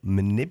or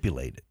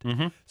manipulate it.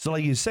 Mm-hmm. So,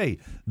 like you say,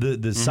 the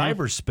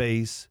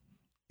cyberspace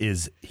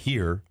is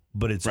here,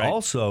 but it's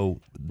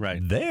also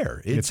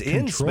there. It's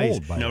in space.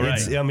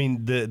 I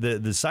mean, the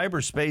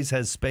cyberspace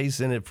has space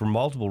in it for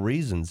multiple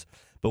reasons,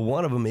 but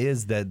one of them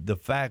is that the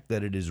fact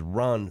that it is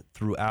run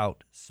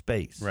throughout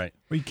space. Right.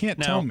 Well, you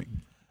can't tell me.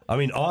 I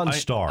mean,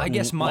 OnStar. I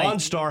guess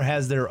OnStar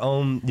has their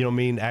own,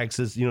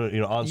 access.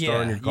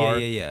 OnStar in your car.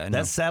 Yeah.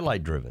 That's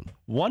satellite driven.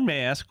 One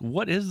may ask,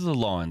 what is the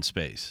law in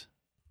space?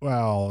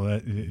 Well,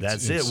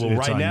 that's it. Well,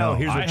 right now,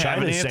 here's what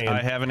China's saying.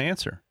 I have an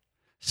answer.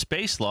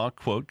 Space law,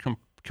 quote,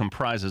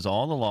 comprises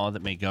all the law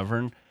that may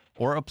govern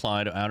or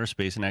apply to outer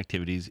space and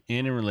activities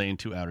in and relating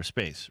to outer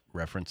space.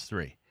 Reference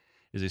 3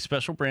 is a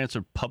special branch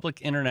of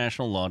public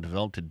international law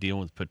developed to deal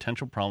with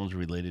potential problems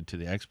related to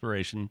the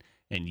exploration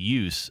and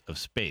use of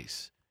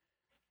space.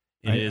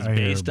 It is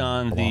based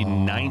on the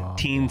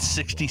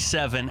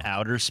 1967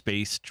 Outer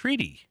Space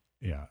Treaty.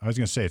 Yeah, I was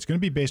going to say, it's going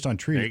to be based on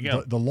treaty. There you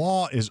go. The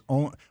law is,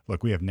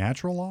 look, we have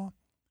natural law,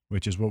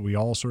 which is what we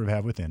all sort of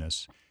have within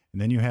us.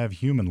 And then you have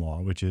human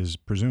law, which is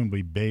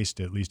presumably based,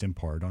 at least in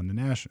part, on the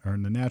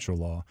natural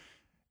law.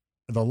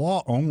 The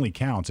law only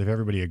counts if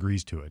everybody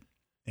agrees to it.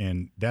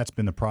 And that's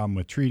been the problem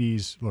with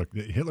treaties. Look,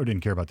 Hitler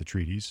didn't care about the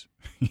treaties.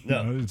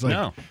 It's like,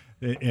 no.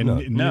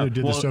 And neither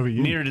did the Soviet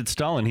Union. Neither did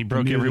Stalin. He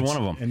broke every one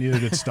of them. And neither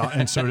did Stalin,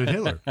 and so did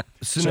Hitler.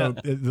 So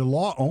the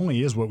law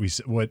only is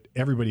what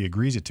everybody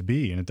agrees it to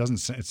be, and it doesn't.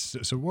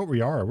 So what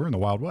we're in the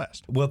Wild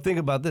West. Well, think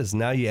about this.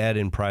 Now you add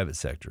in private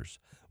sectors,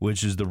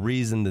 which is the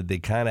reason that they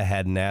kind of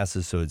had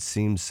NASA, so it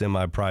seems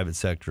semi-private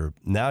sector.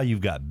 Now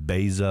you've got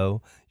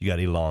Bezos, you got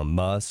Elon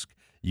Musk,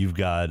 you've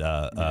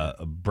got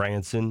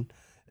Branson.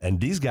 And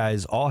these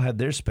guys all have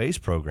their space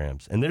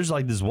programs. And there's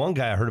like this one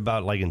guy I heard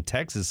about, like in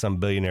Texas, some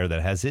billionaire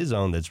that has his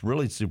own that's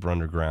really super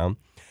underground.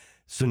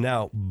 So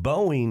now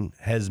Boeing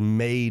has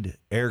made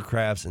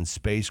aircrafts and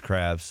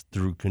spacecrafts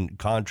through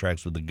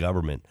contracts with the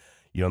government.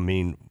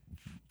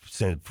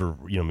 Since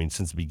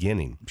the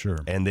beginning. Sure.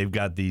 And they've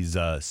got these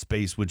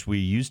space, which we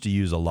used to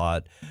use a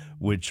lot,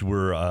 which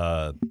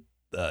were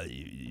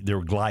they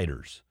were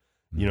gliders.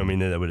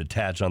 That would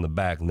attach on the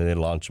back and then they'd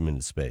launch them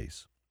into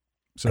space.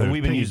 So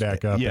we've been using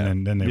back up,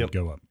 and then they would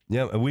go up.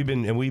 Yeah, and we've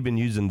been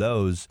using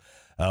those.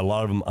 A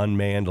lot of them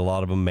unmanned, a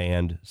lot of them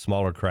manned,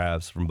 smaller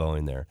crafts from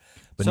Boeing there.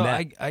 But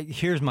so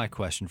here's my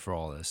question for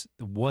all this: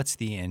 what's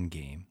the end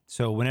game?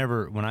 So when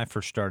I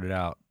first started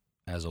out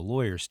as a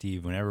lawyer,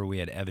 Steve, whenever we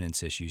had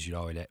evidence issues,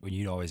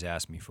 you'd always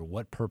ask me, for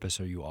what purpose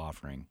are you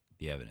offering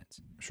the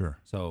evidence? Sure.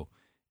 So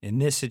in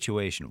this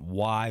situation,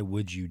 why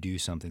would you do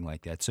something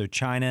like that? So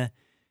China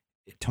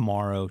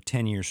tomorrow,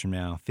 10 years from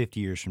now, 50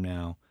 years from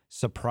now,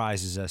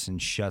 surprises us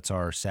and shuts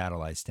our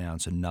satellites down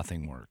so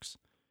nothing works.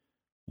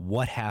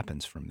 What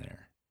happens from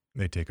there?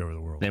 They take over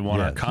the world. They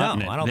want our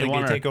continent. No, I don't think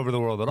they take over the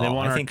world at all.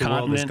 I think the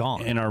world is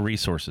gone. And our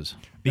resources.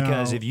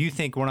 Because if you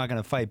think we're not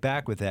going to fight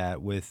back with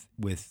that, with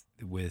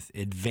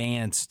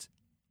advanced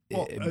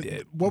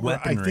weaponry,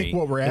 I think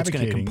what we're advocating, it's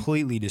going to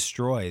completely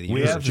destroy the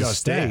we Earth. have to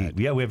stay.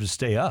 Yeah, we have to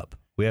stay up.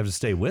 We have to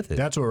stay with it.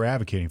 That's what we're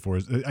advocating for.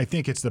 I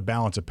think it's the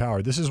balance of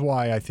power. This is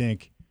why I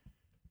think,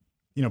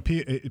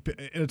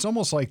 it's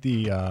almost like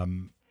the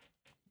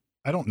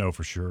I don't know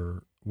for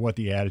sure what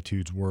the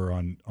attitudes were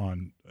on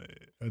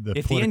the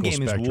if political the end game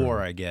spectrum. is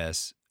war, I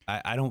guess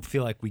I don't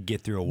feel like we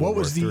get through a World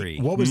War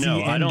III. What was the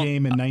end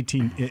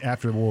game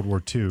after World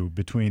War II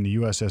between the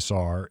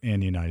USSR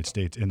and the United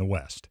States in the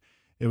West?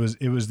 It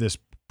was this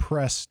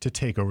press to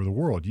take over the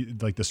world.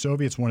 Like the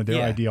Soviets wanted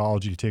their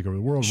ideology to take over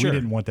the world. Sure. We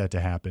didn't want that to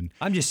happen.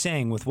 I'm just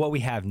saying, with what we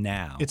have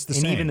now, it's the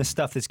and same. Even the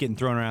stuff that's getting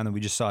thrown around that we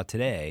just saw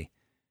today,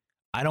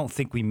 I don't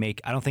think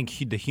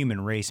the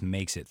human race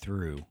makes it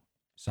through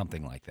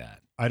something like that.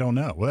 I don't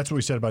know. Well, that's what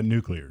we said about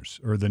nuclears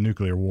or the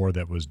nuclear war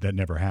that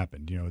never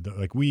happened.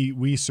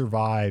 We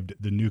survived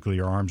the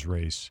nuclear arms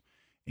race,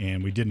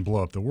 and we didn't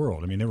blow up the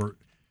world. I mean,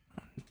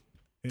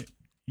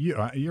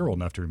 you're old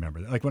enough to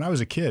remember that. Like when I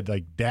was a kid,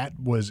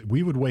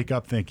 we would wake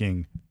up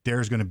thinking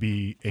there's going to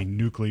be a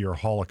nuclear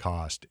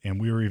holocaust, and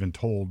we were even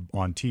told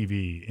on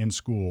TV, in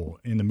school,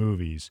 in the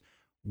movies,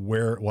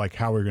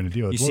 how we're going to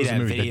deal with it. You see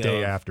that video the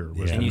day after,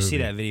 and you see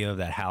that video of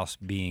that house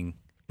being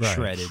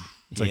shredded.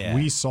 It's like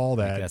we saw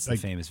that. That's the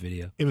famous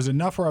video. It was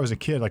enough where I was a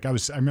kid.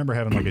 I remember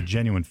having a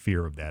genuine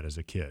fear of that as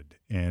a kid,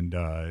 and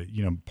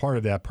part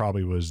of that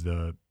probably was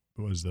the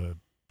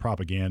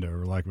propaganda,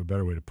 or lack of a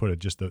better way to put it,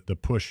 just the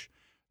push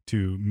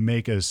to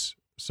make us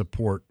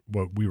support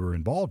what we were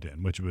involved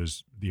in, which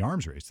was the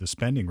arms race, the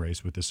spending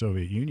race with the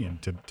Soviet Union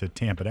to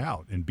tamp it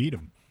out and beat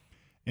them.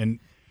 And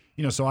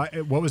So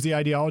what was the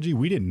ideology?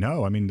 We didn't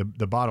know. I mean,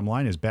 the bottom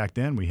line is back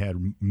then we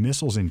had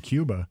missiles in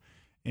Cuba,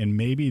 and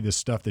maybe the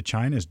stuff that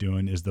China's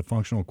doing is the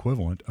functional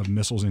equivalent of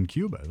missiles in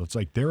Cuba. It's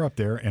like they're up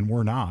there and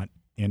we're not.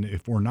 And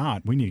if we're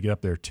not, we need to get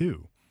up there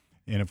too.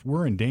 And if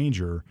we're in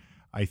danger,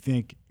 I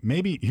think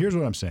maybe here's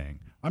what I'm saying.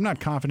 I'm not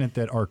confident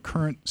that our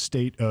current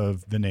state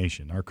of the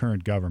nation, our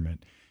current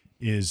government,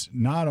 is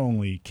not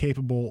only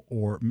capable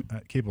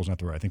capable is not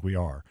the right, I think we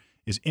are,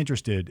 is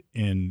interested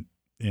in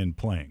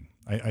playing.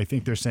 I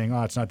think they're saying,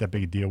 it's not that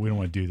big a deal. We don't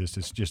want to do this.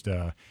 It's just,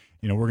 we're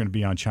going to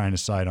be on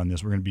China's side on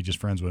this. We're going to be just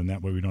friends with them.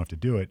 That way we don't have to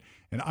do it.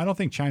 And I don't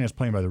think China's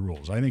playing by the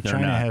rules. I think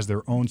China has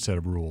their own set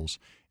of rules.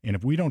 And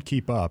if we don't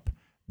keep up,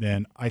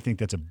 then I think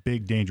that's a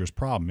big, dangerous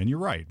problem. And you're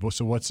right.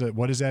 So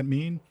what does that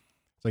mean?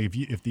 It's like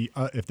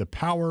if the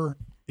power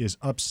is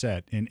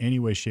upset in any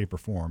way, shape, or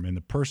form, and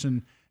the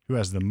person who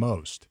has the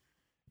most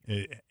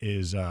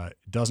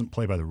doesn't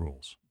play by the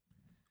rules,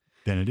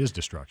 then it is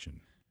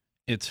destruction.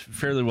 It's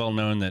fairly well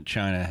known that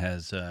China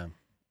has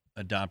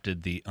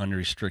adopted the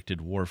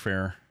unrestricted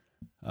warfare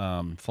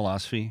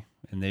philosophy,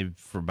 and they've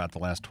for about the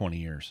last 20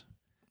 years.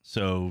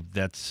 So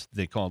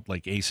they call it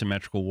like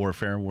asymmetrical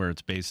warfare, where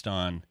it's based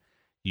on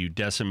you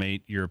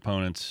decimate your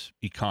opponent's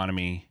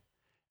economy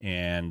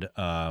and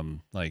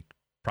like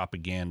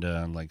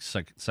propaganda and like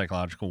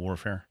psychological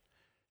warfare.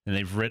 And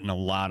they've written a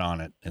lot on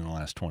it in the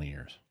last 20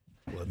 years.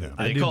 Well,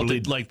 they call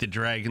it like the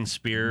dragon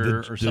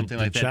spear or something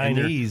like that.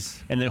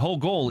 Chinese. And the whole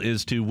goal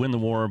is to win the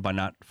war by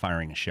not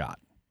firing a shot.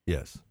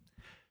 Yes.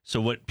 So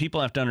what people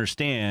have to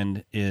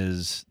understand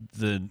is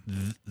the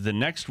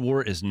next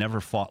war is never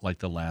fought like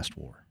the last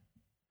war.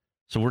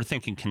 So we're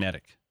thinking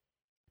kinetic.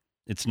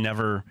 It's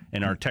never,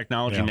 and our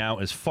technology now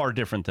is far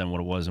different than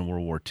what it was in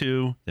World War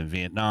II, than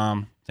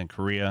Vietnam, than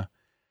Korea.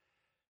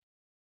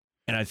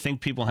 And I think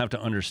people have to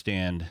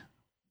understand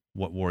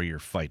what war you're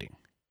fighting.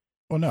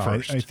 Well, no,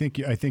 I first.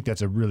 think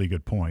that's a really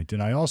good point.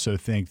 And I also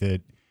think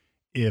that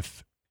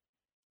if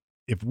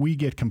we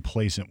get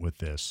complacent with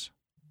this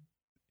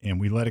and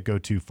we let it go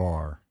too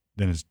far,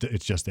 then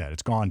it's just that.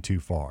 It's gone too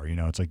far.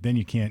 It's like then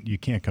you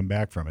can't come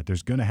back from it.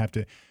 There's going to have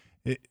to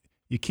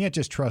you can't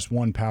just trust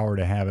one power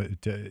to have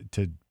it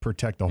to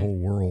protect the whole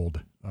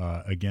world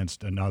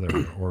against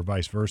another or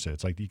vice versa.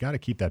 It's like you got to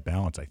keep that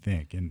balance, I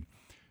think. And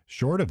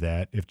short of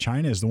that, if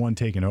China is the one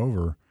taking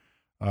over,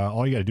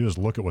 all you got to do is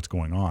look at what's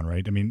going on,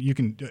 right? I mean, you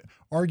can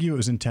argue it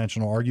was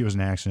intentional, argue it was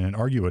an accident,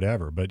 argue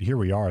whatever, but here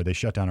we are. They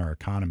shut down our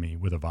economy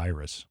with a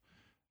virus.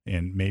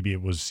 And maybe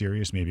it was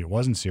serious, maybe it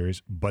wasn't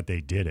serious, but they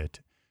did it.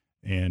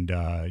 And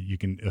you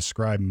can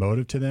ascribe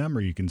motive to them,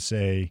 or you can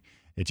say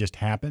it just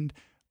happened.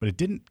 But it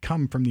didn't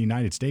come from the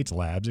United States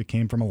labs. It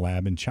came from a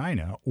lab in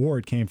China, or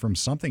it came from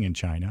something in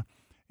China.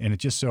 And it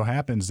just so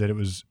happens that it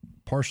was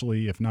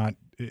partially, if not,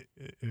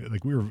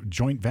 like we were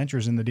joint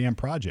ventures in the damn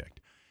project.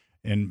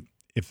 And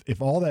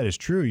if all that is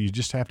true, you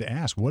just have to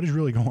ask, what is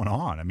really going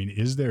on? I mean,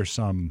 is there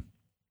some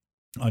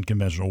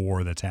unconventional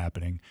war that's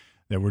happening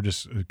that we're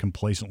just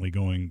complacently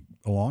going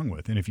along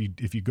with? And if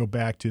you go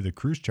back to the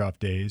Khrushchev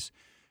days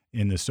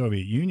in the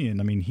Soviet Union,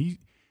 I mean,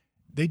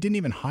 they didn't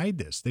even hide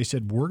this. They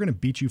said, we're going to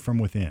beat you from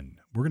within.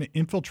 We're going to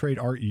infiltrate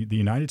the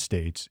United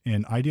States,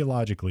 and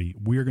ideologically,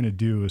 we're going to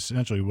do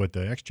essentially what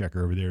the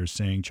exchequer over there is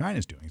saying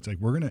China's doing. It's like,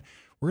 we're going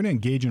to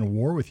engage in a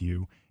war with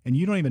you, and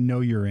you don't even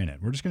know you're in it.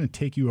 We're just going to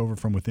take you over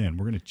from within.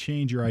 We're going to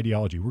change your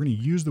ideology. We're going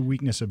to use the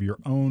weakness of your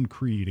own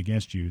creed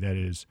against you, that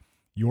is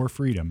your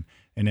freedom,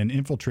 and then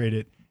infiltrate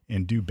it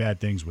and do bad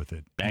things with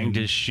it. Banged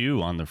his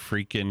shoe on the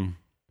freaking...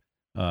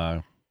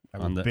 I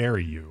will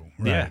bury you.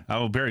 Right? Yeah, I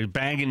will bury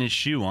banging his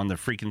shoe on the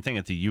freaking thing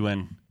at the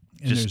UN.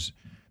 And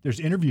there's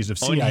interviews of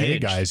CIA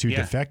guys who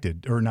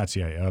defected, or not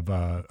CIA, of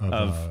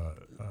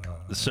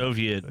the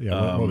Soviet.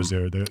 What was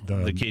there? The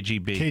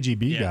KGB.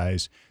 KGB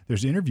guys.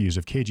 There's interviews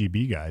of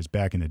KGB guys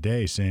back in the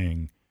day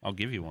saying, "I'll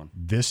give you one.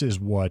 This is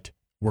what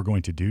we're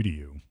going to do to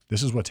you.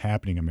 This is what's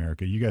happening,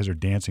 America. You guys are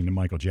dancing to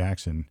Michael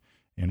Jackson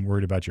and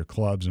worried about your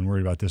clubs and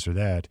worried about this or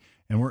that.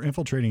 And we're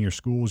infiltrating your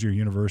schools, your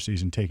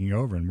universities, and taking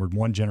over. And we're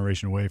one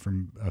generation away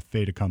from a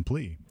fait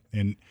accompli."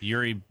 And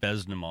Yuri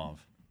Bezmenov.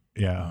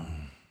 Yeah.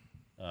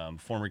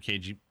 Former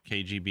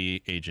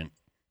KGB agent.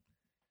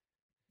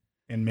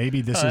 And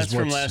maybe this is that's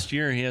from last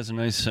year. He has a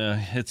nice.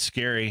 It's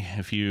scary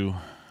if you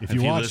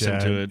watch listen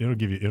that, to it. It'll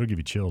give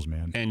you chills,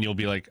 man. And you'll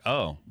be like,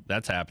 "Oh,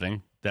 that's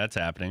happening. That's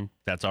happening.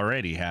 That's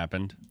already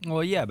happened."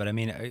 Well, yeah, but I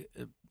mean,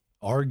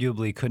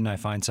 arguably, couldn't I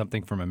find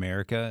something from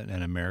America,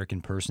 an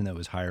American person that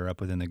was higher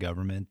up within the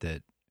government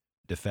that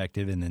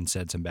defective and then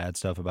said some bad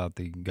stuff about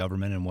the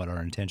government and what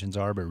our intentions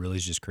are, but really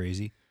is just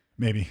crazy?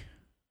 Maybe.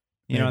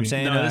 You know what I'm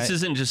saying? No, this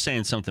isn't just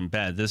saying something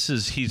bad.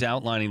 He's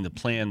outlining the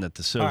plan that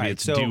the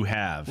Soviets do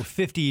have. Well,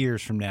 50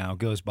 years from now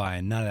goes by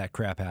and none of that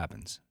crap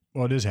happens.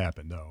 Well, it has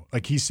happened though.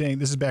 Like he's saying,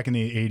 this is back in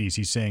the 80s.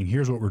 He's saying,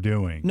 here's what we're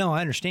doing. No,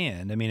 I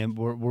understand. I mean,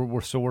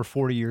 we're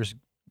 40 years,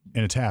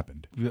 and it's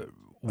happened.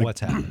 What's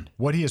happened?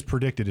 What he has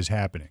predicted is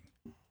happening.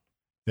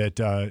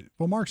 That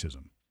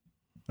Marxism.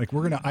 Like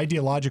we're going to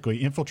ideologically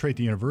infiltrate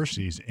the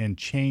universities and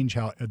change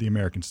how the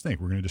Americans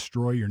think. We're going to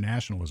destroy your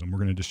nationalism. We're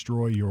going to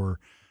destroy your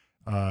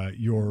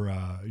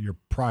your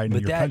pride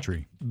in your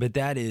country. But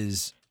that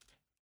is,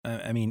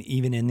 I mean,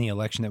 even in the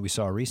election that we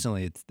saw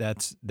recently,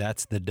 that's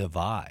the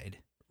divide.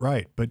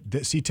 Right, but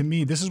see, to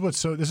me, this is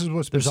what's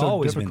There's so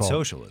always difficult. been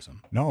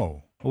socialism.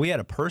 No, we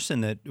had a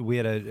person that we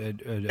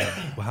had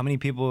how many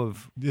people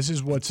have this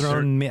is what's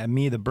thrown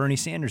me the Bernie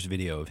Sanders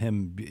video of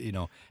him,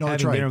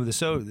 having dinner with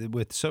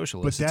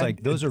socialists. But it's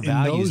like those are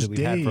values that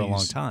we've had for a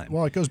long time.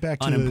 Well, it goes back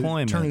to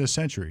unemployment, the turn of the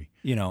century.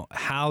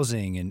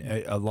 Housing and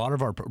a lot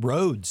of our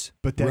roads.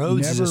 But that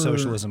roads never, is a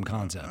socialism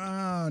concept.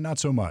 Not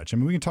so much. I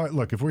mean, we can talk.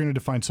 Look, if we're going to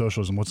define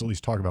socialism, let's at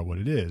least talk about what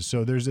it is.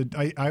 So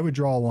I would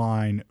draw a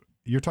line.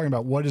 You're talking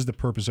about what is the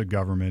purpose of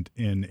government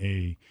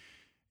in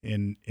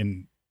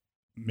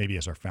maybe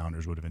as our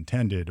founders would have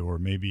intended, or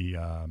maybe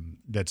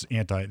that's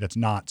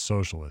not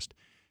socialist.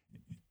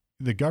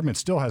 The government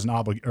still has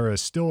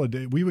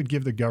an we would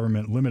give the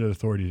government limited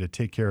authority to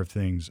take care of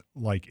things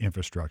like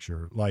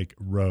infrastructure, like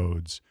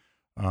roads,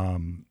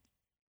 and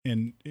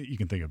you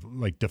can think of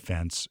like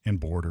defense and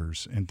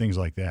borders and things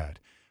like that.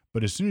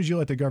 But as soon as you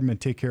let the government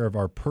take care of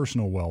our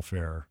personal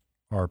welfare,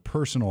 our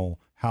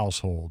personal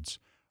households,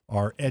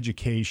 our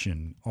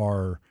education,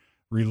 our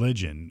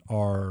religion,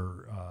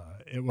 our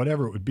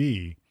whatever it would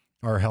be,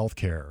 our health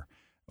care.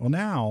 Well,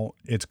 now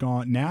it's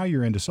gone. Now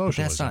you're into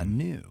socialism. But that's not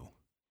new.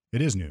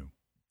 It is new,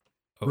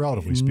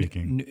 relatively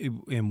speaking.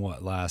 In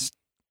what last?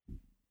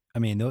 I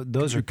mean,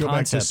 those are go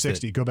back to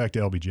concepts. Go back to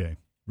LBJ.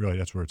 Really,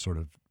 that's where it's sort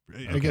of.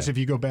 I guess if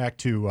you go back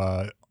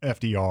to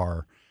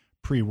FDR,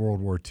 pre-World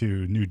War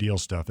II, New Deal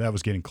stuff, that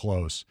was getting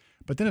close.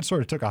 But then it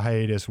sort of took a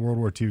hiatus. World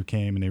War II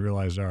came, and they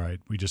realized, all right,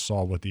 we just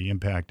saw what the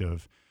impact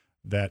of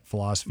that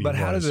philosophy was. But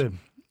how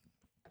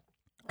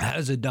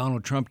does a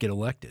Donald Trump get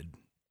elected?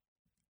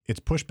 It's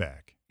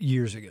pushback.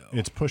 Years ago.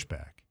 It's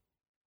pushback.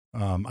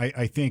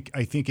 I think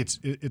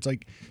it's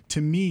like,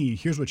 to me,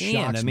 here's what shocks me.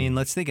 And I mean,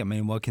 let's think. I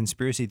mean, what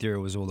conspiracy theory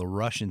was? Well, the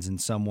Russians in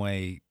some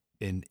way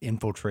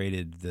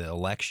infiltrated the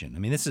election. I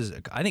mean,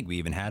 I think we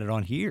even had it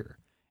on here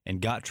and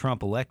got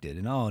Trump elected.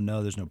 And oh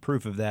no, there's no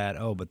proof of that.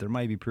 Oh, but there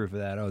might be proof of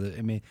that.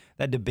 I mean,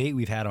 that debate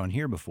we've had on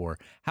here before.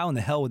 How in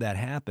the hell would that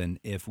happen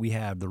if we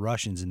have the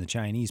Russians and the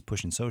Chinese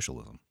pushing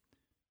socialism?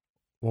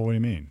 Well, what do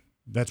you mean?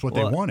 That's what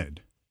they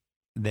wanted.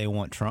 They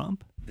want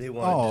Trump. They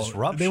want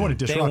disruption. They want a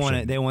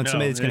disruption. They want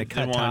somebody that's going to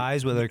cut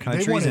ties with other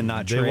countries and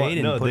not trade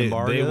and put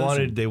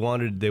embargoes. They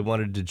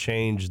wanted to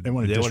change. They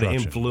wanted to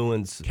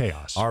influence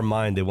chaos. Our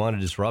mind. They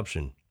wanted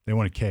disruption. They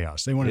wanted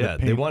chaos. They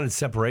wanted they wanted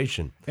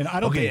separation. And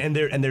I don't think,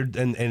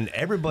 and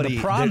everybody.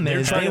 The problem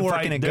is they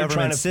work in a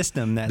government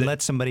system that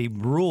lets somebody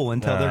rule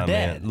until they're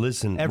dead. Man,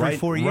 listen, every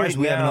 4 years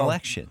we have an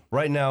election.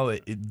 Right now,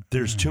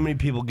 there's too many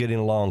people getting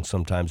along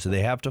sometimes, so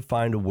they have to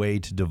find a way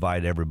to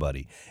divide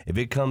everybody. If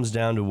it comes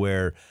down to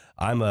where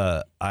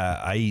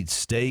I eat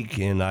steak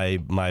and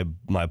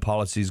my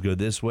policies go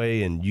this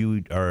way, and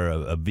you are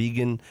a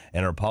vegan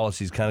and our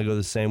policies kind of go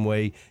the same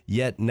way.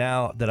 Yet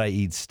now that I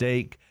eat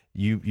steak,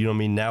 you know what I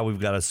mean? Now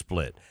we've got a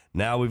split.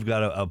 Now we've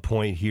got a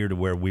point here to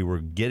where we were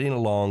getting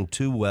along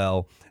too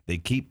well. They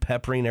keep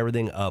peppering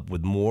everything up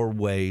with more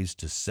ways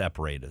to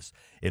separate us.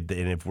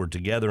 If we're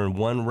together in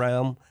one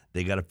realm,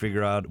 they got to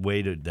figure out a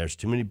way to. There's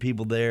too many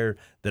people there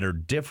that are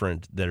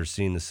different that are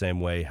seen the same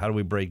way. How do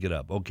we break it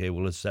up? Okay,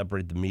 well, let's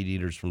separate the meat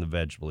eaters from the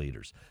vegetable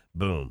eaters.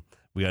 Boom.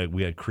 We got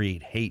to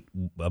create hate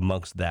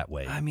amongst that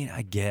way. I mean,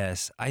 I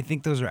guess I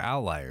think those are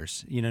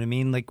outliers. You know what I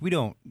mean? Like we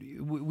don't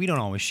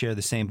always share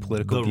the same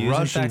political views. The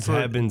Russians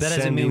have been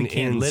sending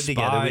in live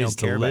together. We don't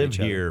care to about live each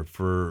other. here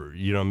for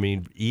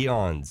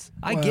eons.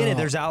 I get it.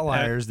 There's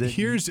outliers.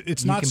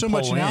 It's not so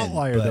much an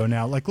outlier though.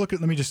 Now, like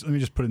let me just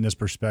put it in this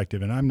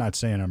perspective. And I'm not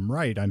saying I'm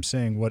right. I'm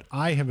saying what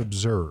I have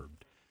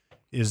observed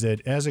is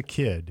that as a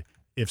kid,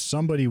 if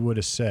somebody would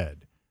have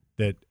said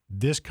that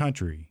this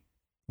country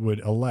would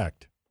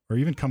elect or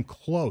even come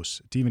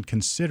close to even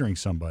considering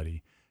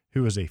somebody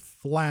who is a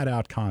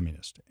flat-out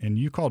communist, and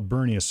you called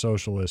Bernie a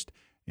socialist,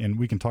 and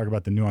we can talk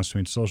about the nuance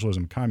between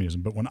socialism and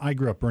communism, but when I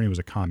grew up, Bernie was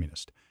a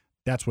communist.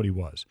 That's what he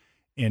was.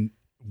 And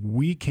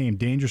we came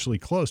dangerously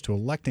close to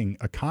electing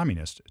a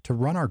communist to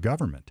run our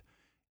government.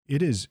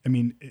 It is, I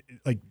mean,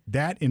 like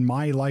that in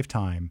my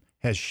lifetime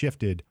has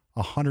shifted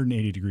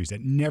 180 degrees.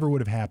 That never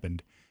would have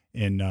happened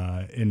in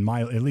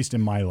my, at least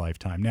in my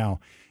lifetime. Now,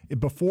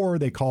 before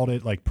they called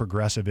it like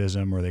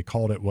progressivism or they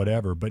called it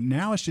whatever, but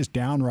now it's just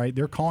downright,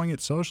 they're calling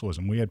it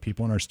socialism. We had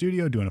people in our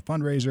studio doing a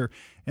fundraiser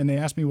and they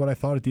asked me what I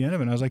thought at the end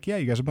of it. And I was like, yeah,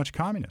 you guys are a bunch of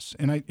communists.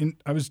 And I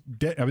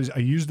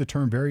used the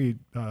term very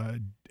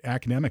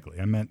academically.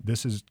 I meant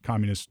this is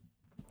communist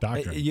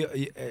doctrine.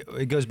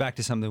 It goes back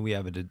to something we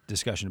have a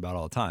discussion about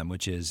all the time,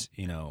 which is,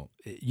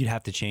 you'd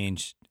have to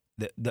change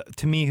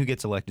to me, who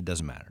gets elected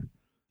doesn't matter.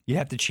 You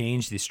have to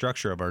change the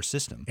structure of our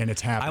system. And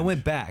it's happened. I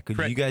went back.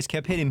 Correct. You guys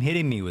kept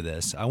hitting me with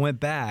this. I went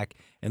back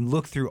and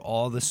looked through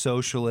all the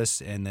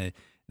socialists and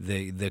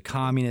the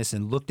communists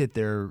and looked at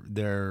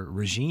their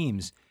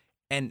regimes.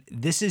 And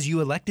this is,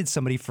 you elected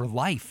somebody for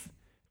life.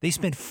 They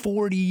spent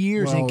 40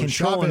 years in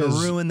control and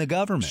ruined the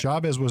government.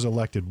 Chavez was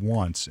elected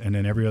once, and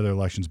then every other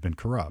election's been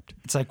corrupt.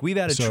 It's like we've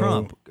had a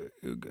Trump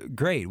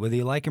great. Whether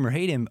you like him or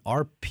hate him,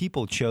 our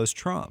people chose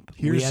Trump.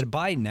 We Here's- had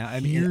Biden now. I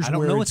mean, here's I don't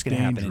where know what's it's going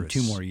to happen in dangerous.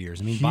 2 more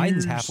years. I mean, Biden's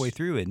Here's- halfway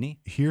through, isn't he?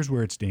 Here's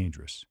where it's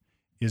dangerous,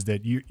 is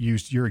that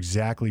you're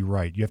exactly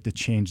right. You have to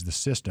change the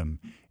system.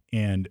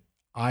 And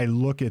I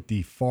look at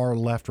the far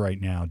left right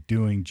now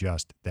doing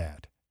just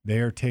that. They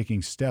are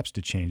taking steps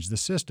to change the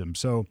system.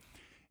 So,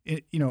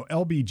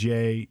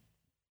 LBJ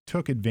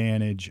took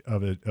advantage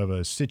of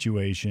a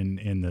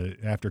situation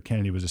after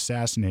Kennedy was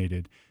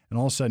assassinated, and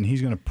all of a sudden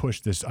he's going to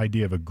push this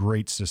idea of a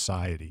great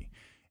society.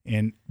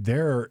 And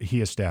there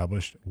he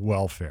established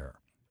welfare.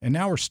 And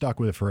now we're stuck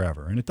with it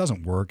forever. And it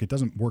doesn't work. It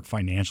doesn't work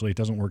financially. It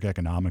doesn't work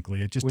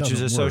economically. It just Which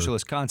doesn't is a work.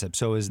 socialist concept.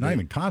 So is Not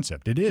even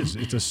concept. It is.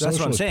 It's a that's what I'm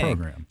socialist saying.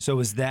 program. So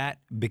is that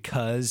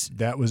because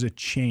That was a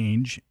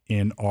change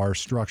in our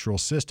structural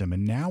system.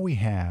 And now we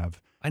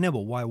have I know,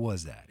 but why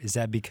was that? Is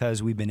that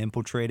because we've been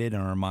infiltrated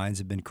and our minds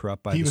have been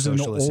corrupt by he the was an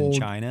socialists in old-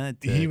 China?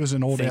 He was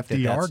an old think that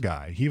FDR that's-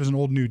 guy. He was an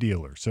old New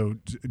Dealer. So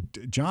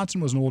Johnson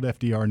was an old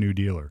FDR New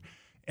Dealer.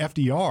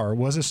 FDR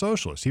was a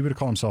socialist. He would have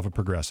called himself a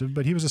progressive,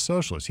 but he was a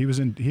socialist. He was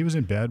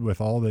in bed with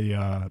all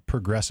the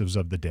progressives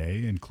of the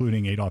day,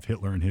 including Adolf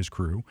Hitler and his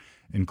crew,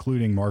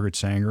 including Margaret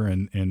Sanger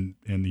and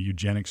the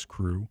eugenics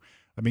crew.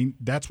 I mean,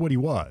 that's what he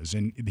was.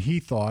 And he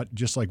thought,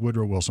 just like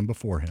Woodrow Wilson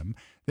before him,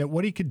 that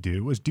what he could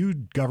do was do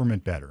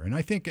government better. And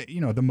I think,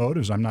 the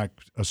motives, I'm not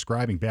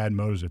ascribing bad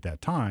motives at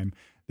that time.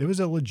 There was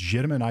a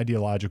legitimate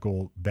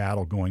ideological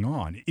battle going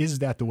on. Is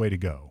that the way to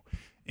go?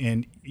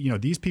 And,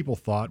 these people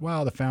thought,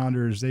 well, the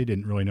founders, they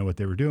didn't really know what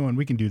they were doing.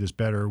 We can do this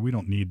better. We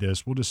don't need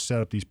this. We'll just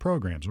set up these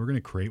programs. We're going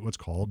to create what's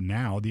called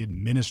now the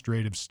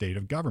administrative state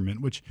of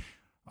government, which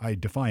I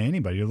defy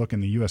anybody to look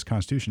in the U.S.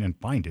 Constitution and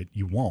find it.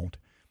 You won't.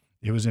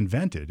 It was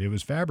invented. It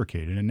was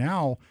fabricated. And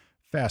now,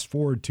 fast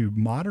forward to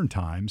modern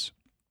times,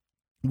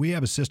 we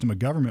have a system of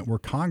government where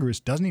Congress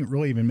doesn't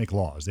really even make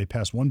laws. They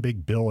pass one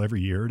big bill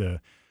every year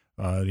to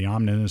the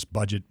omnibus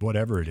budget,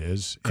 whatever it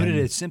is. Could And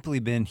it have simply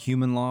been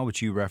human law,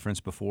 which you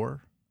referenced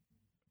before?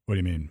 What do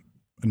you mean?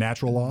 A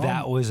natural law?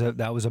 That was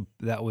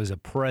a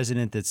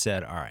president that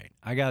said, "All right,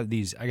 I got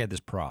this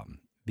problem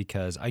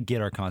because I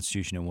get our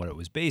Constitution and what it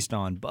was based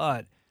on,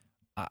 but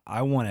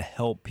I want to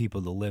help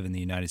people to live in the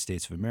United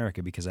States of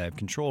America because I have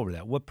control over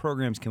that. What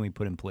programs can we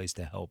put in place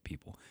to help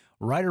people?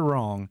 Right or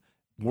wrong,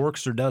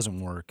 works or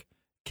doesn't work,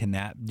 can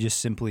that just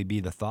simply be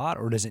the thought,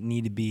 or does it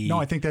need to be No,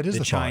 I think that is the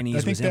thought. I Chinese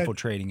think was that-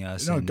 infiltrating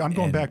us? No, and- I'm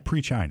going and- back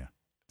pre-China.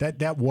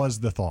 That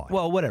was the thought.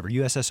 Well, whatever,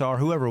 USSR,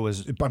 whoever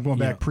was. I'm going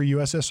back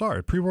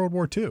pre-USSR, pre-World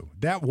War II.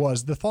 That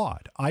was the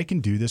thought. I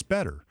can do this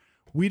better.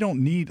 We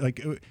don't need,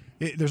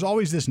 there's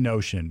always this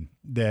notion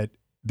that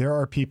there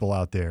are people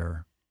out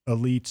there,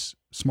 elites,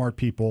 smart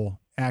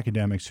people,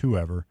 academics,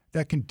 whoever,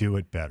 that can do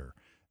it better.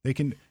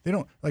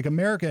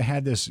 America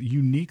had this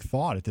unique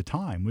thought at the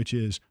time, which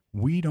is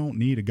we don't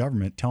need a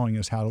government telling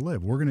us how to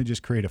live. We're going to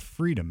just create a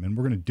freedom and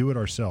we're going to do it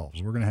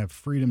ourselves. We're going to have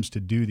freedoms to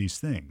do these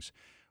things.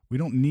 We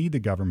don't need the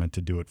government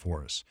to do it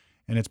for us.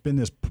 And it's been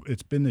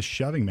this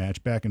shoving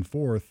match back and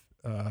forth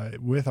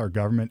with our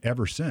government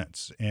ever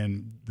since.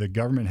 And the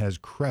government has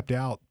crept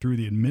out through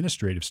the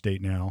administrative state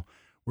now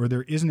where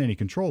there isn't any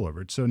control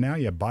over it. So now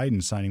you have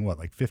Biden signing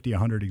 50,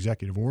 100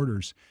 executive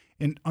orders.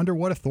 And under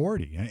what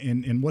authority?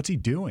 And what's he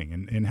doing?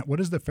 And what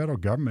does the federal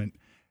government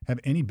have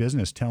any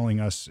business telling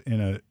us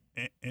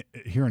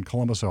here in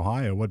Columbus,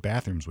 Ohio, what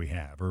bathrooms we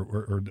have,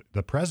 or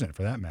the president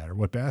for that matter,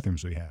 what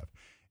bathrooms we have?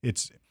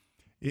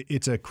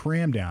 It's a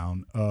cram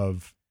down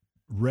of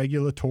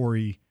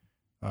regulatory,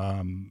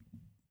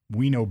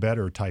 we know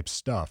better type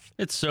stuff.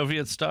 It's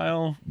Soviet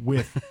style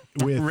with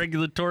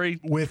regulatory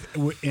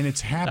and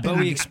it's happening. But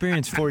we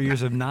experienced 4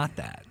 years of not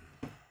that.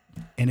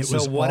 And it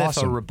was what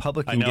awesome. if a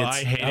Republican I gets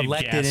hated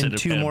elected gas in at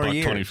 2 more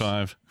years?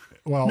 $1.25.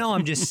 Well, No,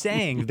 I'm just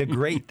saying the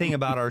great thing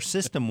about our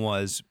system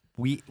was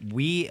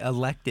we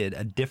elected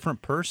a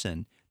different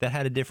person that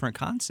had a different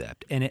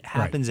concept, and it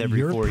happens right. every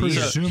You're 4 years.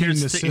 presuming Here's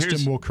the the- system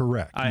here's- will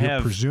correct. I You're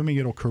have- presuming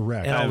it'll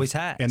correct. It always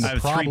has. And the I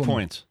have problem, 3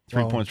 points.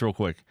 3 points real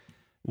quick.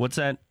 What's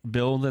that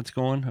bill that's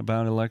going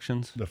about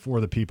elections? The For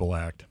the People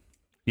Act.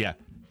 Yeah.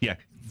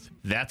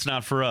 That's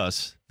not for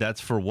us. That's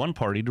for one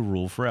party to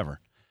rule forever.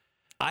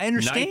 I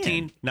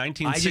understand.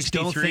 1963. I just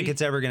don't think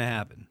it's ever going to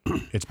happen.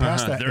 It's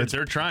passed that.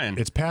 They're trying.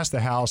 It's passed the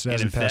House. It And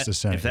hasn't passed the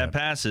Senate. If that yet.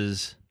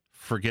 passes,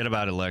 forget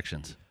about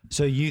elections.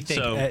 So you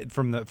think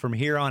from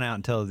here on out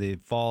until the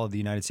fall of the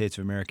United States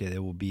of America,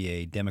 there will be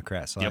a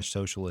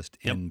Democrat/socialist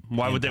in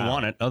Why would they power?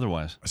 want it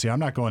otherwise? See, I'm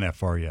not going that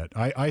far yet.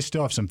 I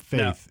still have some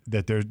faith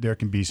that there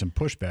can be some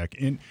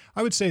pushback. And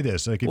I would say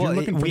this: if you're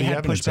looking for we the had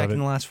evidence pushback of it, in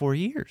the last 4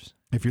 years.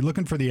 if you're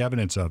looking for the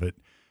evidence of it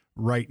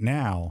right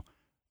now,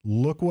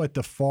 look what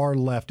the far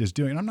left is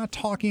doing. And I'm not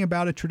talking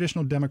about a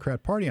traditional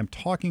Democrat Party. I'm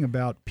talking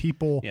about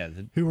people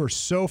who are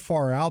so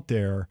far out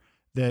there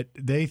that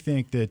they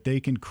think that they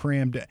can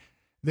cram.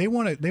 They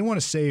want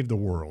to save the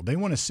world. They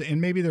want to,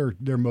 and maybe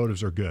their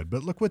motives are good.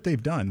 But look what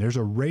they've done. There's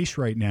a race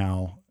right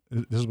now.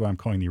 This is what I'm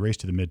calling the race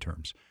to the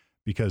midterms,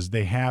 because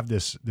they have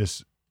this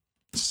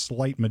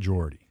slight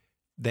majority.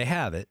 They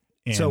have it.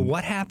 And so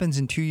what happens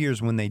in 2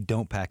 years when they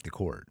don't pack the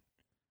court?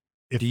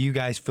 Do you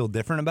guys feel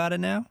different about it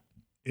now?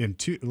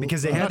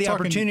 because they I'm had not the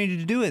talking- opportunity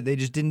to do it. They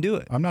just didn't do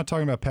it. I'm not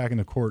talking about packing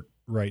the court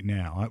right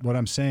now. What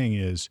I'm saying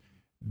is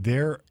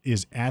there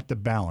is at the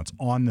balance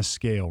on the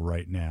scale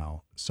right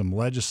now some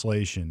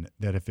legislation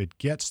that if it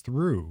gets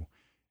through,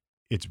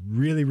 it's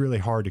really, really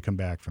hard to come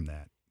back from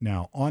that.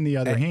 Now, on the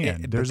other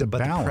hand, there's a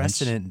balance. But the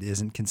precedent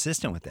isn't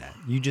consistent with that.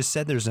 You just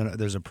said there's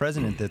a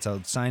president that's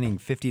out signing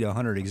 50 to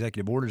 100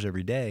 executive orders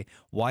every day.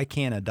 Why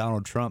can't a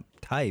Donald Trump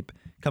type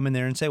come in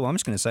there and say, well, I'm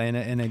just going to sign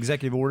an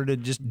executive order to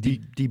just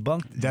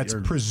debunk? That's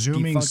or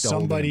presuming defunct the whole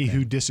somebody damn who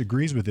thing.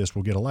 disagrees with this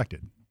will get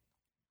elected.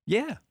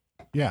 Yeah.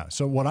 Yeah.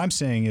 So what I'm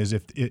saying is,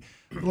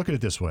 look at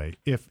it this way: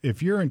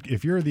 if you're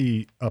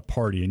a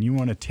party and you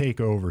want to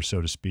take over,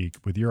 so to speak,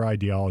 with your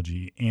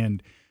ideology,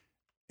 and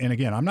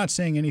again, I'm not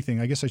saying anything.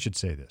 I guess I should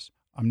say this: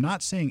 I'm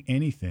not saying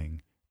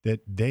anything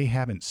that they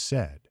haven't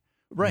said.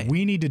 Right.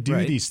 We need to do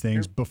Right. these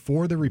things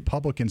before the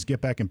Republicans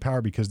get back in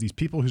power, because these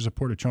people who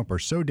supported Trump are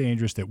so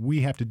dangerous that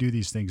we have to do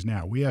these things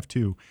now. We have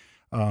to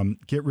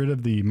get rid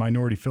of the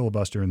minority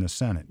filibuster in the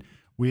Senate.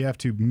 We have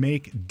to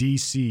make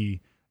D.C.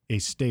 a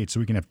state so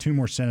we can have 2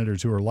 more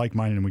senators who are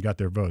like-minded and we got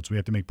their votes. We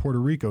have to make Puerto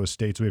Rico a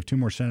state so we have 2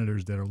 more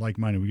senators that are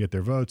like-minded and we get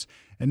their votes.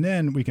 And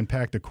then we can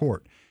pack the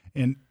court.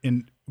 And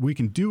we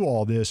can do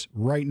all this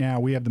right now.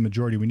 We have the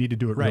majority. We need to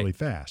do it Right. really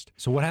fast.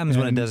 So what happens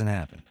when it And doesn't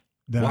happen?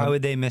 then Why I-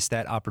 would they miss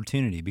that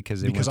opportunity?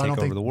 Because they want because to I take don't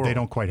over think the world. they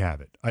don't quite have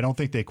it. I don't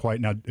think they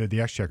quite now. The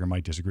Exchequer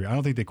might disagree. I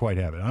don't think they quite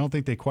have it. I don't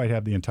think they quite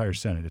have the entire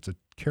Senate. It's a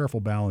careful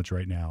balance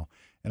right now,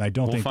 and I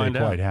don't We'll think they find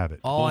out. quite have it.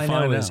 All We'll I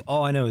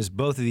find know is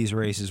both of these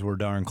races were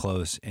darn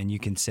close, and you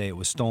can say it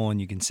was stolen,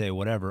 you can say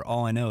whatever.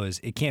 All I know is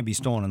it can't be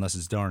stolen unless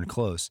it's darn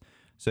close.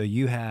 So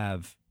you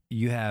have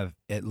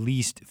at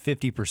least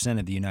 50%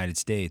 of the United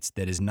States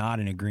that is not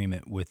in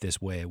agreement with this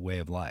way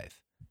of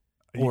life,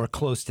 or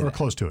close to Or that.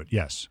 close to it.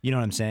 Yes. You know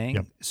what I'm saying?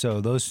 Yep. So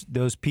those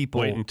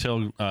people. Wait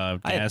until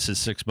gas is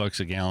 $6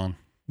 a gallon.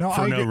 No,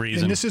 For I no agree.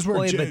 reason. And this is where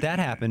Well, Jay, but that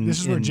happened. This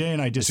is where in Jay and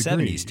I the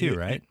disagree. 70s too,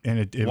 right? And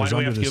it Why was do we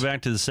under have to this. go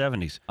back to the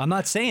 70s? I'm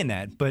not saying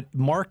that, but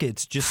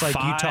markets, just like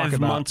you talk 5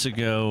 about. months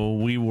ago,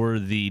 we were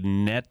the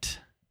net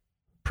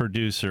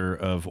producer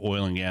of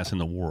oil and gas in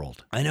the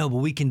world. I know, but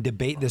we can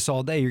debate this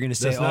all day. You're going to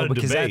say, That's not a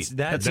because debate.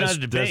 that's not a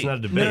debate. That's not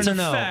a No, debate. It's a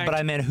no. fact. But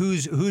I meant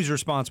who's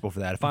responsible for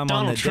that? If I'm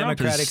Donald on the Trump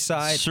Democratic is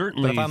side,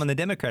 certainly- but if I'm on the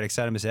Democratic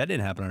side, I'm going to say that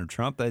didn't happen under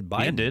Trump. That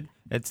Biden did.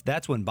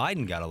 That's when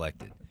Biden got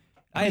elected.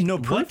 I have no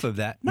proof of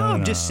that. No, No, I'm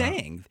no, just no.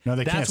 saying. No,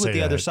 they that's can't what say the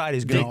that. other side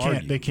is They going to can't.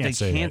 argue. They can't They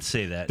say can't that.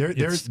 say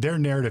that. Their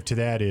narrative to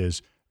that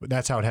is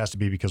that's how it has to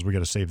be because we got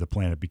to save the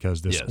planet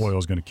because this Yes. oil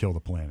is going to kill the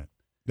planet.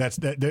 That's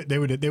that they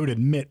would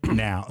admit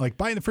now. Like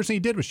Biden, the first thing he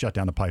did was shut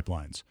down the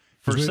pipelines.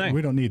 'Cause First thing.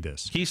 we don't need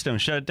this. Keystone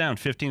shut it down.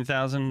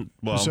 15,000,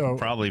 well, So-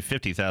 probably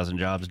 50,000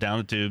 jobs down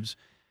the tubes.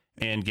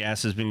 And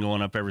gas has been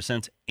going up ever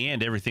since,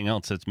 and everything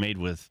else that's made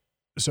with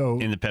So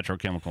in the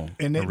petrochemical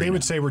and they arena.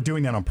 would say we're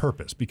doing that on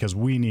purpose because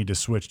we need to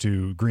switch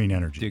to green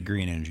energy. The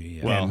green energy.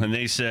 Yeah. Well, and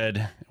they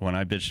said, when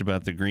I bitched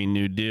about the Green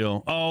New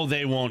Deal, oh,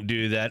 they won't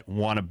do that.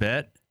 Want to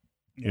bet?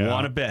 Yeah.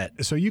 Want to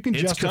bet? So you can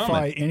It's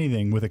justify coming.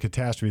 anything with a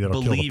catastrophe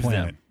that'll kill the Believe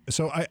planet. them.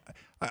 So I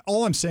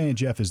all I'm saying,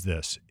 Jeff, is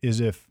this: is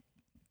if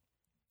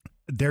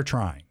they're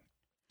trying,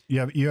 you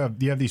have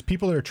these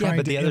people that are trying yeah,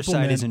 but to the other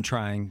implement, side isn't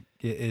trying.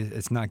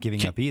 It's not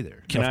giving up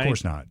either. Can of I-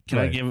 course not. Can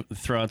Right. I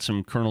throw out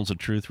some kernels of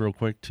truth real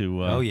quick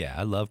to? Oh yeah,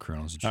 I love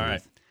kernels of truth. All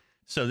right.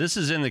 So this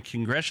is in the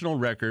Congressional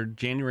Record,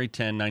 January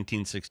 10,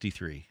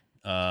 1963.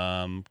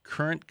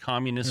 Current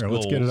communist Here,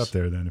 goals. let's get it up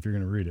there then, if you're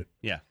going to read it.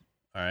 Yeah.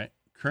 All right.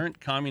 Current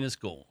communist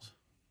goals.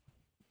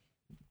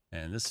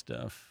 And this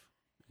stuff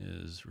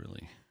is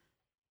really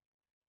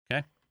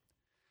okay.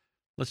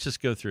 Let's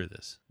just go through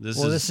this. This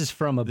This is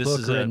from a this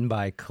book is written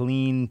by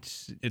Clean.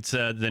 It's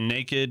The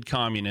Naked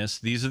Communists.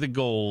 These are the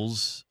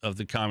goals of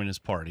the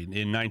Communist Party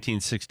in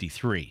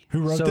 1963.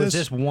 Who wrote So this? is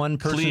this one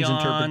person's Cleon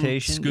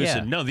interpretation? Skousen.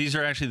 Yeah. No, these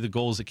are actually the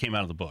goals that came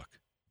out of the book.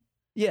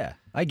 Yeah,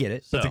 I get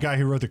it. So, But the guy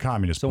who wrote the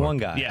communist So book. one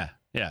guy. yeah,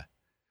 yeah.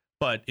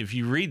 But if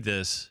you read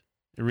this,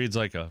 it reads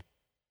like a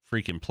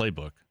freaking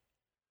playbook.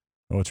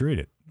 Oh, let's read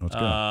it. Let's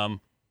go.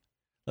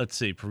 Let's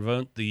see.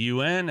 Promote the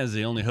UN as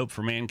the only hope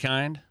for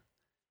mankind.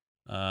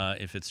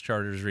 If its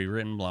charter is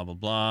rewritten, blah, blah,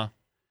 blah.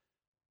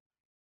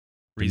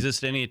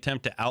 Resist any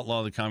attempt to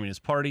outlaw the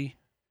Communist Party.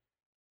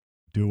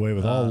 Do away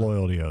with all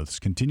loyalty oaths.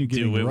 Continue do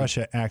giving away with-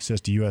 Russia access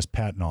to U.S.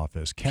 Patent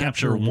Office.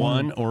 Capture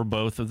one or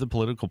both of the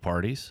political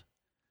parties.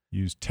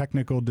 Use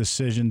technical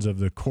decisions of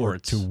the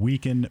court Courts. to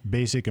weaken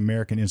basic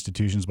American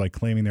institutions by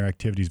claiming their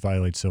activities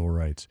violate civil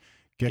rights.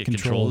 Get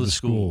control of the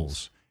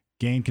schools.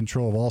 Gain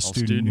control of all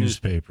student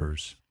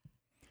newspapers.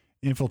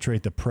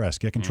 Infiltrate the press.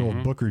 Get control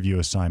of book review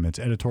assignments,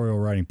 editorial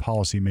writing,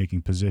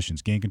 policy-making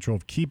positions. Gain control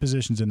of key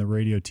positions in the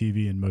radio,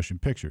 TV, and motion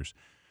pictures.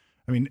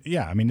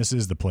 This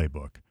is the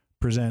playbook.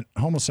 Present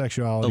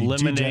homosexuality,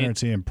 Eliminate-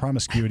 degeneracy, and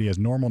promiscuity as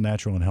normal,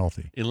 natural, and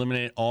healthy.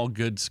 Eliminate all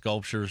good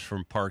sculptures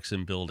from parks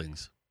and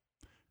buildings.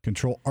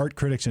 Control art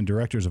critics and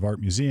directors of art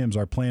museums.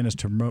 Our plan is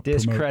to promote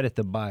Discredit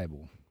the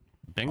Bible.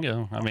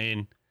 Bingo. I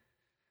mean,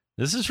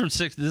 this is from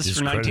Discredit the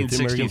American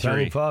 1963.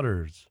 founding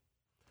fathers.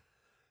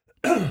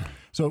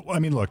 So, I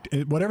mean, look,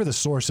 whatever the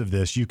source of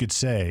this, you could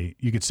say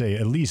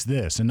at least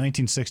this. In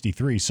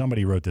 1963,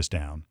 somebody wrote this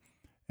down.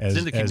 It's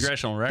in the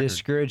congressional record.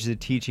 Discourage the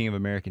teaching of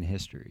American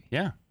history.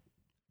 Yeah.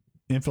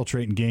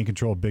 Infiltrate and gain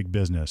control of big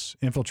business.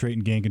 Infiltrate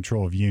and gain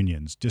control of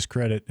unions.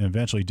 Discredit and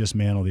eventually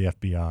dismantle the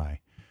FBI.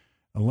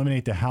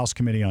 Eliminate the House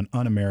Committee on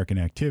Un-American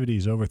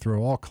Activities.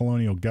 Overthrow all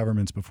colonial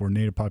governments before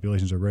native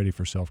populations are ready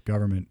for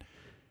self-government.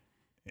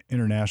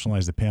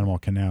 Internationalize the Panama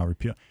Canal.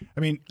 Repeal.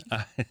 I mean,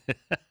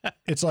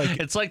 it's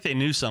like they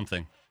knew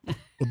something.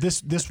 Well,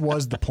 this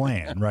was the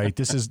plan, right?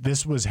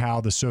 This was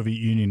how the Soviet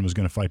Union was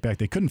going to fight back.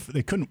 They couldn't.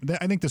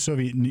 I think the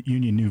Soviet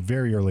Union knew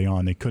very early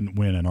on they couldn't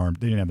win an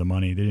armed. They didn't have the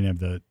money. They didn't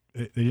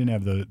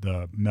have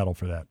the metal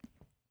for that.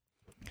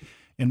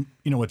 And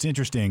what's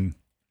interesting,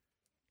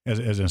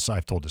 as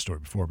I've told the story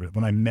before, but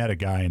when I met a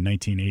guy in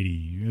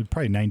 1980,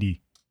 probably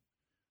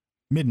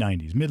mid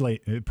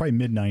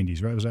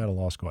 90s, right? I was out of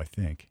law school, I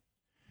think.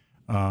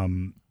 I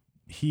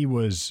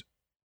was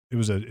in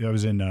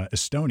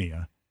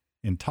Estonia,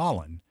 in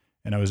Tallinn,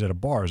 and I was at a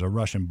bar, it was a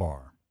Russian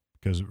bar,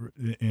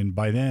 and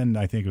by then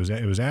I think it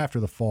was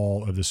after the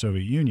fall of the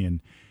Soviet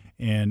Union,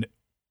 and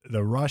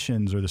the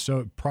Russians or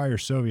the prior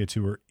Soviets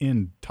who were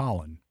in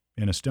Tallinn,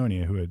 in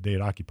Estonia, they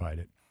had occupied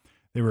it.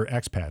 They were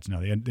expats now.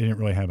 They didn't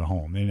really have a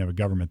home. They didn't have a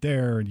government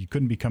there. You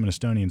couldn't become an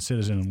Estonian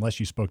citizen unless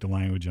you spoke the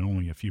language, and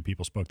only a few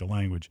people spoke the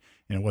language,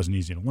 and it wasn't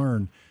easy to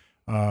learn.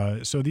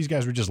 So these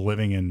guys were just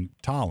living in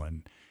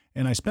Tallinn.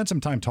 And I spent some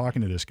time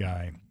talking to this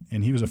guy,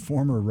 and he was a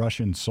former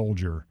Russian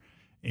soldier.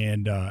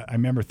 And I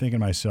remember thinking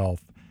to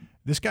myself,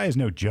 this guy is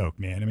no joke,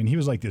 man. I mean, he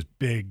was like this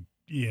big,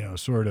 he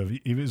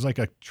was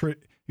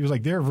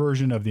like their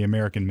version of the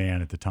American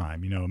man at the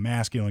time, a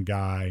masculine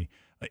guy,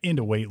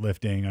 into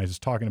weightlifting. I was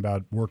talking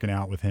about working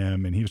out with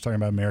him, and he was talking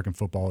about American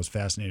football. I was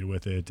fascinated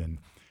with it. And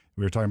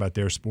we were talking about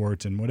their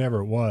sports and whatever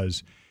it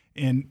was.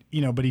 And,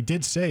 but he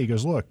did say, he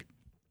goes, look,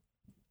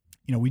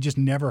 we just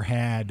they never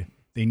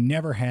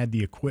had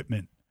the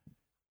equipment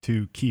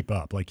to keep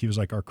up. Like, he was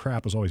like, our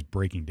crap was always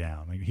breaking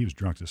down. Like, he was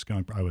drunk as a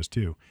skunk. I was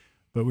too.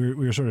 But we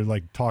were sort of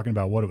like talking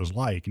about what it was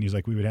like. And he's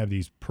like, we would have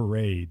these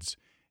parades,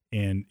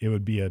 and it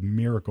would be a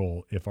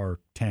miracle if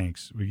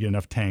we get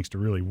enough tanks to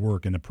really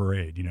work in the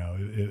parade.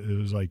 It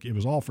was like, it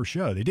was all for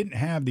show. They didn't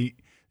have the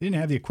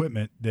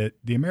equipment that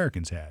the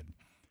Americans had.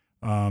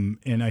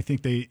 And I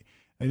think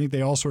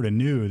they all sort of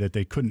knew that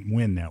they couldn't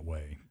win that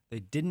way. They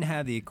didn't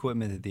have the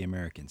equipment that the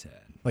Americans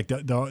had. Like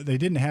they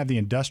didn't have the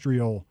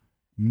industrial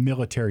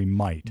military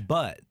might.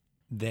 But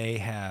they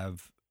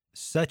have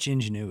such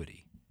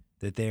ingenuity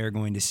that they are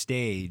going to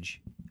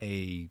stage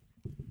a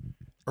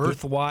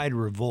earth-wide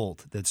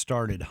revolt that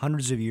started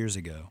hundreds of years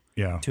ago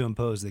to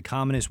impose the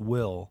communist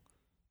will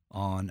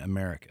on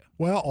America.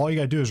 Well, all you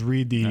got to do is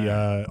read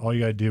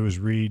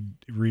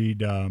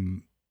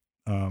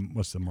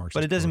what's the Marxist?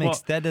 But it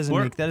doesn't that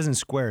doesn't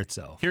square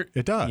itself.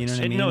 It does. You know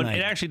what I mean? No,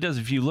 it actually does.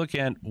 If you look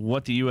at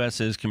what the U.S.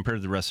 is compared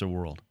to the rest of the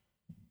world,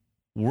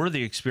 we're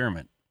the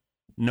experiment.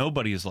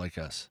 Nobody is like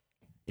us.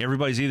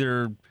 Everybody's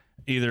either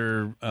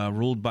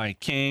ruled by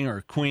king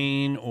or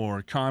queen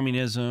or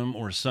communism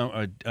or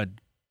a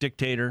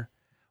dictator.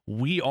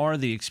 We are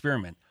the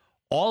experiment.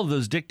 All of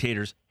those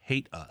dictators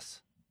hate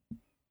us.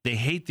 They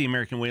hate the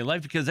American way of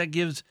life because that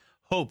gives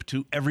hope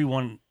to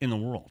everyone in the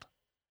world.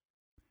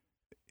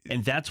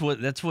 And that's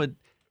what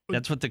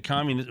the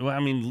communist. Well, I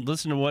mean,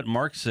 listen to what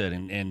Marx said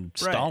and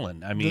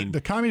Stalin. I mean,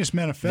 the Communist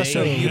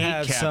Manifesto. They you hate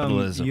have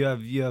capitalism.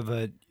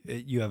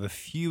 You have a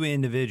few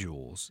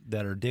individuals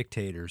that are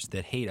dictators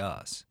that hate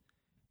us,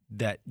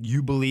 that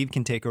you believe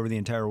can take over the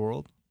entire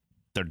world.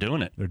 They're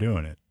doing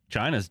it.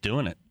 China's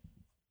doing it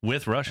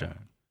with Russia.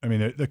 I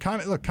mean,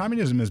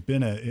 communism has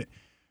been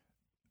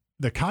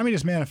the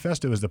Communist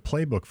Manifesto is the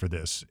playbook for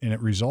this, and it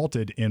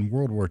resulted in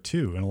World War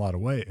II in a lot of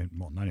ways.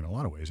 Well, not even a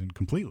lot of ways, and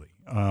completely.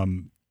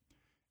 And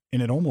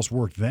it almost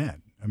worked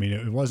then. I mean,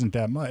 it wasn't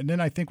that much. And then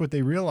I think what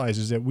they realize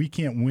is that we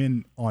can't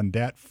win on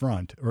that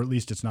front, or at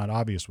least it's not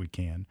obvious we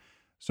can.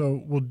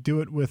 So we'll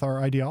do it with our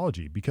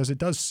ideology, because it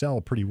does sell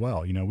pretty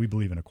well. We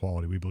believe in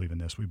equality. We believe in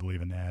this. We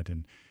believe in that.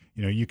 And,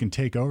 you can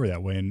take over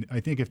that way. And I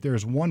think if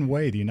there's one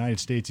way the United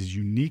States is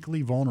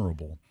uniquely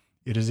vulnerable,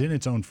 it is in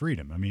its own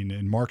freedom. I mean,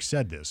 and Marx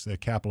said this,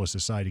 that capitalist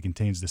society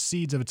contains the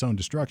seeds of its own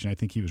destruction. I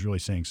think he was really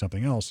saying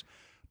something else.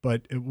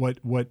 But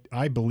what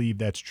I believe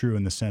that's true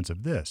in the sense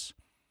of this: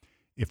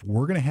 if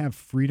we're going to have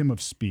freedom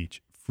of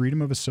speech,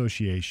 freedom of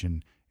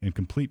association, and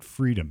complete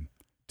freedom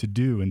to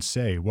do and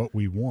say what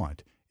we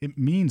want, it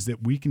means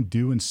that we can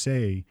do and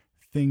say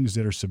things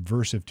that are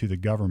subversive to the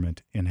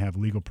government and have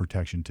legal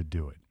protection to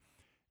do it.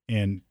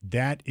 And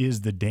that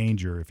is the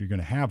danger, if you're going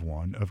to have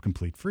one, of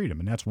complete freedom.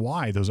 And that's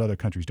why those other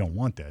countries don't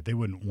want that. They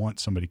wouldn't want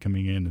somebody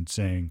coming in and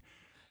saying,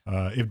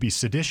 it'd be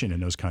sedition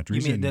in those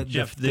countries. You mean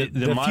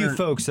the few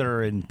folks that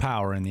are in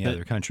power in the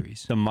other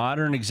countries? The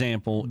modern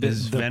example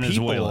is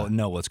Venezuela. People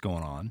know what's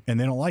going on, and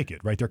they don't like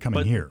it, right? They're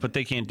coming here, but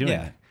they can't do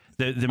it.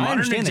 The I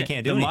understand they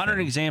can't do anything. The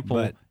modern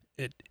example,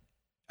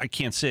 I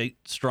can't say it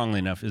strongly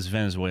enough, is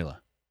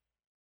Venezuela.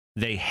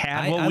 They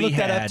have what we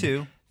had. I looked that up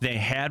too. They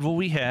had what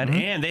we had,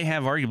 and they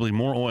have arguably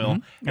more oil.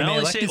 And I they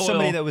only say elected oil.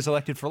 somebody that was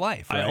elected for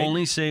life. Right? I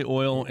only say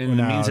oil, and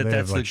No, it means that they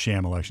that's have like the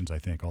sham elections, I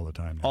think, all the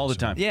time. Now, all the so-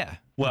 time. Yeah.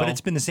 Well, but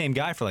it's been the same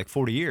guy for like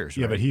 40 years.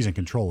 Yeah, right? but he's in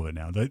control of it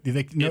now.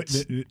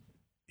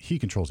 He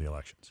controls the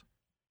elections.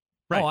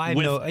 Right. Oh, I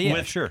with, know. Yeah,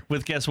 with, sure.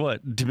 With guess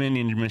what?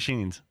 Dominion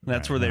machines.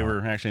 That's where they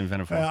were actually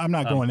invented for. I'm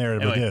not going there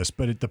with anyway. this,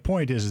 but the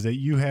point is that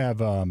you have.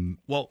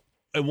 Well,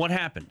 and what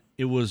happened?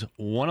 It was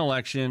one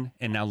election,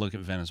 and now look at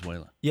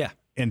Venezuela. Yeah.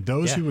 And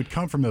those who would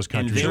come from those And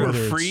countries, they were whether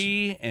it's-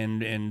 free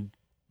and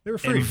they were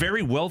free, and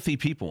very wealthy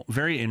people,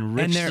 very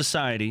enriched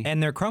society.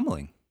 And they're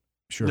crumbling.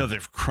 Sure. No,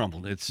 they've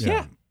crumbled. It's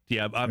Yeah.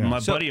 My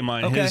So- buddy of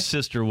mine, okay. his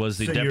sister was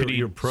the So deputy.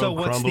 You're pro So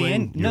what's the crumbling.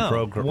 end- You're no,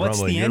 pro what's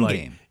crumbling. the You're end like,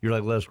 game? You're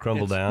like, let's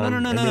crumble It's- down.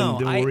 No, and then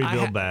we'll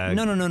rebuild back.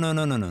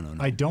 No.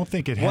 I don't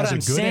think it has What a I'm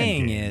good saying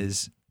end game.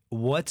 is,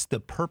 what's the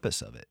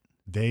purpose of it?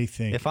 They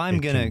think if I'm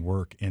it gonna can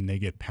work and they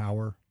get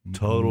power,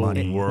 Total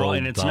money, world Well,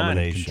 and it's not-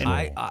 domination.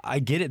 I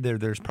get it.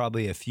 There's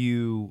probably a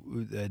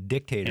few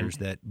dictators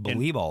that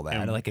believe all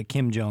that, like a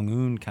Kim Jong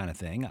Un kind of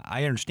thing.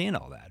 I understand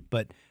all that,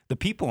 but the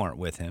people aren't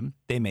with him.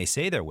 They may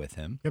say they're with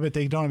him. Yeah, but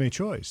they don't have any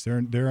choice. They're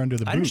under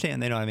the boot. I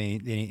understand they don't have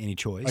any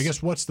choice. I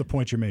guess what's the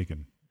point you're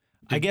making?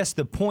 I guess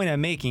the point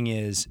I'm making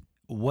is,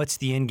 what's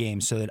the end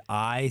game so that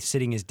I,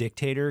 sitting as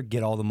dictator,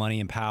 get all the money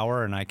and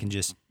power, and I can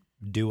just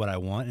do what I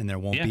want, and there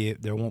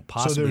won't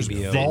possibly there's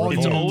be a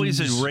volumes- It's always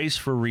a race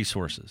for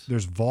resources.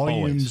 There's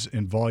volumes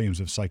and volumes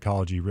of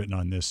psychology written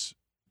on this,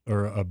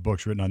 or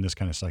books written on this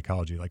kind of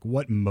psychology. Like,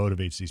 what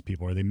motivates these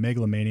people? Are they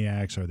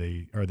megalomaniacs? Are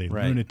they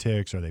Right.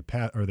 lunatics? Are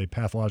they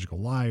pathological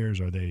liars?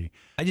 Are they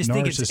I just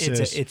think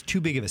narcissists? it's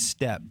too big of a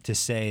step to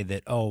say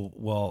that, oh,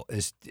 well,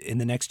 in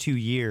the next 2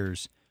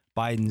 years,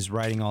 Biden's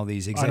writing all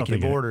these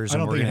executive orders. I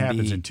don't and we're think it gonna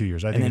happens be, in 2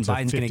 years. I and think then it's a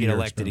Biden's going to get 50-year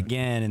elected experiment.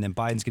 again, and then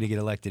Biden's going to get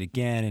elected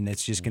again, and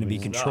it's just going to be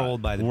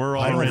controlled by the We're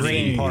Green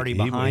already- Party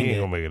behind He it.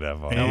 ain't gonna make it that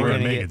far. And No, we're we're going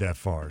to gonna make get- it that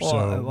far. Well,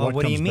 So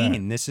what do you comes mean?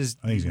 back? This is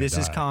I think he's gonna this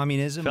is die.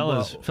 communism,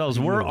 Fellas,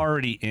 we're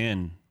already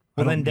in.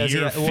 Well, then does he?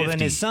 year Well, then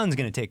 50. his son's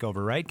going to take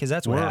over, right? Because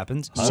that's what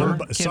happens.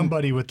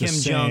 Somebody with the Kim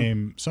Jong-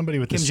 same somebody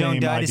with the Kim Jong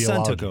same died, his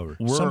son ideology. took over.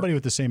 Somebody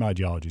with the same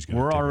ideology is going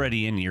to. We're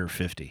already in year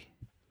 50.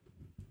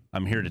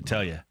 I'm here to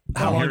tell you.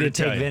 How I'm long here did it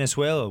to tell take you.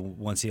 Venezuela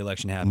once the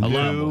election happened? A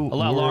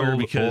lot longer world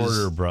because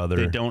order, brother.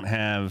 they don't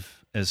have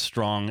as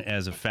strong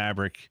as a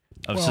fabric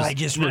of Well, system. I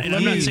just And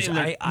I'm not refuse. saying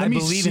that- I Let me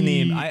believe in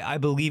see- I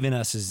believe in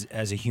us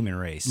as a human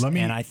race,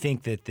 and I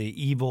think that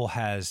the evil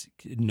has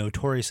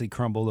notoriously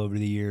crumbled over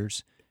the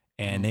years.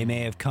 And they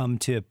may have come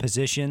to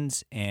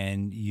positions,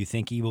 and you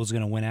think evil's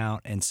going to win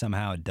out, and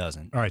somehow it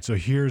doesn't. All right, so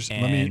here's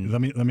let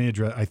me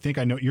address. I think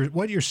I know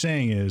what you're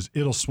saying is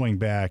it'll swing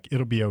back,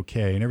 it'll be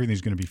okay, and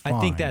everything's going to be fine.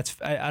 I think that's.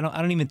 I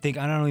don't even think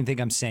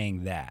I'm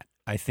saying that.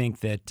 I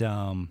think that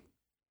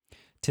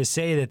to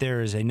say that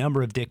there is a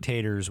number of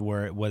dictators,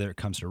 whether it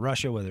comes to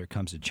Russia, whether it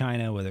comes to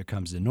China, whether it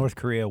comes to North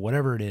Korea,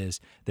 whatever it is,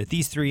 that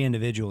these three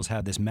individuals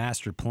have this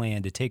master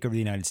plan to take over the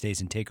United States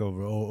and take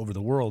over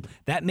the world.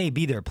 That may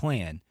be their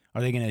plan.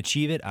 Are they going to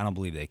achieve it? I don't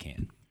believe they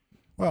can.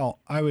 Well,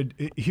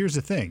 here's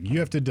the thing: you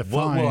have to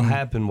define What will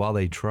happen while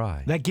they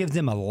try. That gives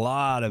them a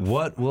lot of.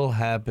 What will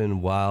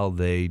happen while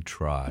they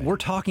try? We're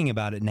talking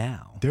about it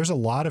now. There's a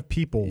lot of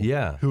people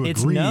who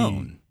It's agree.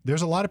 known.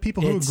 There's a lot of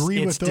people who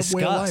agree with the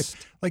way of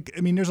life. Like,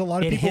 I mean, there's a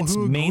lot of It people hits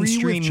who agree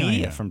mainstream with China.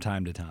 media from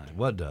time to time.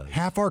 What does?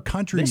 Half our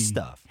country, This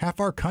stuff.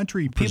 People,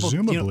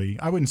 presumably.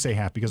 I wouldn't say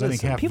half because I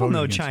think half people voted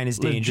know against. China's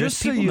Look, dangerous.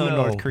 just so People you know know,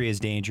 North Korea is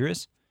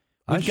dangerous.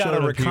 I We've got showed a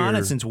up here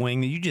reconnaissance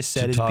wing that you just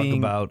said to is talk being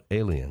about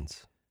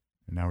aliens.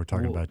 And now we're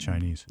talking about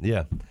Chinese.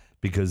 Yeah,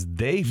 because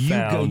they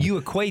found. you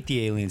equate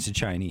the aliens to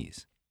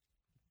Chinese.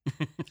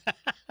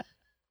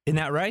 Isn't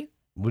that right?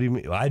 What do you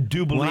mean? I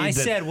do believe When I that.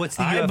 said, "What's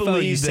the I UFO?"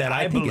 believe you said, that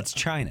 "I think it's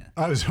China."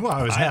 I was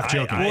half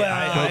joking.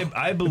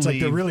 I believe it's like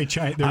they're really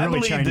they're I really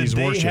believe Chinese that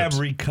they warships. have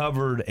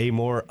recovered a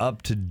more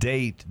up to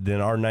date than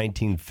our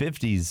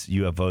 1950s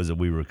UFOs that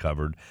we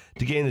recovered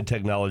to gain the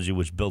technology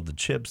which built the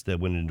chips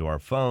that went into our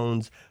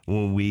phones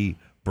when we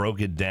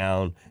broke it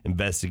down,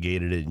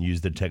 investigated it, and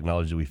used the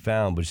technology we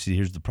found. But see,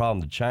 here's the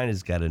problem: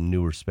 China's got a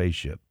newer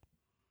spaceship.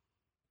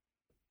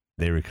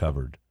 They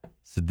recovered.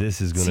 So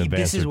this is going to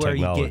advance their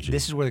technology.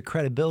 This is where the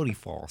credibility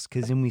falls,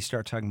 because then we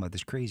start talking about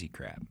this crazy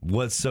crap.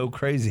 What's so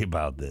crazy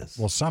about this?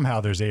 Well, somehow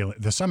there's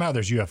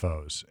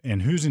UFOs,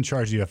 and who's in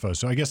charge of UFOs?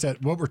 So I guess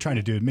that what we're trying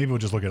to do, maybe we'll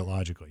just look at it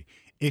logically.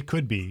 It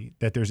could be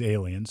that there's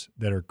aliens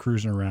that are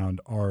cruising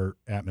around our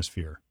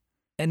atmosphere.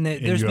 And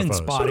there's been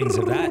spottings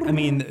of that. I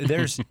mean,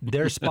 there's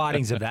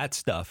spottings of that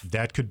stuff.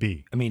 That could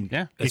be. I mean,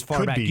 as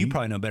far back, you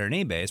probably know better than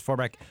anybody. As far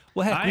back,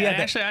 well, heck, we had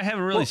that, I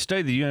haven't really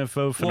studied the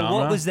UFO phenomenon.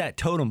 Well, what was that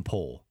totem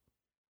pole?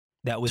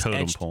 That was totem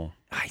etched? pole.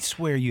 I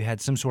swear you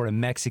had some sort of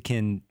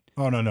Mexican.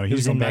 Oh no, It he's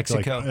was going in back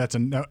Mexico. to like that's a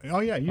no.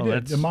 Oh yeah, you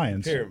did the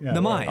Mayans. Yeah,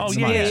 The Mayans. Oh,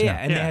 yeah, yeah.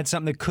 And they had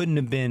something that couldn't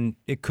have been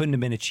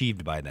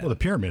achieved by them. Well, the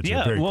pyramids are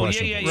Yeah, very well,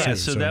 questionable. yeah. too,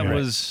 So that yeah.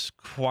 was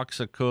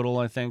Quetzalcoatl,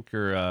 I think,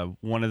 or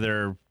one of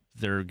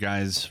their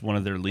guys, one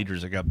of their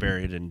leaders that got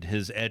buried, and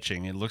his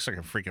etching. It looks like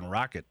a freaking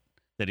rocket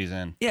that he's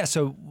in. Yeah.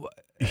 So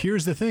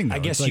here's the thing. Though. I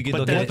guess It's you like, could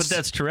look But at it.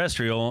 that's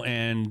terrestrial,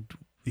 and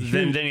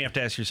then you have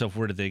to ask yourself,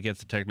 where did they get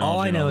the technology? All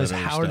I and know that is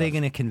other how are they stuff?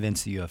 going to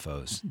convince the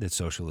UFOs that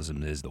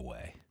socialism is the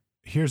way?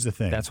 Here's the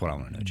thing. That's what I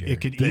want to know, Jerry.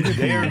 It could either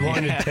They're be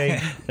going to take.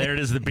 There it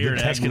is, the beard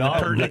the asking the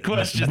pertinent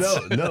questions.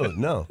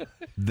 No.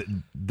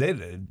 They,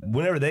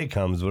 whenever they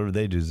comes, whatever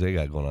they do is they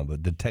got going on.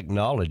 But the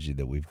technology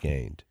that we've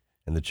gained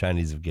and the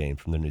Chinese have gained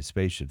from their new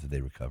spaceship that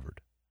they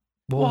recovered.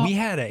 Well, we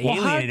had an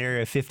alien how- at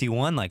Area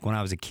 51 like when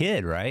I was a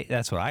kid, right?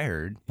 That's what I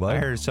heard. Well, I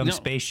heard some no.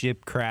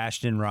 spaceship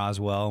crashed in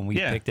Roswell and we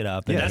Yeah. picked it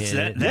up and That's hid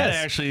that. it. That Yes.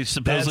 actually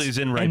supposedly is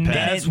in And right Men-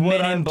 past. That's what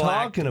Men in I'm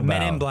Black- talking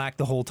Men in about. Black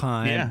the whole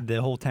time. Yeah.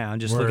 The whole town.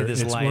 Just look We're- at this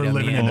it's- light. we're on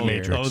living the in end the here.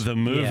 Matrix. Oh, the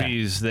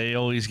movies, they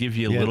always give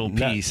you a Yeah, little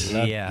not- piece.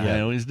 Yeah. They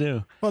always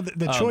do. Well,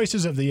 the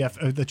choices of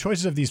the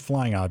choices of these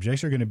flying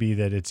objects are going to be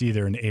that it's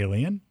either an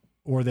alien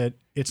or that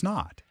it's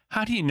not.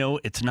 How do you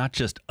know it's not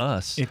just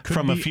us It could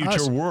from a be future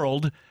us.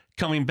 world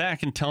coming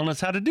back and telling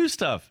us how to do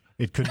stuff?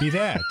 It could be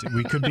that.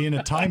 We could be in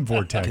a time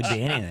vortex. Could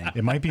be anything.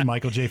 It might be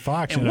Michael J.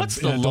 Fox And in what's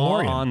a, the in a law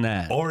DeLorean. on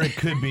that? Or it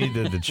could be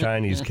that the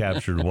Chinese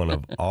captured one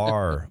of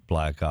our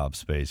Black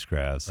Ops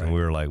spacecrafts, and we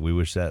were like, we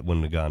wish that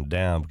wouldn't have gone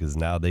down because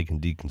now they can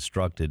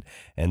deconstruct it,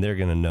 and they're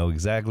going to know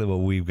exactly what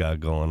we've got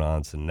going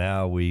on. So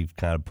now we've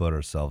kind of put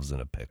ourselves in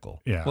a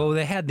pickle. Yeah. Well,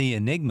 they had the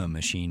Enigma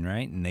machine,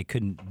 right? And they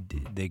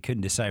couldn't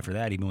decipher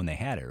that even when they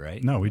had it,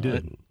 right? no, we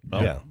did.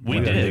 Yeah, we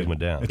got did. Enigma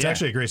down. It's Yeah.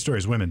 actually a great story.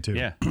 It's women too.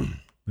 Yeah.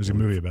 There's a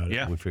movie about it.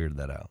 Yeah. We figured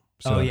that out.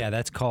 So, Oh yeah,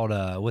 that's called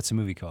what's the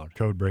movie called?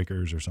 Code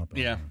Breakers or something.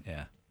 Yeah.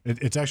 Yeah.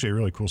 It's actually a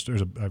really cool story.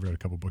 I've read a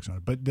couple books on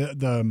it. But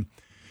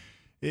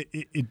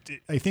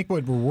I think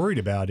what we're worried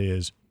about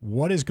is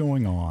what is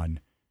going on.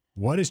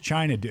 What is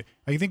China do?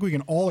 I think we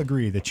can all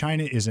agree that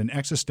China is an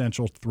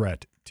existential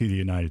threat to the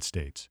United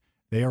States.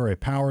 They are a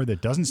power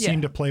that doesn't seem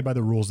Yeah. to play by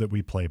the rules that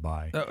we play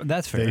by.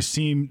 That's fair. They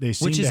seem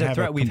Which is to a have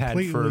threat we've had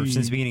for completely-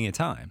 since the beginning of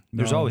time.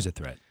 There's No. always a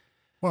threat.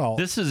 Well,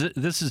 This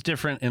is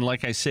different, and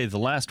like I say, the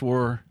last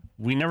war,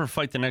 we never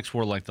fight the next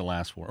war like the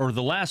last war, or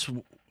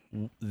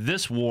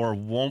this war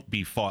won't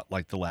be fought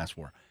like the last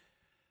war.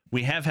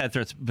 We have had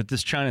threats, but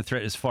this China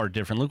threat is far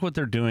different. Look what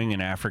they're doing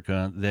in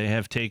Africa. They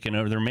have taken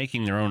over. They're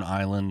making their own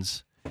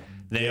islands.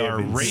 They have are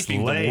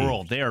raping the enslaved.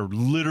 world. They are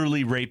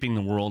literally raping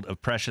the world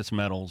of precious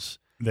metals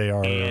they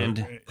are.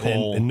 and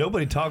coal. And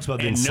nobody talks about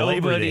the And slavery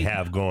nobody- they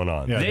have going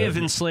on. Yeah. They have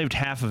enslaved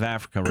half of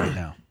Africa right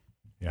now.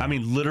 Yeah. I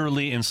mean,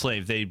 literally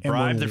enslaved. They we're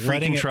bribed the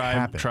letting freaking it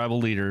happen. tribal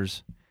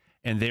leaders,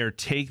 and they've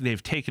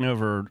taken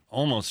over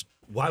almost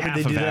Why would half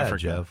they of do that,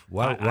 Africa. Jeff?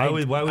 Why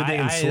would they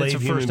enslave that's the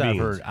human first beings? I've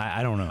heard.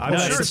 I don't know. I'm Well,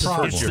 sure it's it's the the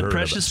problem. first It's you the heard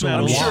precious of it.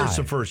 I'm metals. sure it's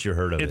the first you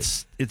heard of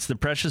it. It's the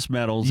precious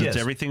metals. Yes. It's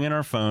everything in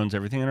our phones,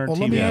 everything in our well,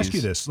 TVs. let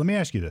me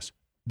ask you this.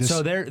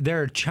 So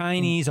there are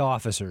Chinese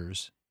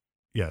officers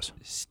Yes.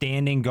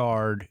 standing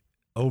guard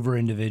over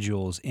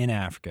individuals in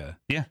Africa,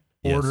 Yeah.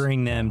 Yes.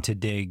 ordering them to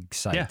dig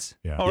sites.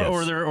 Yeah.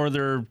 Or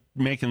they're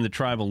making the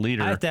tribal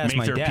leader I have to ask make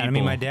my their dad. people. I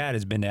mean, my dad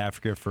has been to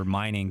Africa for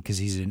mining because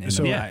he's in.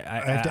 So, the, I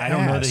have to I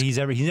don't know that ask, he's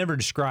never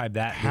described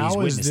that. how he's is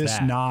witnessed this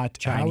that. not-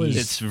 how Chinese?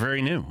 is- It's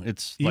very new.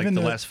 It's Even like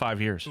the the- last 5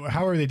 years.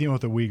 How are they dealing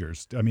with the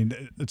Uyghurs? I mean,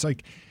 it's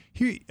like,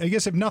 here, I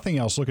guess if nothing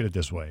else, look at it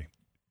this way.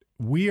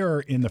 We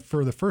are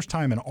for the first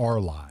time in our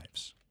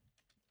lives,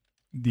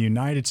 the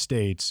United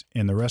States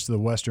and the rest of the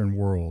Western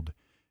world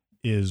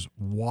is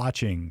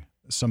watching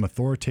some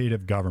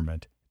authoritative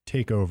government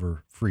take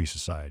over free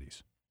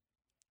societies.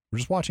 We're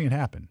just watching it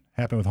happen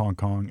with Hong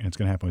Kong, and it's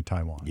going to happen with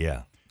Taiwan.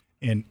 Yeah.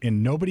 And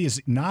nobody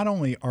is, not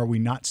only are we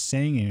not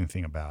saying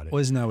anything about it.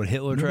 Wasn't that what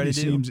Hitler tried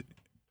to do?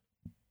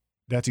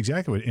 That's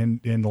exactly what,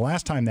 and the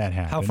last time that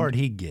happened. How far did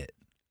he get?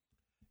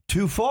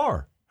 Too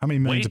far. How many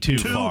millions of too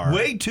people? far.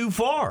 Way too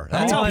far.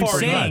 That's how all I'm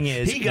far he saying got.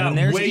 is he when got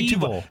there's way too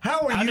evil- far. How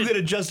are How you did- going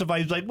to justify?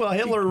 He's like, well,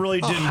 Hitler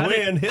really didn't how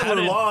did- win. how Hitler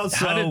did- lost.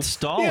 how So did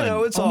Stalin- You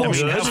know, it's all I mean,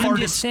 good. how I'm far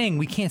just saying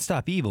we can't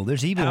stop evil.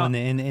 There's evil How-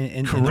 in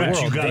the Correct.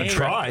 world. You gotta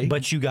try.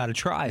 But you got to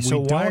try. We So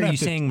why don't are have you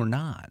to- saying we're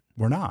not?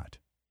 We're not.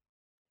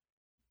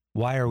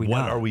 Why are we What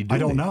not? are we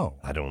doing? I don't know.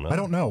 I don't know. I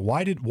don't know.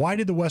 Why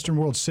did the Western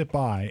world sit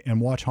by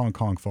and watch Hong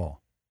Kong fall?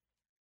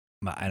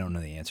 I don't know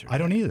the answer. to I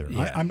don't that. either.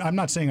 Yeah. I'm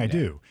not saying I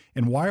do.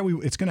 And why are we?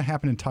 It's going to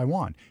happen in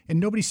Taiwan, and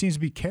nobody seems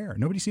to care.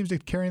 Nobody seems to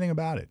care anything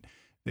about it.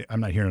 I'm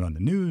not hearing it on the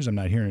news. I'm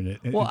not hearing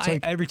it. Well, It's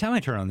like, every time I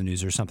turn on the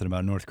news, there's something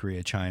about North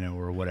Korea, China,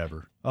 or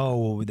whatever.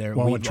 Oh,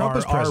 when Trump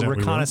was our president, we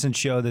were. reconnaissance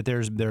showed that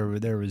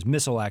there was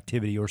missile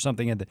activity or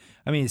something at the.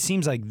 I mean, it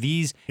seems like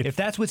these. If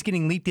that's what's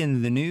getting leaked into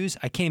the news,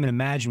 I can't even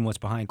imagine what's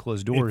behind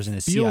closed doors in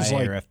a feels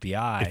CIA or like-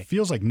 FBI. it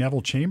feels like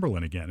Neville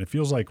Chamberlain again. It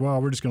feels like, well,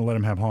 we're just going to let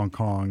them have Hong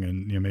Kong,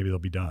 and maybe they'll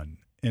be done.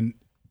 And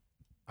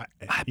But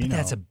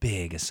that's a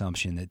big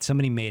assumption that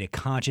somebody made a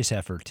conscious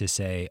effort to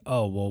say,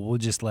 "Oh, well, we'll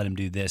just let them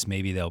do this.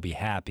 Maybe they'll be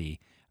happy."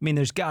 I mean,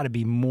 there's got to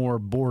be more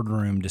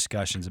boardroom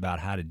discussions about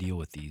how to deal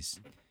with these.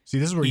 See,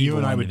 this is where you evil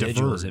and I would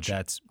individuals, diverge. if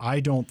that's-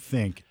 I don't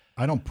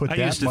put I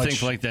that used to much.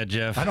 think like that,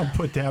 Jeff. I don't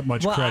put that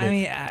much Well, credit I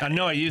mean, I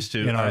know I used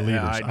to. in our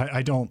leaders. I-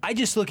 I don't. I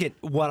just look at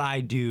what I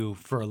do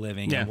for a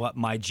living Yeah. and what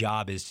my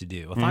job is to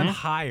do. If I'm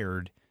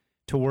hired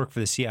to work for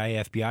the CIA,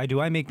 FBI, do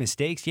I make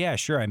mistakes? Yeah,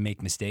 sure, I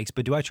make mistakes,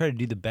 but do I try to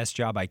do the best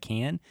job I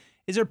can?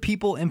 Is there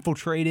people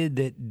infiltrated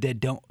that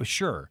don't?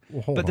 Sure,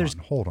 Well, hold but there's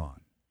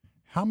on.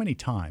 how many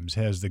times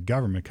has the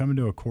government come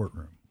into a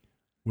courtroom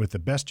with the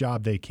best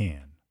job they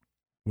can,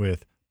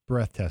 with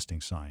breath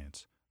testing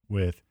science,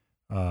 with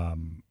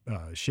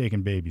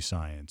shaken baby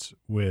science,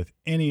 with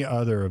any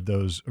other of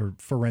those, or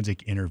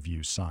forensic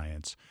interview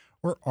science,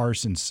 or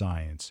arson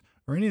science,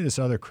 or any of this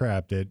other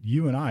crap that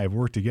you and I have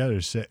worked together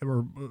to say,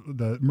 or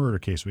the murder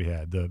case we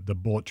had, the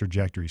bullet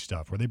trajectory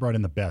stuff, where they brought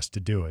in the best to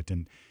do it,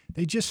 and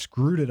they just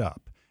screwed it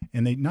up.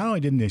 And they not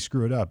only didn't they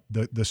screw it up,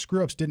 the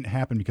screw ups didn't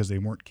happen because they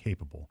weren't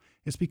capable.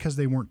 It's because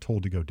they weren't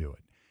told to go do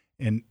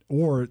it.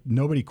 Or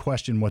nobody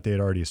questioned what they had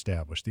already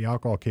established. The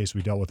alcohol case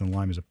we dealt with in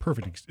Lyme is a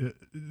perfect.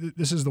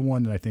 This is the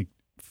one that I think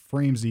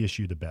frames the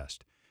issue the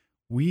best.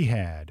 We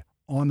had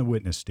on the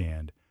witness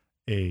stand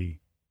a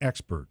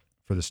expert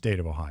for the state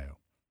of Ohio,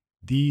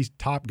 the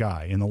top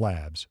guy in the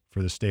labs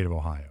for the state of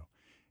Ohio,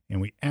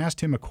 and we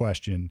asked him a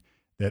question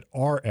that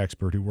our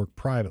expert who worked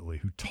privately,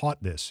 who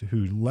taught this,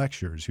 who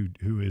lectures,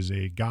 who is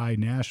a guy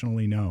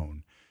nationally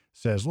known,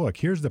 says, look,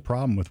 here's the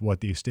problem with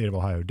what the state of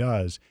Ohio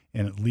does,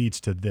 and it leads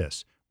to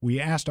this. We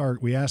asked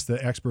the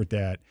expert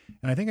that,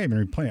 and I think I've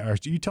been replaying. Are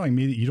you telling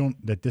me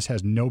that this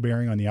has no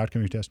bearing on the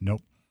outcome of your test?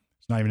 Nope,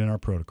 it's not even in our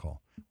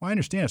protocol. Well, I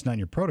understand it's not in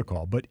your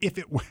protocol, but if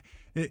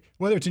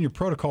whether it's in your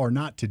protocol or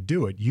not to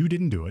do it, you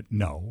didn't do it.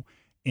 No,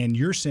 and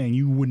you're saying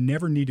you would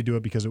never need to do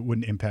it because it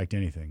wouldn't impact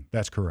anything.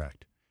 That's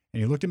correct.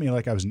 And he looked at me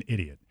like I was an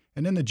idiot.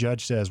 And then the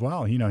judge says,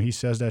 well, he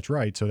says that's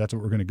right, so that's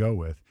what we're going to go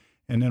with.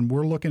 And then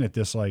we're looking at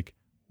this like,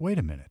 wait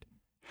a minute,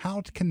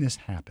 how can this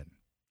happen?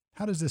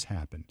 How does this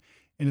happen?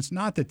 And it's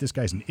not that this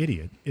guy's an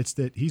idiot. It's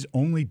that he's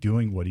only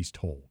doing what he's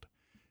told.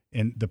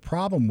 And the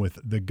problem with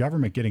the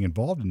government getting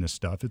involved in this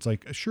stuff, it's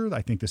like, sure,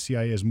 I think the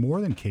CIA is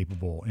more than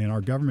capable, and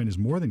our government is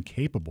more than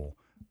capable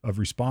of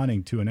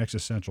responding to an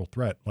existential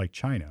threat like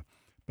China.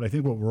 But I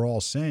think what we're all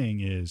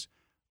saying is,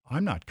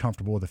 I'm not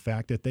comfortable with the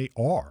fact that they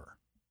are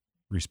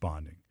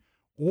responding,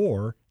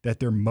 or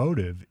that their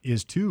motive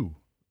is to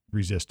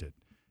resist it.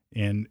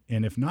 And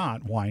if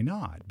not, why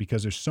not?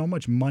 Because there's so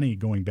much money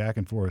going back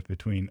and forth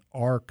between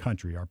our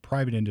country, our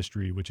private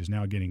industry, which is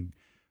now getting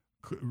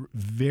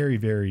very,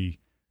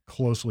 very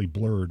closely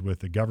blurred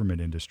with the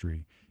government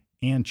industry,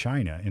 and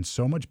China. And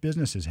so much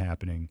business is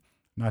happening,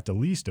 not the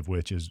least of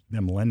which is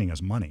them lending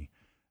us money,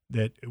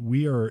 that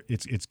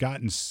it's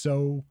gotten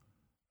so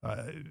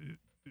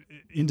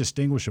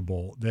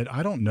indistinguishable that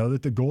I don't know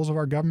that the goals of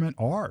our government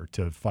are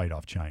to fight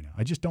off China.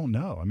 I just don't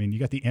know. I mean, you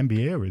got the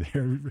NBA over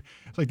there.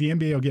 It's like the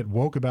NBA will get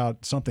woke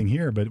about something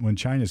here, but when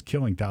China's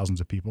killing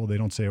thousands of people, they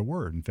don't say a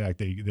word. In fact,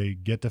 they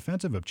get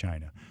defensive of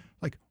China.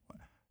 Like,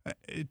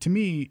 to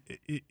me,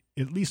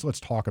 at least let's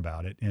talk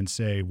about it and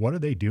say, what are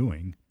they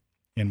doing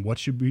and what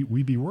should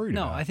we be worried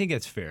about? No, I think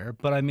that's fair.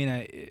 But I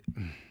mean,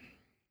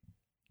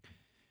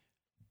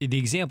 the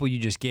example you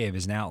just gave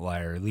is an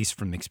outlier, at least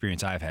from the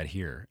experience I've had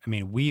here. I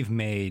mean, you've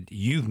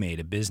made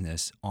a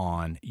business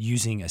on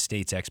using a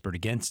state's expert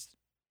against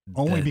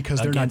only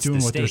because they're not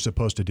doing what they're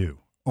supposed to do.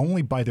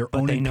 Only by their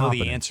own incompetence. But they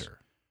know the answer.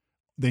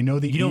 They know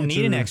the answer. You don't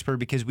need an expert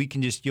because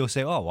you'll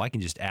say, oh, well, I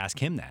can just ask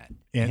him that.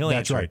 And he'll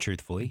answer it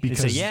truthfully.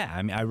 Because, say, yeah,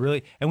 I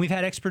mean, and we've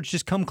had experts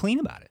just come clean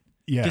about it.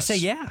 Yes. Just say,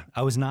 yeah,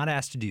 I was not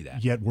asked to do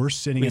that. Yet we're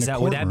sitting in a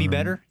courtroom. Would that be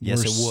better?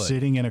 Yes, it would. We're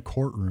sitting in a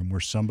courtroom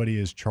where somebody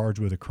is charged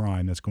with a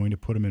crime that's going to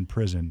put them in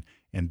prison,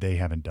 and they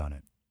haven't done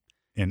it.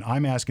 And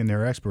I'm asking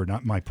their expert.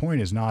 My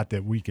point is not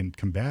that we can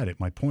combat it.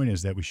 My point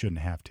is that we shouldn't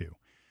have to.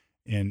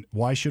 And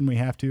why shouldn't we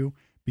have to?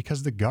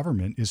 Because the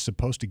government is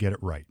supposed to get it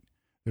right.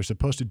 They're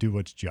supposed to do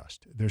what's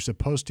just. They're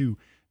supposed to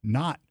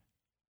not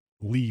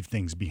leave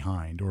things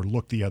behind or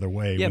look the other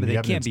way when the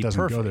evidence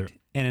doesn't go there.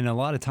 And in a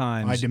lot of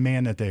times, I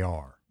demand that they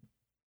are,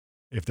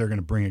 if they're going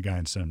to bring a guy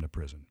and send him to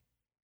prison.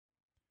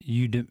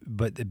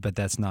 But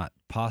that's not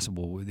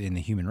possible within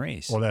the human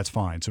race. Well, that's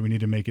fine. So we need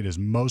to make it as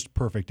most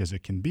perfect as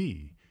it can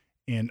be.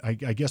 And I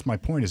guess my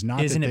point is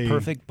not isn't that it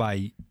perfect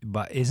by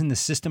isn't the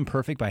system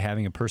perfect by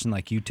having a person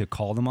like you to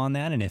call them on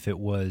that? And if it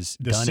was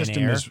done in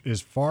error, the system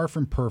is far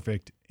from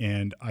perfect.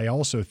 And I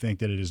also think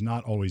that it is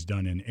not always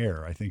done in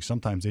error. I think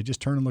sometimes they just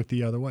turn and look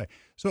the other way.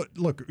 So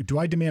look, do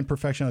I demand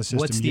perfection of the system?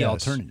 What's the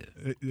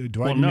alternative?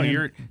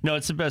 No,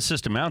 it's the best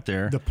system out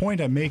there. The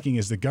point I'm making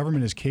is the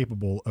government is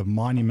capable of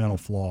monumental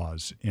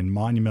flaws and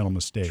monumental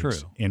mistakes.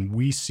 True. And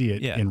we see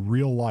it in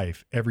real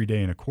life every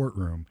day in a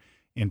courtroom.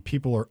 And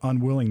people are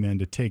unwilling then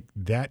to take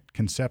that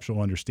conceptual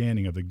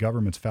understanding of the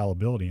government's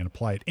fallibility and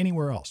apply it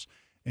anywhere else.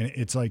 And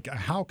it's like,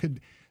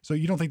 so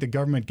you don't think the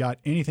government got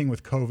anything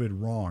with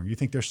COVID wrong? You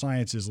think their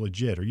science is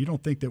legit, or you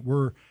don't think that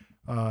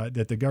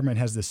that the government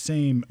has the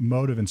same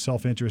motive and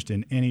self-interest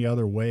in any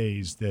other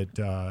ways that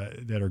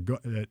are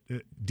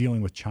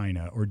dealing with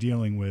China or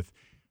dealing with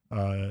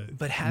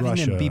but having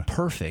Russia. them be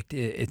perfect,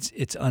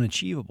 it's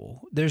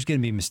unachievable. There's going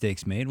to be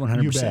mistakes made,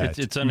 100%.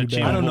 It's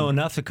unachievable. I don't know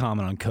enough to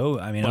comment on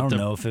COVID. I mean, I don't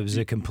know if it was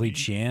a complete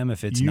sham,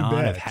 if it's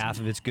not, if half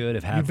of it's good,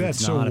 if half of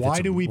it's not. So why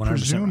do we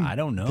presume? I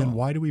don't know. Then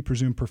why do we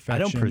presume perfection? I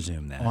don't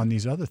presume that on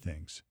these other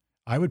things.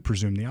 I would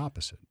presume the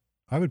opposite.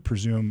 I would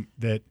presume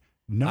that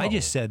no. I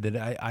just said that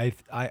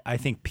I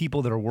think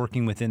people that are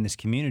working within this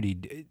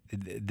community,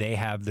 they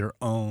have their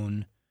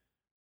own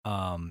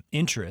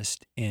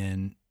interest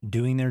in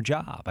doing their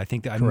job. I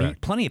think that I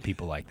meet plenty of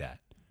people like that.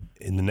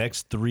 In the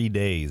next 3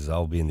 days,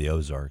 I'll be in the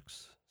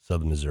Ozarks,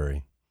 southern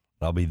Missouri.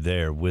 I'll be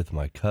there with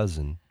my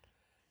cousin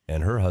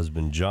and her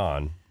husband,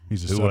 John,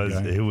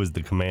 who was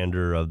the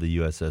commander of the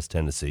USS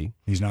Tennessee.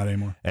 He's not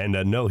anymore? And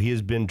no, he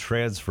has been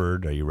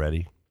transferred. Are you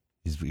ready?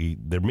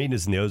 They're meeting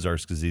us in the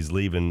Ozarks because he's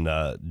leaving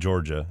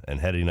Georgia and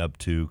heading up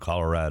to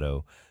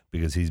Colorado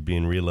because he's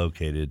being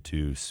relocated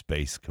to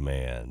Space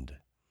Command.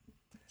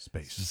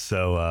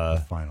 So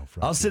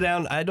I'll sit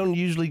down. I don't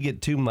usually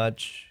get too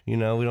much. We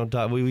don't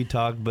talk. We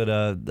talk, but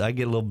I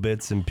get little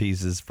bits and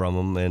pieces from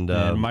them.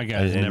 And my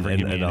guys never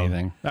give me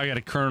anything. I got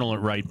a colonel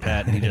at Wright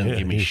Pat, and he doesn't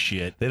give me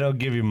shit. They don't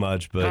give you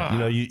much,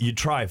 but you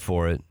try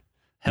for it.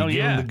 Hell you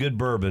yeah, give them the good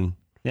bourbon.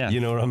 Yeah, you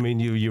know what I mean.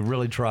 You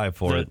really try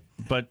for it.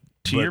 But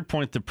to your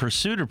point, the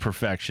pursuit of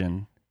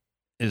perfection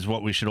is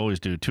what we should always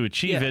do. To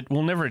achieve it,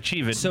 we'll never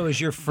achieve it. So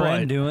is your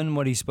friend doing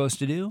what he's supposed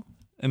to do?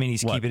 I mean,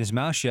 he's keeping his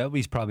mouth shut, but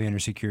he's probably under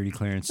security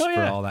clearance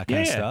for all that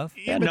kind of stuff.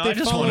 Yeah, no, I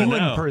just want to know. You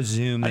wouldn't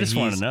presume that I just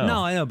want to know.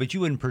 No, I know, but you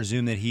wouldn't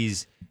presume that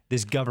he's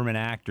this government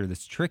actor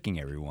that's tricking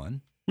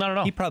everyone. Not at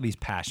all. He probably is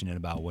passionate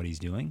about what he's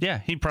doing. Yeah,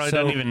 he probably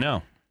doesn't even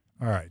know.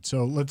 All right,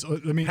 so let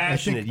me.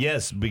 Passionate,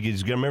 yes,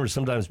 because you got to remember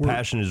sometimes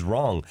passion is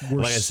wrong.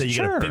 Like I said, you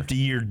got a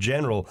 50-year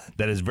general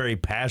that is very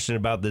passionate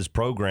about this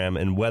program,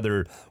 and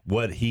whether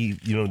what he,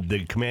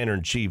 the commander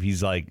in chief,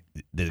 he's like,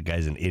 the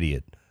guy's an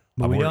idiot.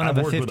 But we don't have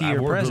a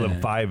 50-year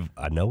president.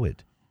 I know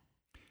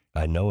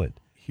it.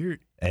 Here,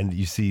 and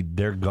you see,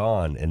 they're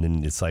gone, and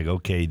then it's like,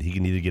 okay, he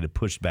can either get it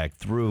pushed back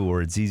through,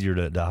 or it's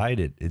easier to hide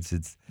it.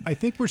 It's. I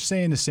think we're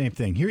saying the same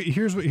thing.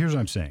 Here's what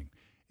I'm saying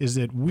is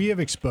that we have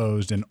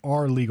exposed in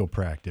our legal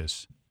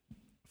practice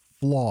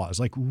flaws,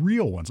 like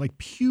real ones, like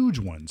huge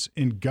ones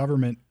in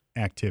government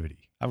activity.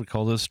 I would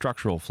call those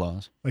structural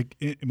flaws.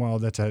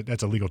 That's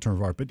a legal term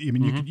of art, but I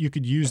mean, you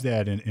could use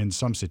that in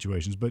some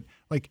situations. But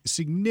like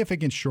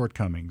significant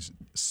shortcomings,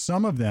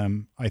 some of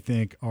them I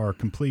think are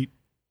complete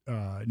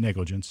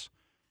negligence.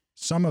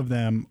 Some of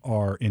them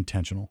are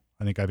intentional.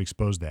 I think I've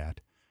exposed that.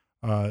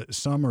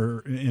 Some are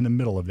in the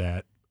middle of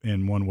that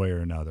in one way or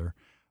another.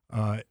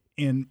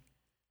 And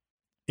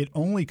it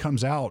only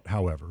comes out,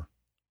 however,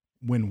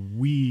 when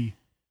we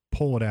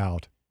pull it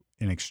out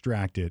and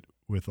extract it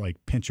with like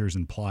pinchers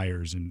and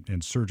pliers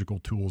and surgical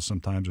tools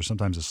sometimes, or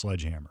sometimes a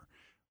sledgehammer.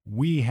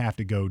 We have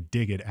to go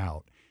dig it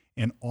out.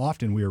 And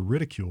often we are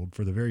ridiculed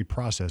for the very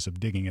process of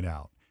digging it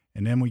out.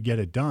 And then we get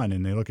it done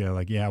and they look at it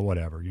like, yeah,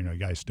 whatever, the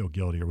guy's still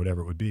guilty or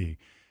whatever it would be.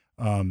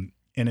 And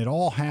it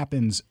all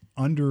happens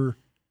under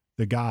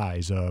the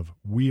guise of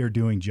we are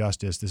doing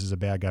justice. This is a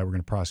bad guy. We're going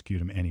to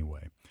prosecute him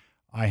anyway.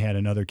 I had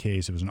another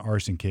case. It was an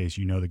arson case.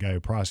 The guy who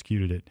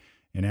prosecuted it.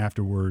 And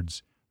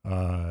afterwards,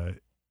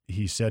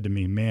 he said to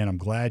me, man, I'm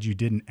glad you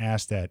didn't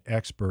ask that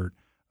expert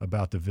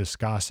about the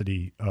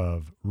viscosity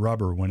of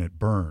rubber when it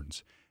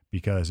burns,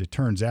 because it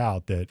turns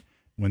out that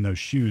when those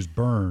shoes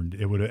burned,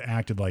 it would have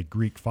acted like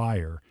Greek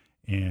fire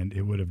and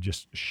it would have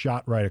just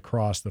shot right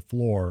across the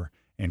floor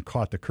and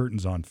caught the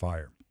curtains on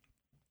fire.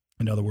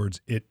 In other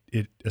words, it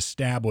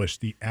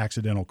established the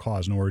accidental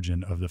cause and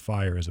origin of the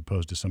fire as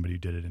opposed to somebody who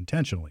did it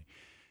intentionally.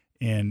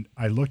 And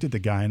I looked at the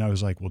guy and I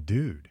was like, well,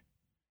 dude,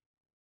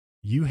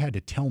 you had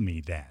to tell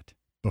me that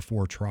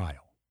before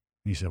trial.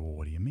 And he said, well,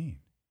 what do you mean?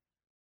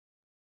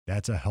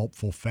 That's a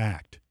helpful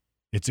fact.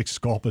 It's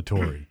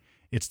exculpatory.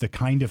 It's the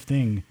kind of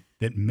thing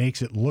that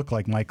makes it look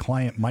like my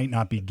client might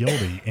not be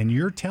guilty. And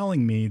you're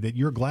telling me that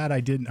you're glad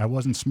I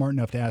wasn't smart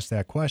enough to ask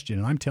that question.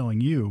 And I'm telling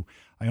you,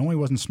 I only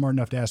wasn't smart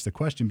enough to ask the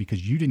question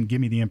because you didn't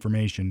give me the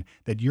information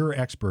that your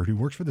expert who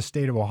works for the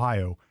state of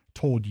Ohio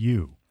told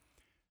you.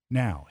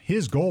 Now,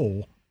 his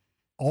goal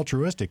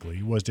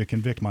altruistically was to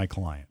convict my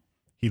client.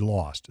 He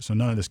lost. So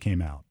none of this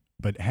came out.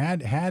 But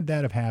had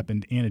that have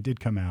happened and it did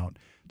come out,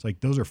 it's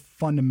like those are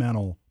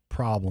fundamental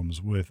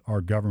problems with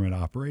our government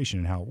operation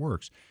and how it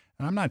works.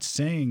 And I'm not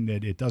saying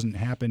that it doesn't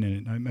happen,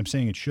 and I'm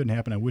saying it shouldn't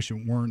happen. I wish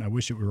it weren't. I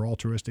wish it were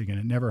altruistic and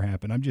it never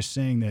happened. I'm just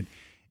saying that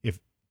if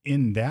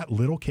in that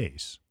little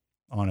case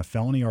on a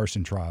felony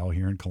arson trial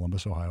here in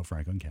Columbus, Ohio,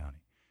 Franklin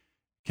County,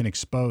 can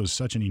expose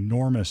such an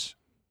enormous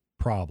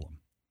problem,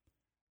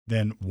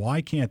 then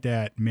why can't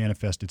that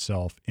manifest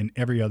itself in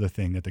every other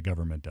thing that the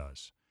government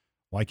does?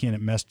 Why can't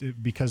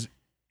it because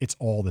it's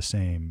all the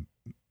same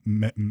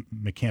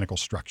mechanical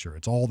structure.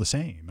 It's all the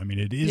same. I mean,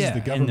 it is the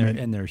government.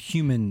 And they're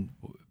human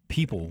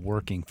people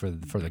working for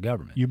the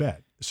government. You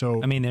bet.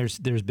 So I mean, there's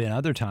been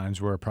other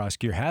times where a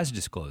prosecutor has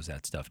disclosed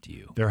that stuff to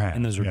you. There have,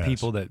 and those are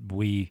people that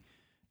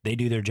they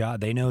do their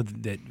job. They know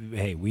that,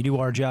 hey, we do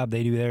our job,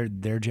 they do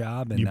their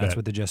job, and that's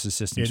what the justice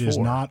system is for. It is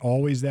not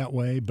always that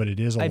way, but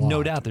it is a lot. I have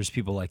no doubt there's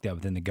people like that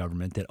within the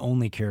government that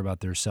only care about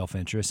their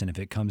self-interest, and if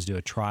it comes to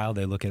a trial,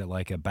 they look at it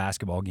like a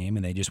basketball game,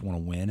 and they just want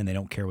to win, and they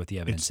don't care what the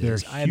evidence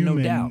is. I have no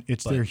doubt.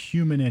 It's their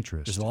human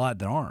interest. There's a lot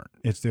that aren't.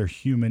 It's their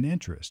human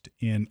interest,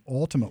 and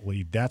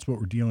ultimately, that's what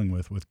we're dealing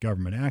with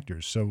government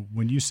actors. So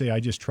when you say, I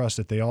just trust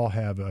that they all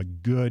have a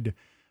good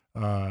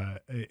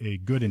a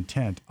good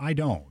intent. I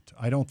don't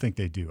think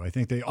they do. I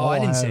think they all. I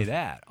didn't say have-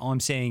 that. All I'm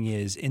saying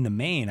is, in the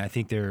main, I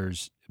think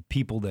there's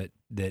people that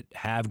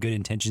have good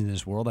intentions in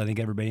this world. I think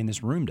everybody in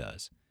this room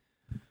does,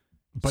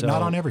 but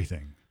not on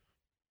everything.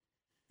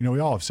 You know, we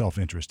all have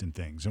self-interest in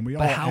things, and we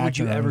all. But how would act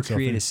you in our ever own create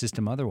a self-interest.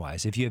 system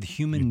otherwise? If you have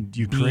human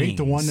You create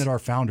the one beings- that our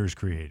founders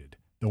created,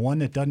 the one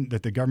that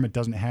the government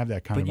doesn't have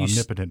that kind But of you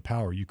omnipotent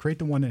power. You create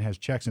the one that has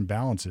checks and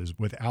balances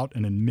without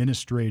an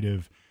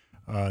administrative,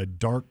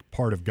 dark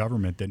part of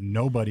government that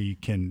nobody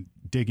can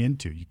dig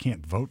into. You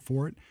can't vote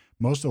for it.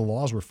 Most of the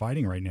laws we're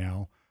fighting right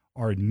now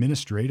are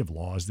administrative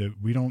laws that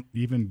we don't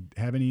even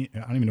have any. I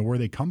don't even know where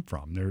they come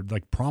from. They're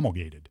like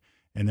promulgated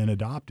and then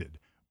adopted.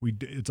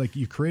 It's like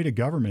you create a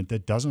government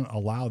that doesn't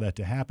allow that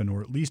to happen,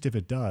 or at least if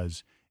it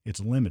does,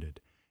 it's limited.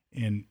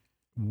 And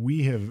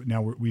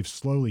we've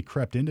slowly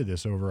crept into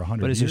this over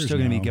 100 years. But is there still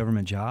going to be now.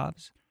 government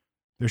jobs?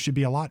 There should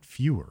be a lot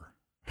fewer.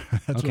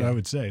 That's what I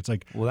would say. It's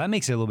like, well, that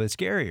makes it a little bit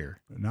scarier.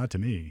 Not to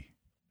me.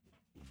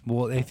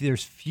 Well, if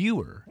there's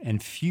fewer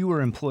and fewer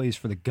employees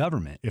for the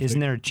government, isn't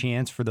there a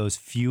chance for those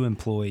few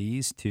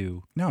employees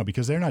to? No,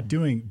 because they're not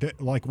doing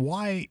like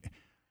why.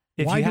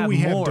 If why you do have we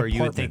have more,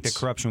 you would think the departments?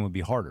 corruption would be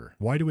harder.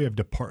 Why do we have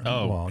departments?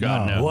 Oh, well,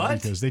 God, no.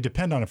 What? Because they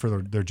depend on it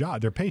for their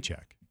job, their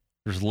paycheck.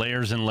 There's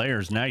layers and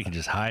layers. Now you can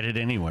just hide it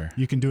anywhere.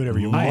 You can do whatever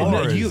you More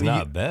want. is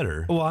not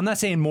better. Well, I'm not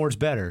saying more's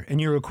better,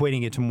 and you're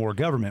equating it to more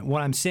government.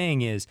 What I'm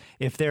saying is,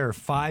 if there are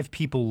 5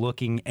 people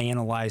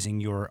analyzing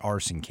your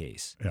arson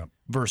case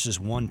versus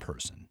one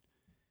person,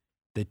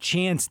 the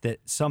chance that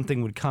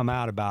something would come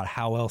out about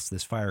how else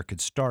this fire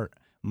could start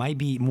might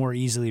be more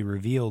easily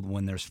revealed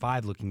when there's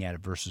 5 looking at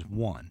it versus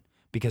one,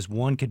 because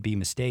one could be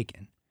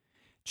mistaken.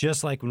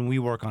 Just like when we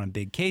work on a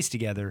big case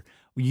together,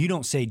 you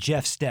don't say,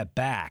 Jeff, step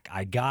back.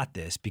 I got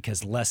this,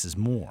 because less is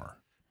more.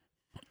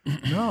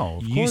 No,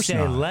 of You course say,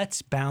 not.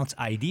 let's bounce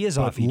ideas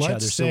But off each other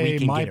let's so we say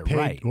can my get it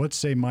right. Let's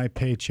say my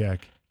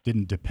paycheck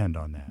didn't depend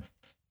on that.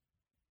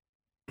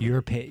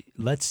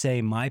 Let's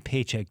say my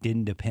paycheck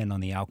didn't depend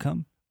on the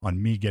outcome.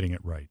 On me getting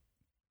it right.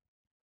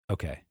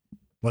 Okay.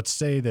 Let's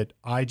say that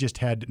I just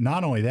had,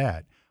 not only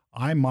that,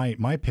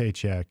 my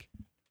paycheck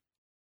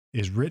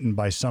is written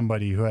by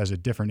somebody who has a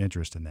different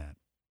interest in that.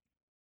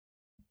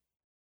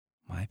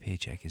 My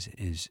paycheck has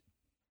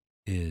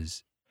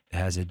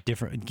a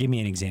different. Give me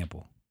an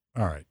example.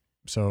 All right.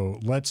 So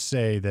let's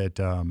say that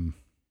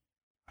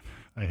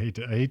I hate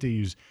to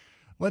use.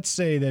 Let's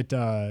say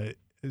that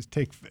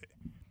take.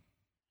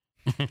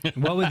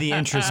 What would the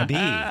interest be?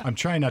 I'm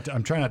trying not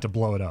to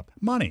blow it up.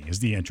 Money is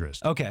the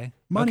interest. Okay.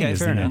 Money Okay, is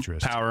fair the enough.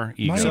 interest. Power,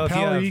 ego. Money, So if you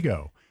power, have-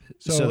 ego.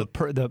 So,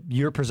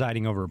 you're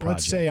presiding over a project.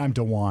 Let's say I'm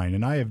DeWine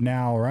and I have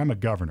now, or I'm a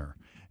governor,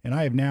 and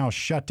I have now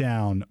shut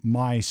down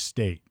my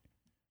state,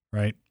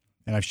 right?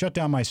 And I've shut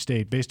down my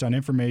state based on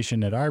information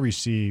that I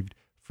received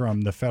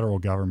from the federal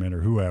government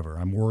or whoever.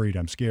 I'm worried,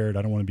 I'm scared,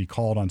 I don't want to be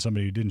called on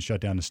somebody who didn't shut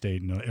down the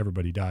state and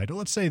everybody died. Well,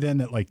 let's say then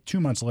that like 2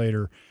 months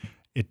later,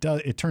 it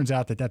turns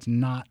out that that's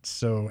not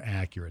so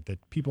accurate,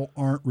 that people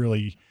aren't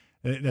really,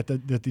 that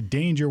the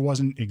danger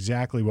wasn't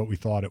exactly what we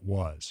thought it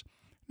was.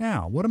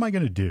 Now, what am I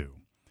going to do?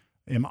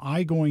 Am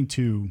I going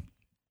to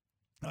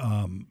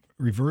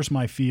reverse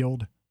my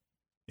field?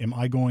 Am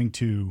I going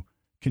to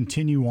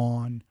continue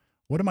on?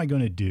 What am I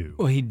going to do?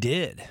 Well, he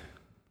did.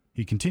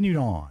 He continued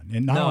on,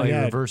 and not No, only he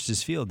that, reversed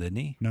his field, didn't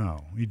he?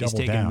 No, he He's doubled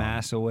taking down.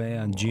 mass away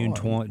on June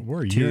 20.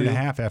 We're a year and a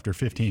half after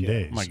 15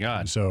 days. Oh my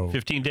God. So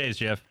 15 days,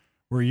 Jeff.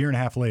 we're a year and a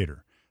half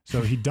later.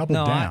 So he doubled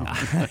No, down.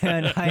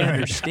 I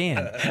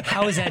understand.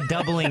 How is that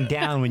doubling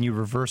down when you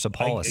reverse a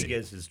policy? I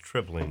guess it's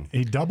tripling.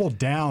 He doubled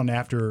down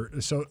after.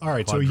 So all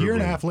right. So a year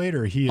and a half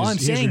later, he All I'm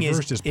has saying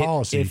reversed his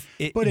policy.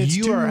 But it's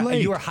you too are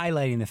late. you are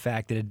highlighting the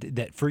fact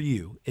that for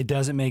you it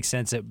doesn't make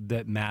sense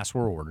that mass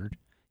were ordered.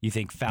 You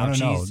think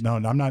Fauci's No,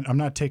 I'm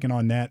not taking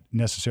on that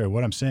necessarily.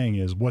 What I'm saying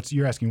is,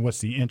 you're asking what's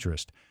the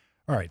interest?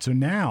 All right. So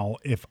now,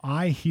 if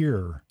I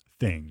hear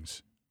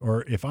things,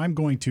 or if I'm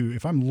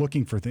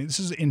looking for things, this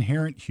is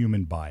inherent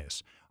human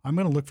bias. I'm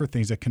going to look for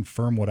things that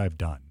confirm what I've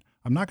done.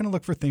 I'm not going to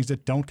look for things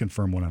that don't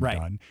confirm what I've Right.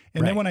 done.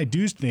 And then when I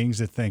do things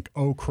that think,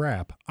 oh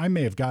crap, I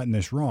may have gotten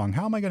this wrong.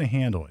 How am I going to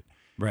handle it?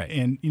 Right.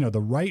 And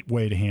the right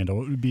way to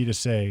handle it would be to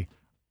say,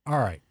 all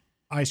right,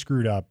 I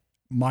screwed up.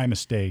 My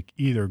mistake,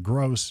 either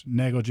gross,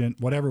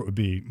 negligent, whatever it would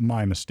be,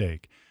 my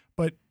mistake.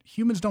 But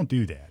humans don't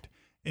do that.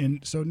 And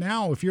so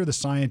now if you're the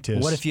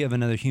scientist. What if you have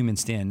another human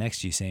stand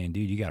next to you saying,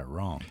 dude, you got it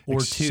wrong? Or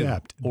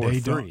except two, or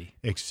they three.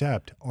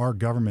 Except our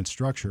government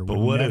structure But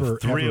would what never,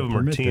 if 3 ever of them are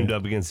permit teamed that.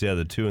 up against the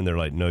other 2 and they're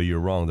like, no, you're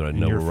wrong. They're like,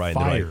 And no, you're we're right.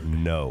 They're fired. like,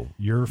 no.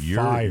 You're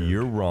fired.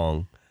 You're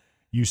wrong.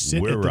 You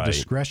sit We're at the right.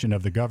 discretion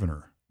of the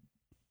governor.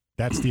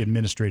 That's the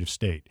administrative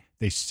state.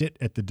 They sit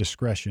at the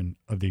discretion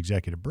of the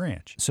executive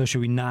branch. So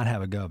should we not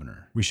have a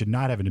governor? We should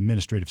not have an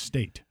administrative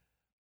state.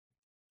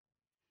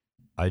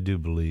 I do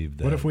believe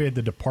that. What if we had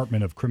the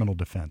Department of Criminal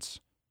Defense?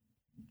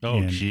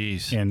 Oh,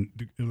 jeez. And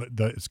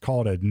it's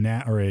called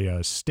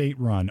a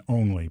state-run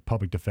only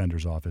public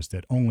defender's office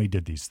that only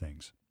did these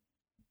things.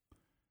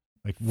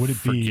 Like, would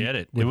it be? Forget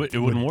it. It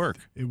wouldn't work.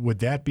 Would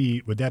that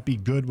be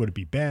good? Would it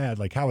be bad?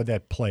 Like, how would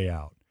that play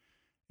out?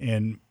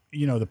 And,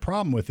 the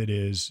problem with it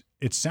is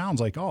it sounds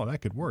like, oh,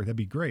 that could work. That'd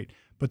be great.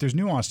 But there's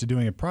nuance to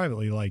doing it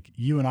privately. Like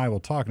you and I will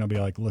talk and I'll be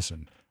like,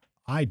 listen,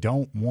 I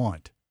don't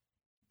want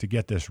to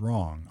get this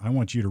wrong. I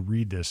want you to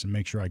read this and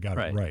make sure I got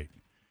it right.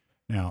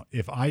 Now,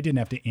 if I didn't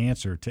have to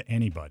answer to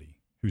anybody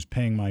who's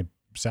paying my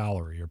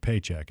salary or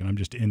paycheck, and I'm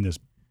just in this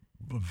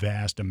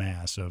vast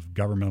amass of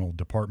governmental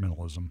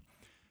departmentalism,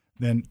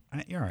 then,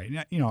 all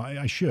right,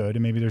 I should,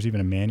 and maybe there's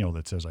even a manual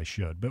that says I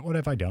should, but what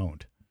if I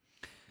don't?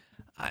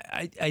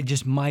 I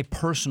just, my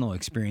personal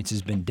experience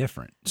has been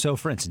different. So,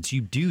 for instance,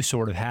 you do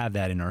sort of have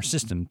that in our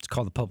system. It's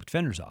called the Public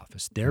Defender's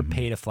Office. They're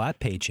paid a flat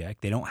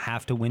paycheck. They don't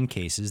have to win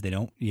cases. They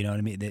don't, you know what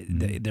I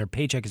mean? Their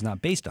paycheck is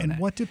not based on that.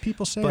 And what do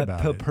people say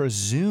about it?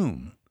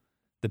 Presume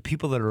the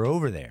people that are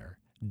over there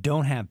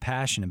don't have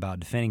passion about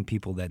defending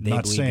people that they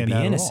believe to be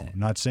innocent.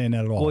 Not saying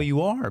that at all. Well,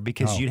 you are,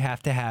 because you'd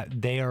have to have.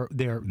 They're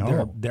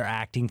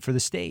acting for the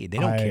state. They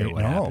don't care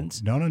what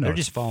happens. No. They're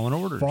just following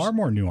orders. Far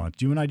more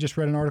nuanced. You and I just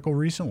read an article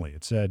recently.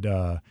 It said,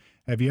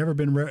 "Have you ever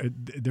been?"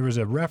 There was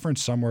a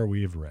reference somewhere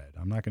we have read.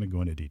 I'm not going to go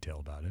into detail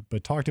about it,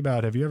 but talked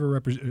about have you ever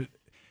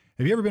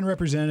been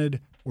represented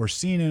or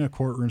seen in a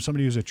courtroom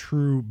somebody who's a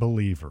true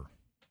believer?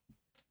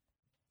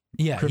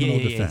 Criminal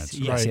defense.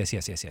 Yes, right?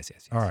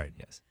 Yes. All right.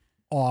 Yes.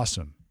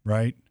 Awesome.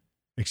 Right?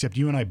 Except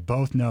you and I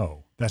both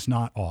know that's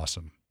not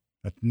awesome.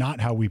 That's not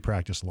how we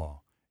practice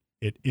law.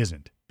 It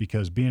isn't,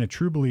 because being a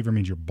true believer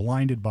means you're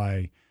blinded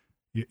by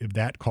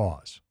that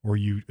cause, or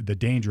the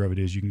danger of it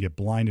is you can get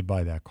blinded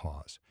by that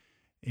cause.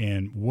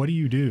 And what do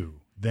you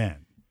do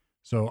then?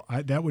 So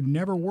that would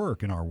never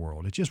work in our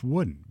world. It just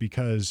wouldn't,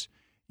 because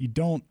you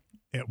don't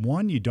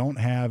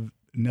have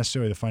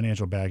necessarily the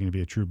financial backing to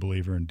be a true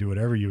believer and do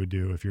whatever you would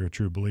do if you're a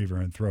true believer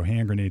and throw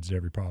hand grenades at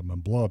every problem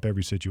and blow up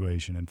every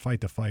situation and fight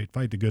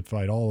the good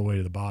fight all the way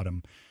to the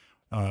bottom.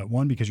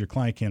 One, because your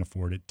client can't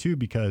afford it. Two,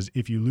 because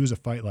if you lose a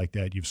fight like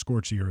that, you've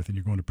scorched the earth and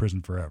you're going to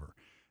prison forever.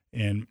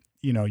 And,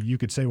 you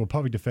could say, well,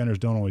 public defenders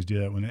don't always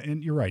do that.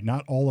 And you're right,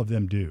 not all of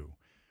them do.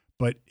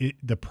 But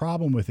the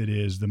problem with it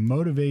is the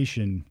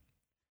motivation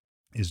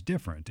is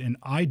different. And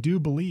I do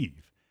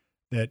believe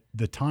that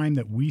the time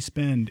that we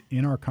spend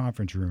in our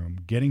conference room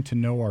getting to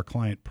know our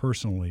client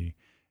personally,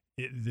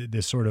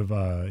 this sort of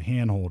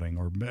hand-holding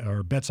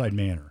or bedside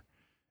manner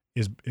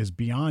is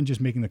beyond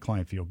just making the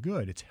client feel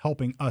good. It's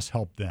helping us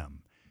help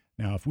them.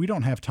 Now, if we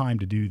don't have time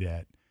to do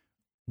that,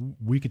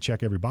 we could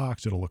check every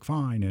box, it'll look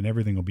fine, and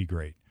everything will be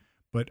great.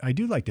 But I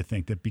do like to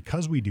think that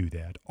because we do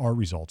that, our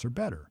results are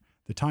better.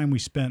 The time we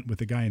spent with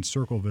the guy in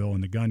Circleville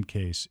in the gun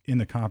case in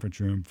the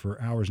conference room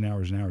for hours and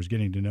hours and hours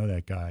getting to know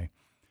that guy,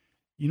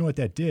 you know what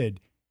that did?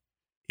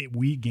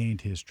 We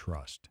gained his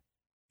trust,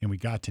 and we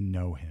got to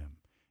know him.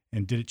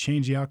 And did it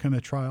change the outcome of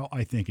the trial?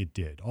 I think it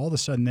did. All of a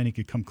sudden, then he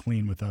could come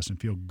clean with us and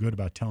feel good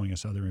about telling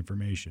us other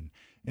information.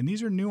 And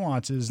these are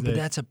nuances But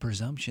that's a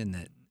presumption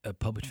that a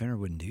public defender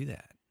wouldn't do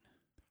that.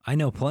 I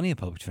know plenty of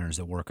public defenders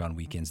that work on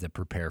weekends that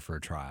prepare for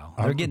a trial.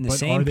 They're getting the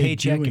same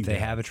paycheck if they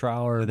have a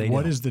trial or they don't.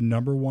 What is the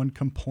number one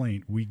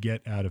complaint we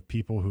get out of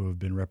people who have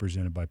been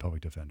represented by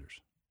public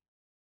defenders?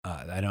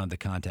 I don't have the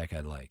contact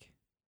I'd like.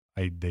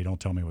 They don't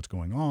tell me what's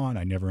going on.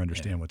 I never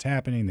understand what's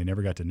happening. They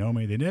never got to know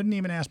me. They didn't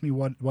even ask me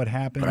what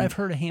happened. But I've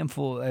heard a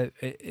handful,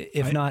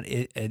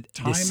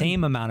 the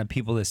same amount of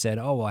people that said,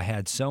 "Oh, I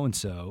had so and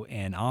so,"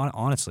 and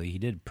honestly, he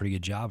did a pretty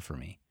good job for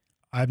me.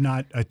 I've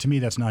not. To me,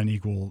 that's not an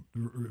equal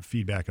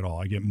feedback at all.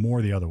 I get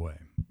more the other way.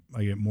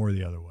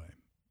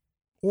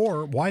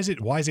 Or why is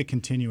it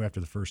continue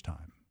after the first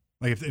time?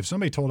 Like if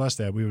somebody told us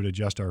that, we would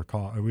adjust our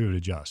call. We would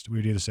adjust. We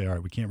would either say, all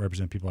right, we can't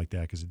represent people like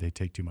that because they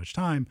take too much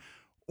time,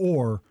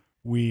 or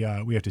we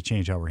have to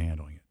change how we're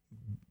handling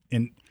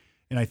it.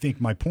 And I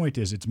think my point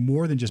is it's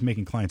more than just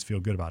making clients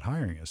feel good about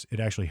hiring us. It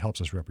actually helps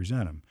us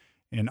represent them.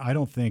 And I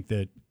don't think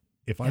that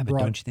but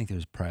don't you think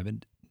there's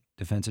private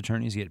defense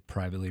attorneys get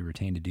privately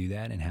retained to do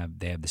that and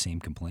they have the same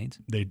complaints?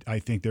 I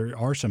think there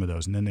are some of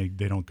those, and then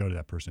they don't go to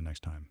that person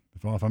next time.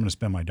 If I'm going to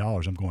spend my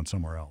dollars, I'm going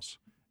somewhere else.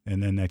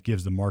 And then that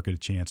gives the market a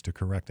chance to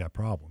correct that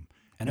problem.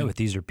 I know, but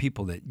these are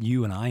people that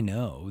you and I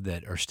know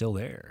that are still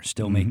there,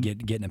 still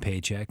getting a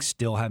paycheck,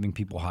 still having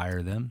people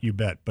hire them. You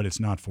bet, but it's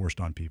not forced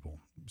on people.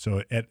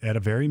 So at a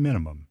very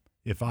minimum,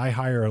 if I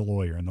hire a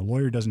lawyer and the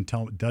lawyer doesn't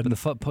But the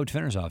public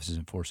defender's office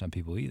isn't forced on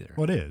people either.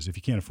 Well, it is. If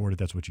you can't afford it,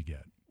 that's what you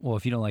get. Well,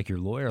 if you don't like your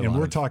lawyer, and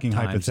we're talking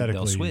hypothetically,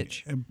 they'll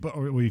switch. But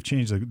we've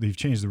changed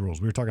the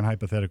rules. We were talking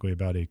hypothetically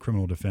about a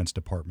criminal defense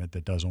department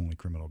that does only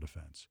criminal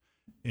defense,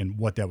 and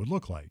what that would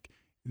look like.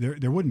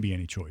 There wouldn't be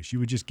any choice. You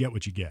would just get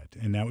what you get,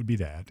 and that would be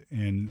that,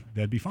 and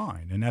that'd be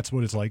fine. And that's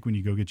what it's like when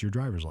you go get your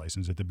driver's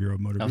license at the Bureau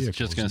of Motor Vehicles. I was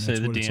just going to say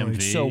the DMV.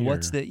 Like. So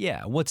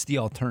what's the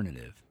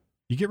alternative?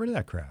 You get rid of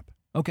that crap.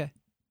 Okay.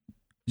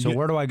 So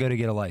where do I go to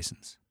get a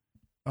license?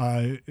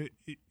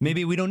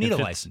 Maybe we don't need a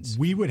license.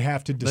 We would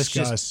have to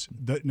discuss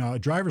a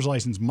driver's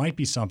license might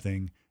be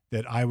something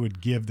that I would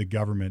give the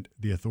government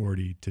the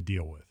authority to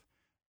deal with.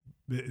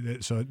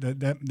 So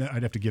that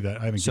I'd have to give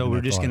that. I haven't. So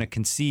we're just going to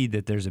concede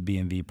that there's a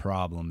BMV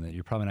problem, that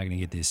you're probably not going to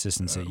get the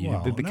assistance that you,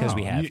 because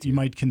we have to.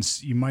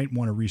 You might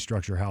want to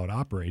restructure how it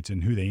operates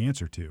and who they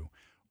answer to,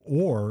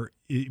 Or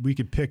we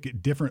could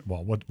pick different.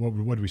 Well, what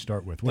do we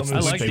start with? What's I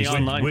like the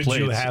online Would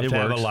plates. you have It to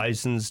have a works.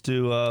 license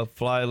to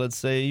fly, let's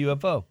say, a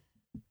UFO?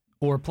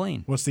 Or a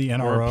plane. What's the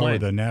NRO or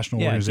the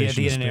National Yeah,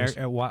 Organization get of an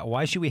Space?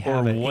 why should we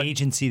have Or an what-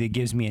 agency that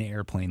gives me an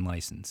airplane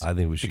license? I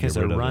think we should because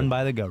get rid they're of run it.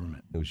 by the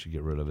government. We should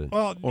get rid of it.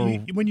 Well,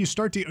 when you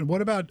start to,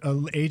 what about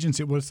an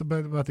agency? What's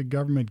about the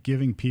government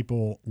giving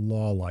people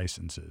law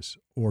licenses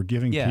or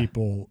giving Yeah.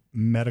 people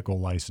medical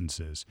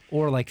licenses?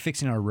 Or like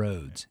fixing our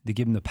roads. They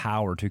give them the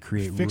power to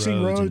create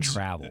Fixing roads and roads,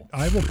 travel.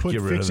 I will put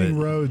Get rid of fixing it.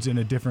 roads in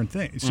a different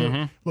thing.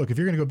 So, look, if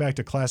you're going to go back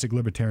to classic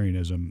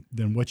libertarianism,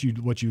 then what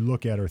you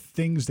look at are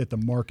things that the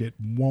market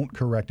won't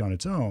correct on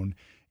its own,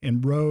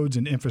 and roads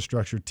and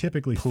infrastructure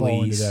typically fall into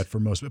Police. that for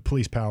most.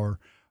 Police power.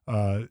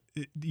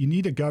 You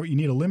need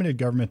a limited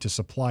government to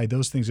supply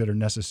those things that are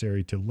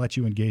necessary to let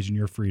you engage in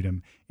your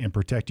freedom and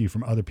protect you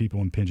from other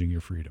people impinging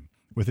your freedom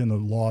within the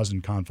laws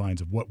and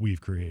confines of what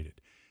we've created.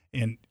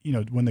 And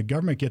when the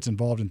government gets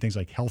involved in things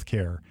like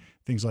healthcare,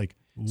 things like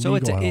So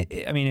legal help,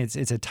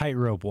 it's a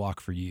tightrope walk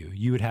for you.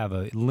 You would have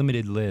a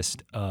limited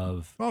list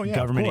of Oh, yeah, of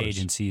government course.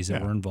 agencies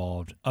that Yeah. were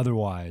involved.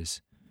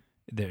 Otherwise,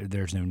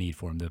 there's no need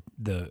for them.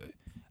 The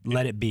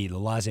let it be the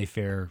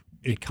laissez-faire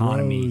it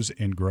economy grows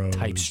and grows.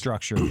 type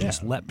structure.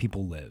 Just let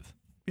people live.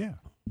 Yeah,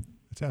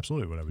 that's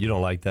absolutely what I would. You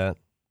don't like that?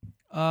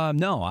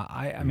 No,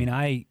 I mean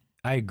I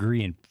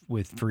agree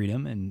with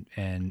freedom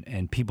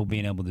and people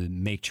being able to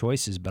make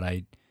choices, but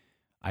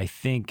I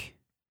think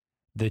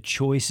the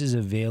choices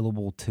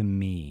available to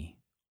me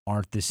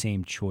aren't the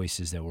same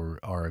choices that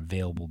are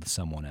available to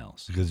someone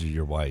else. Because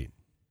you're white.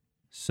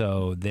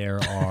 So there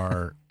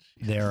are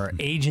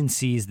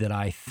agencies that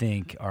I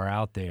think are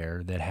out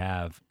there that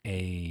have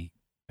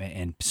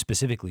and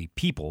specifically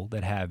people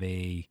that have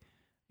a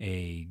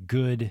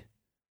good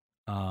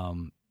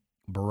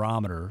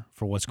barometer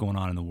for what's going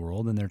on in the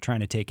world, and they're trying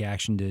to take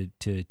action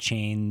to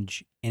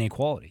change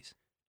inequalities.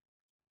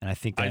 And I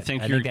think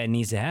that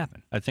needs to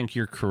happen. I think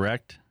you're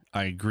correct.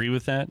 I agree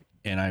with that.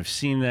 And I've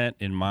seen that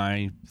in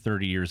my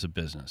 30 years of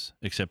business,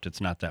 except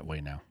it's not that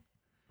way now.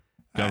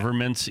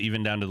 Governments,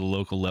 even down to the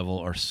local level,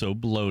 are so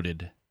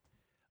bloated.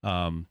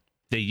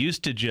 They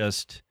used to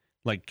just,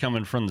 like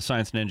coming from the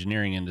science and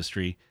engineering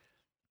industry,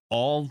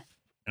 and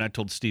I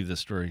told Steve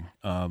this story,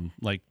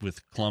 like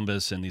with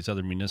Columbus and these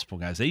other municipal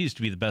guys, they used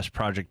to be the best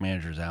project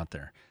managers out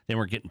there. They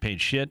weren't getting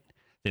paid shit.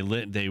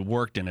 They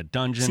worked in a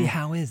dungeon. See,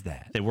 how is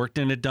that? They worked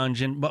in a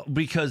dungeon, but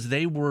because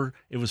it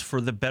was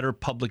for the better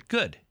public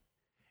good.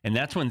 And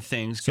that's when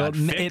things got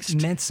fixed.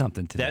 It meant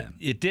something to them.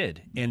 It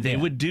did. And they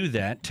would do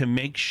that to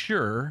make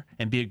sure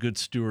and be a good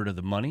steward of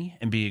the money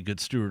and be a good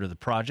steward of the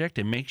project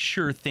and make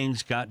sure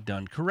things got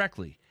done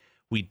correctly.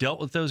 We dealt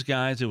with those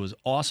guys. It was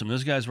awesome.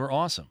 Those guys were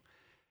awesome.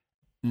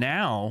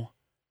 Now,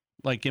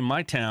 like in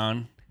my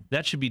town,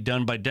 that should be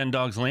done by Den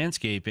Dogs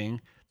Landscaping.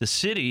 The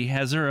city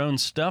has their own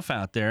stuff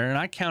out there, and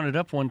I counted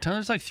up one time.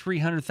 There's like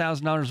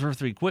 $300,000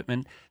 worth of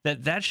equipment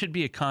that should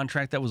be a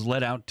contract that was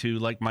let out to,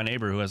 like, my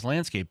neighbor who has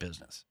landscape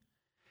business.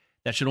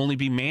 That should only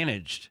be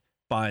managed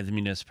by the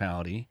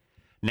municipality.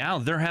 Now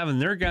they're having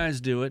their guys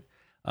do it.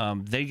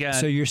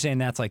 So you're saying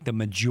that's like the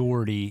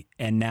majority,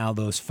 and now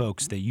those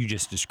folks that you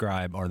just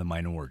described are the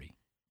minority.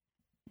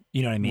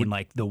 You know what I mean?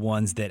 Like the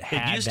ones that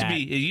had it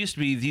used to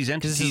be these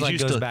entities. This is like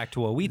used goes to, back to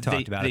what we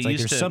talked about. It's like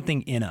there's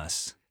something in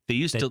us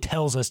that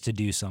tells us to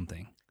do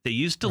something. They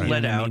used to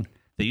let out.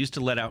 They used to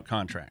let out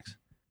contracts.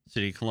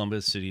 City of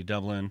Columbus, City of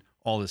Dublin,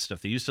 all this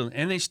stuff. They used to,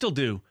 and they still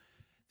do.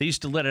 They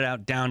used to let it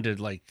out down to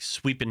like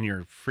sweeping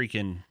your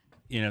freaking,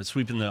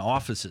 sweeping the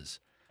offices.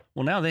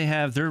 Well, now they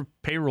have their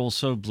payroll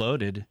so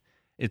bloated,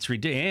 it's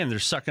ridiculous, and they're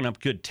sucking up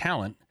good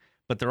talent.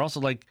 But they're also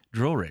like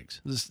drill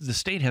rigs. The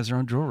state has their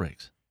own drill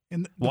rigs.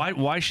 And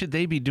why should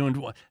they be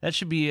doing that?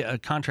 Should be a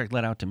contract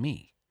let out to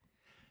me.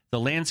 The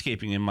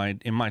landscaping in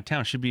my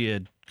town should be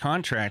a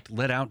contract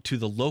let out to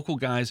the local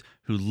guys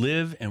who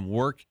live and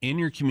work in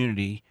your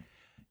community.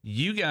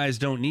 You guys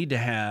don't need to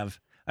have.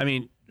 I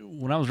mean,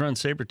 when I was running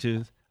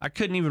Sabretooth, I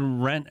couldn't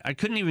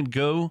even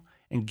go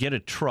and get a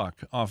truck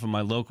off of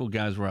my local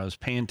guys where I was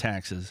paying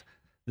taxes.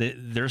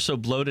 They're so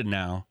bloated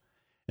now.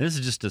 And this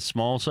is just a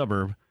small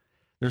suburb.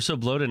 They're so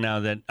bloated now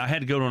that I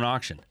had to go to an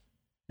auction.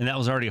 And that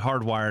was already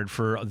hardwired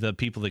for the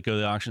people that go to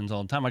the auctions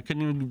all the time. I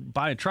couldn't even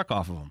buy a truck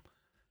off of them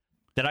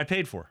that I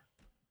paid for.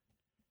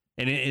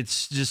 And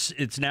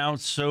it's now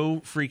so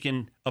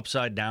freaking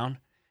upside down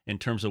in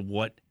terms of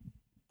what,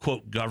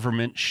 quote,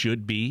 government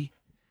should be.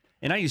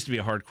 And I used to be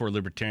a hardcore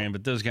libertarian,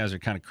 but those guys are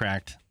kind of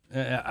cracked.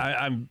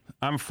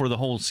 I'm for the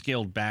whole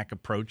scaled back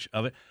approach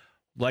of it.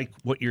 Like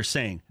what you're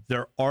saying,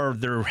 there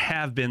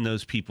have been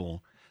those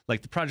people,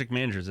 like the project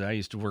managers that I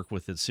used to work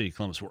with at City of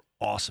Columbus were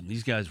awesome.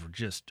 These guys were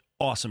just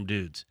awesome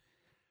dudes.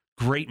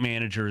 Great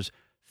managers,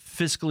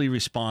 fiscally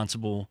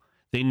responsible.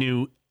 They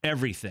knew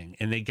everything,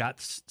 and they got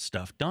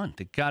stuff done.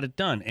 They got it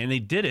done, and they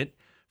did it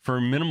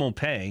for minimal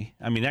pay.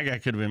 I mean, that guy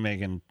could have been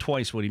making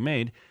twice what he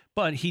made,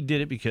 but he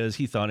did it because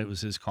he thought it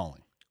was his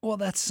calling. Well,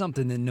 that's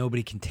something that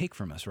nobody can take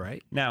from us,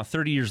 right? Now,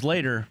 30 years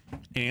later,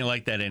 it ain't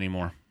like that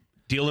anymore.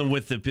 Dealing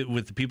with the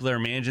people that are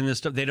managing this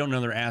stuff, they don't know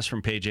their ass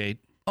from page 8.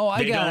 Oh, I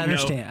They gotta don't know.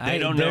 understand. They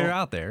don't They're know.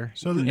 out there.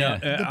 So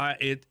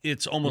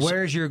It's almost.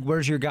 Where's your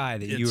guy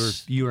that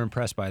It's- you were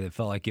impressed by that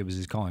felt like it was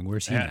his calling?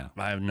 Where's he now?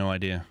 I have no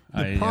idea.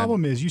 The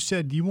problem is, you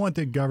said you want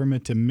the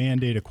government to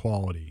mandate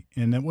equality,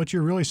 and then what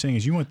you're really saying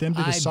is you want them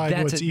to decide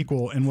that's what's a-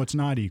 equal and what's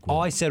not equal.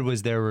 All I said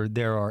was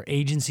there are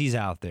agencies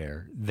out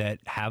there that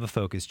have a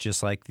focus,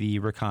 just like the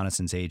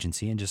Reconnaissance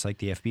Agency and just like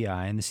the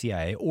FBI and the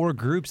CIA, or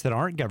groups that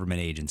aren't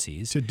government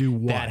agencies to do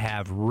what? that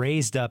have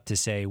raised up to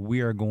say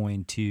we are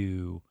going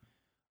to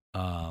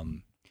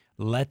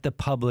let the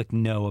public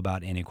know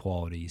about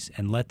inequalities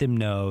and let them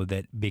know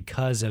that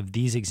because of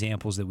these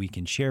examples that we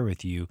can share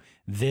with you,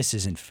 this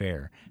isn't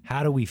fair.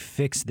 How do we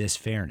fix this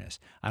fairness?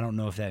 I don't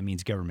know if that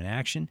means government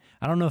action.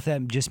 I don't know if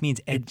that just means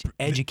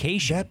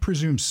education. That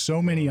presumes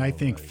so many, I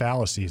think,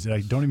 fallacies that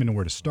I don't even know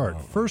where to start.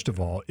 First of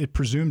all, it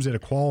presumes that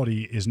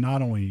equality is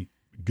not only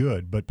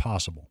good, but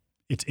possible.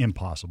 It's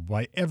impossible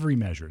by every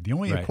measure. The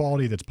only Right.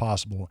 equality that's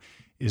possible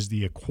is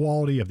the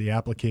equality of the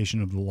application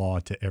of the law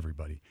to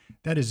everybody.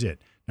 That is it.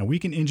 Now, we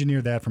can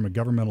engineer that from a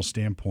governmental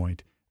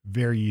standpoint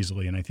very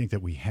easily, and I think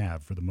that we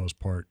have, for the most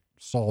part,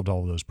 solved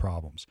all of those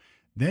problems.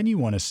 Then you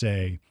want to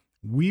say,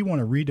 we want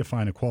to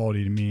redefine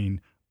equality to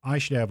mean I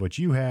should have what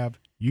you have,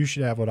 you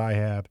should have what I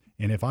have,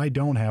 and if I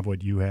don't have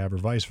what you have, or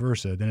vice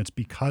versa, then it's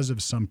because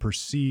of some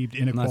perceived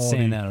I'm inequality. not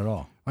saying that at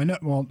all. I know.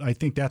 Well, I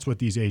think that's what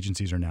these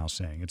agencies are now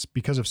saying. It's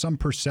because of some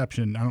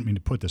perception. I don't mean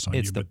to put this on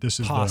It's you, the but this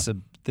is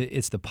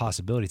it's the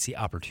possibility. It's the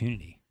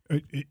opportunity.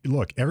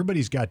 look,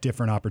 everybody's got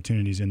different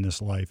opportunities in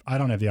this life. I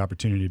don't have the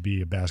opportunity to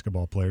be a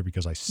basketball player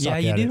because I suck at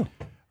it. Yeah, you do.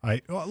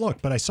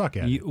 But I suck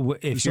at it.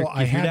 If So your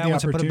I had dad the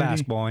wants to put a opportunity-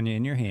 basketball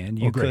in your hand,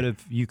 you Oh, great.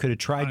 could have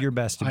tried your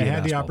best to be I a had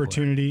the basketball player.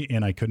 opportunity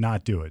and I could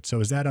not do it. So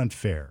is that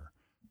unfair?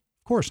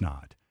 Of course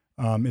not.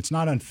 It's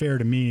not unfair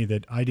to me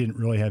that I didn't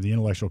really have the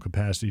intellectual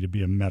capacity to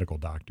be a medical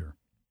doctor.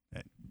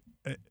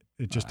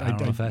 It just I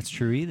don't know if that's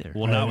true either.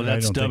 Well, not with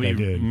that don't think I stubby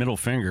did. middle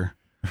finger.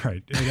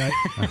 Right.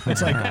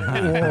 It's like,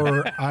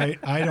 or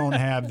I don't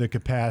have the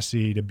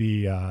capacity to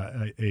be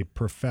a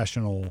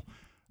professional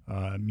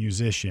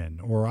musician,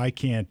 or I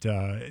can't.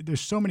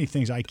 There's so many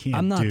things I can't do.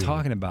 I'm not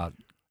talking about.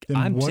 Then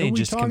I'm what are saying we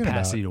just talking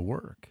capacity about? to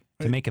work,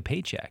 to make a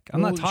paycheck.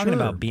 I'm Well, not talking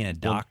sure. about being a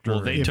doctor.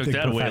 Well, they If took the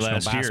that away professional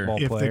last year.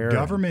 basketball If player the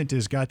government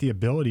has got the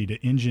ability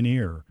to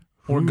engineer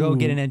Or go who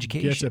get an gets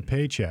education. a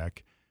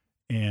paycheck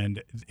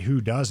and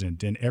who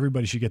doesn't, and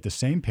everybody should get the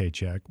same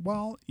paycheck.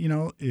 Well,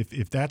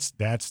 if that's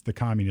the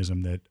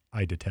communism that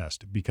I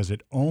detest, because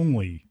it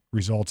only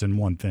results in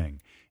one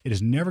thing. It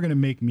is never going to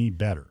make me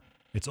better.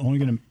 It's only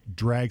going to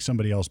drag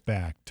somebody else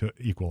back to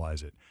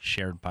equalize it.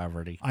 Shared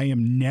poverty. I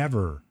am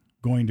never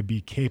going to be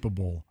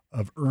capable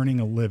of earning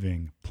a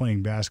living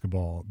playing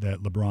basketball that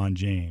LeBron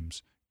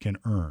James can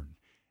earn.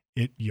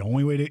 The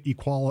only way to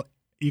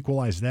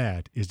equalize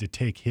that is to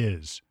take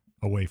his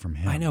away from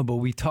him. I know, but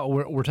we're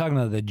talking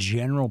about the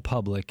general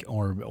public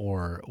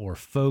or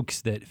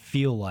folks that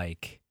feel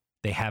like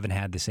they haven't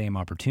had the same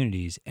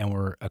opportunities, and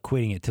we're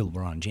equating it to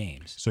LeBron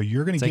James. So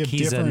you're going It's to like give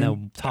he's in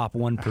different. the top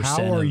 1%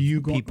 How are you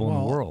of going, people in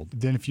the world.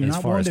 Then if you're as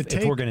not far willing as to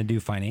take, if we're going to do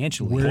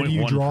financially, where do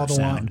you draw the 0.1%.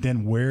 line?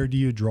 Then where do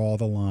you draw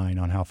the line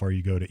on how far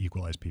you go to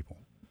equalize people?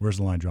 Where's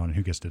the line drawn, and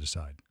who gets to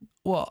decide?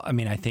 Well, I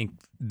mean, I think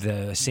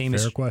the same Fair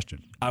as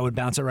question. I would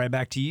bounce it right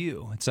back to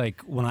you. It's like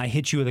when I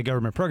hit you with a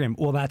government program,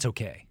 well, that's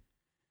okay.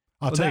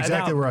 I'll tell you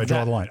exactly where I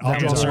draw the line. I'll that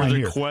draw the was- line Answer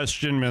here. the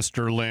question,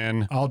 Mr.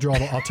 Lynn. I'll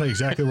tell you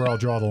exactly where I'll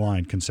draw the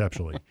line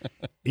conceptually.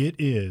 It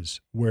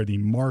is where the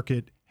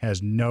market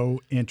has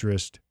no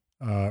interest,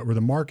 where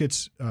the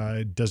markets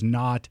does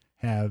not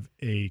have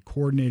a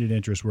coordinated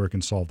interest where it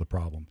can solve the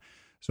problem.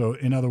 So,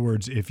 in other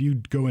words, if you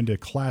go into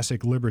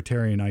classic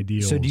libertarian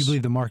ideals, So do you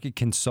believe the market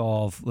can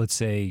solve, let's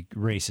say,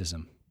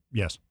 racism?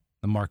 Yes.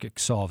 The market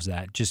solves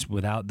that just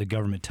without the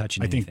government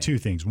touching I anything. think two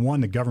things.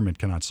 One, the government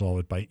cannot solve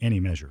it by any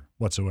measure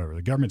whatsoever.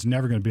 The government's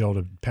never going to be able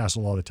to pass a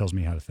law that tells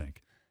me how to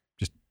think.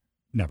 Just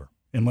never.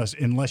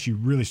 Unless you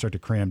really start to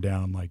cram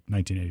down like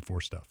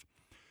 1984 stuff.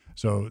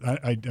 So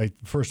I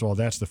first of all,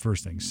 that's the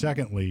first thing.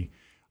 Secondly,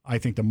 I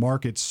think the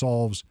market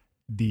solves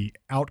the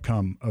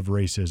outcome of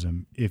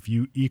racism if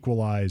you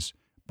equalize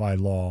by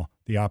law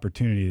the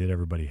opportunity that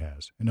everybody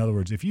has. In other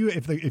words, if you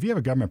have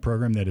a government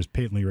program that is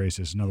patently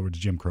racist, in other words,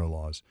 Jim Crow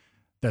laws,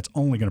 that's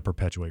only going to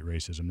perpetuate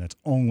racism. That's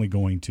only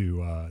going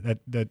to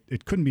that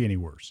it couldn't be any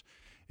worse.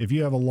 If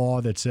you have a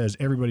law that says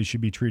everybody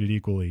should be treated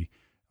equally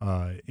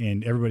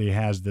and everybody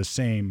has the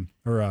same,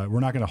 or we're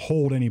not going to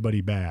hold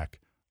anybody back,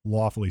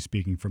 lawfully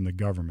speaking, from the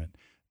government,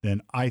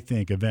 then I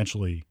think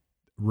eventually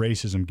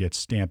racism gets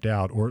stamped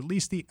out, or at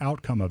least the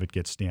outcome of it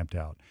gets stamped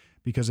out.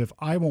 Because if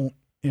I won't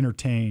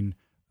entertain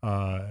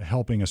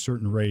helping a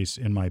certain race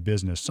in my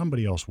business,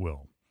 somebody else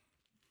will,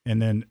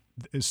 and then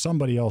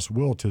somebody else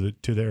will to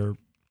their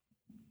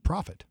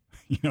profit.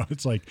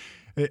 It's like,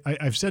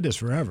 I've said this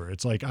forever.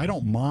 It's like, I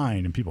don't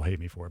mind, and people hate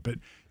me for it, but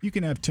you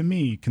can have, to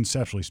me,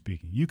 conceptually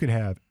speaking, you could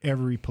have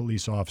every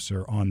police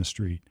officer on the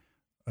street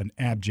an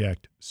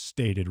abject,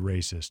 stated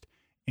racist,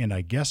 and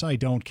I guess I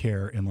don't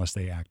care unless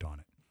they act on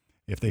it.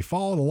 If they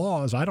follow the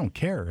laws, I don't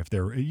care.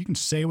 You can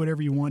say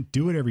whatever you want,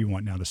 do whatever you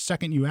want. Now, the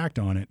second you act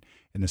on it,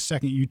 and the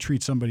second you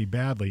treat somebody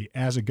badly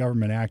as a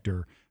government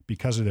actor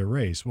because of their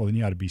race, well, then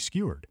you ought to be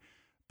skewered.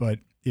 But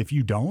if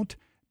you don't,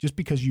 just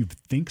because you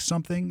think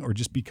something or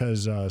just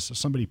because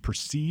somebody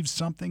perceives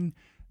something,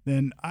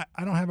 then I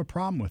don't have a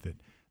problem with it.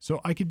 So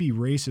I could be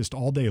racist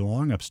all day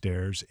long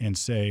upstairs and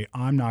say,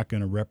 I'm not going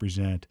to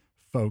represent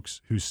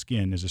folks whose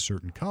skin is a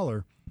certain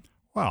color.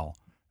 Well,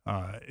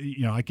 I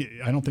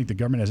don't think the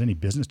government has any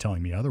business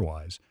telling me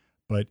otherwise.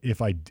 But if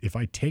I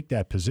take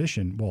that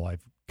position, well,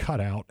 I've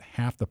cut out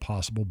half the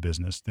possible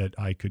business that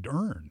I could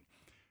earn,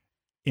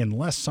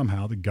 unless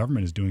somehow the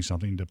government is doing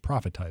something to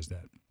profitize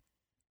that.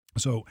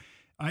 So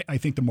I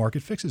think the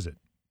market fixes it,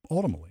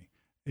 ultimately.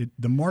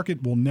 The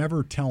market will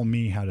never tell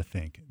me how to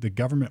think. The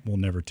government will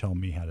never tell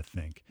me how to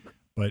think.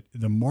 But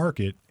the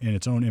market, in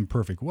its own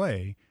imperfect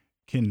way,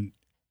 can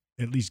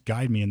at least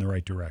guide me in the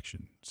right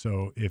direction.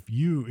 So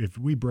if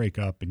we break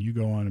up and you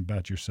go on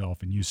about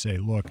yourself and you say,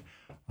 look,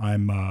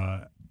 I'm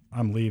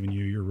leaving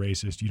you, you're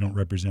racist, you don't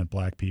represent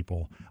black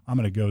people, I'm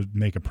going to go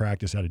make a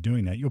practice out of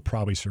doing that, you'll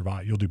probably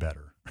survive. You'll do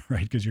better,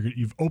 right? Because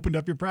you've opened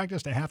up your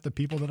practice to half the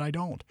people that I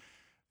don't.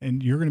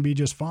 And you're going to be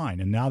just fine.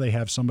 And now they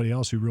have somebody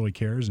else who really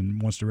cares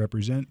and wants to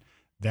represent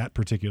that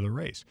particular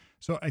race.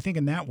 So I think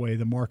in that way,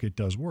 the market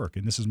does work.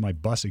 And this is my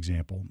bus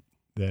example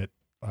that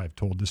I've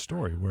told this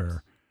story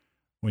where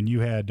when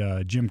you had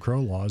Jim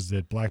Crow laws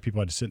that black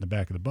people had to sit in the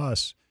back of the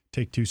bus,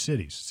 take two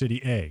cities.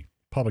 City A,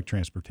 public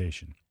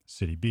transportation.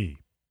 City B,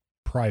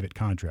 private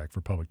contract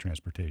for public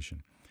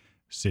transportation.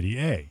 City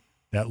A,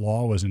 that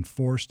law was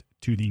enforced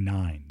to the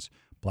nines.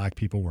 Black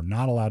people were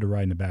not allowed to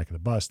ride in the back of the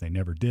bus. They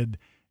never did.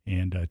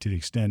 And to the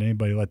extent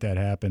anybody let that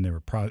happen, they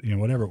were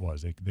whatever it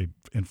was, they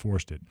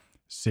enforced it.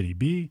 City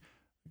B,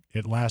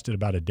 it lasted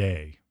about a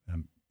day.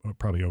 I'm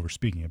probably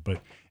overspeaking it,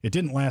 but it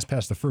didn't last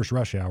past the first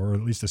rush hour, or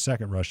at least the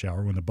second rush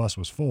hour when the bus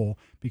was full,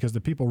 because the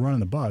people running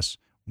the bus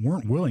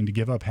weren't willing to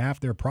give up half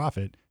their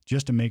profit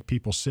just to make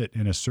people sit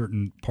in a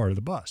certain part of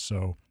the bus.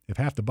 So if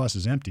half the bus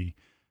is empty,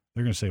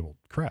 they're going to say, well,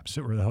 crap,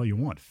 sit where the hell you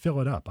want. Fill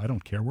it up. I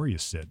don't care where you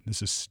sit.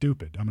 This is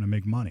stupid. I'm going to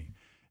make money.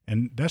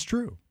 And that's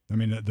true. I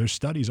mean, there's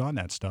studies on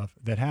that stuff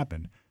that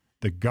happened.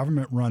 The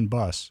government-run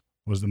bus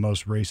was the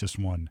most racist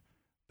one.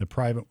 The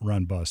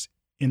private-run bus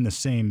in the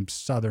same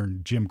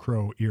Southern Jim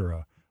Crow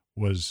era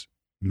was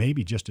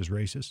maybe just as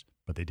racist,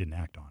 but they didn't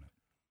act on it.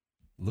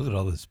 Look at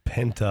all this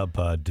pent-up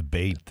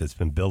debate that's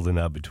been building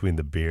up between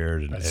the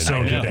Beard and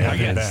so good to have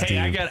you back. Hey,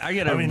 I got.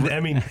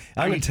 I'm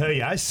gonna tell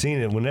you, I seen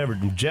it. Whenever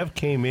Jeff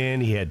came in,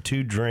 he had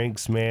 2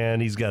 drinks.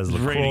 Man, he's got his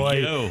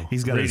LaCroix,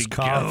 he's got his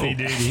coffee,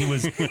 dude. He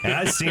was, and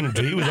I seen him.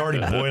 He was already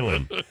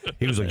boiling.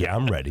 He was like, "Yeah,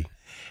 I'm ready."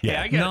 Yeah,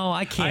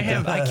 I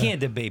can't. I can't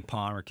debate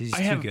Palmer because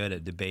he's too good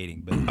at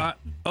debating. But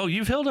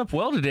you've held up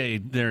well today,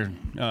 there.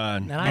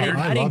 And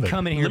I didn't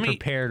come in here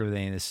prepared with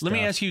any of this stuff. Let me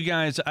ask you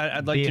guys.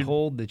 I'd like to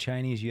behold the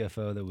Chinese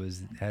UFO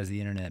that has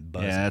the internet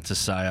buzzing. Yeah, that's a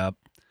psyop.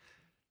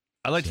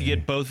 I'd like to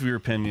get both of your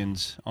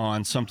opinions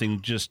on something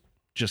just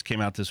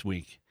came out this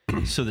week.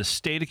 So the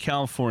state of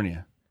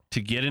California, to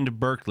get into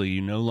Berkeley,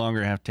 you no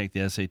longer have to take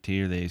the SAT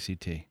or the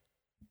ACT.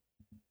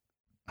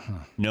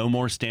 No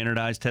more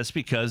standardized tests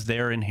because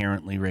they're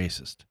inherently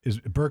racist.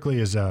 Berkeley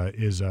is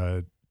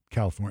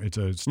California? It's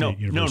a state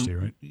university,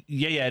 right?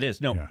 Yeah, it is.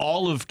 No,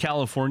 all of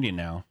California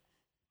now.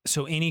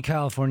 So any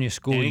California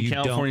school,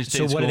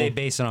 what are they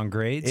based on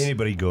grades?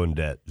 Anybody go in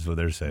debt is what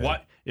they're saying.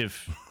 What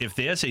if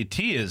the SAT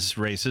is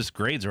racist?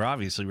 Grades are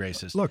obviously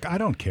racist. Look, I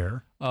don't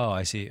care. Oh,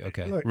 I see.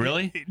 Okay. Look,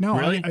 really? No,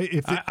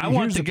 really? I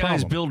want the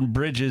guys problem. building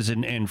bridges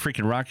and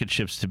freaking rocket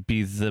ships to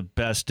be the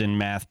best in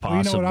math possible.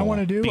 Well, you know what I want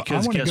to do?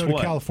 Because I want to go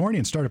to California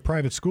and start a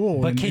private school.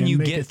 But can you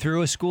get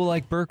through a school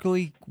like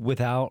Berkeley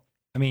without?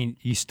 I mean,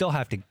 you still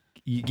have to.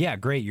 Yeah,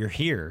 great. You're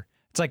here.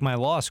 It's like my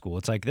law school.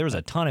 It's like there was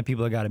a ton of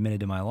people that got admitted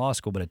to my law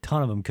school, but a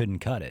ton of them couldn't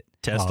cut it.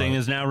 Testing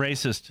is now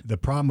racist. The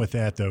problem with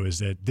that, though, is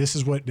that this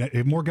is what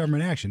more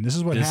government action. This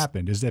is what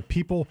happened. Is that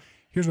people?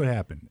 Here's what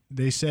happened.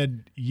 They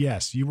said,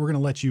 yes, we're going to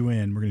let you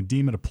in. We're going to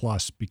deem it a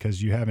plus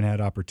because you haven't had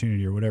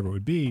opportunity or whatever it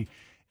would be.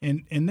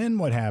 And then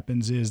what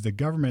happens is the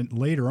government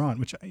later on,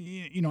 which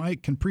I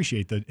can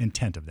appreciate the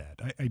intent of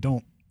that.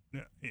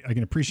 I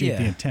can appreciate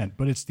the intent,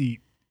 but it's the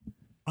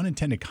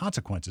unintended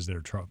consequences that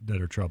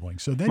are troubling.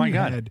 So then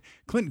had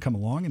Clinton come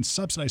along and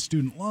subsidize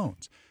student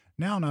loans.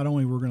 Now, not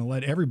only we're going to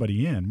let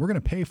everybody in, we're going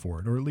to pay for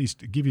it, or at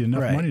least give you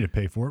enough money to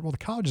pay for it. Well, the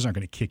colleges aren't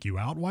going to kick you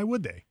out. Why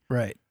would they?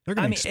 Right. They're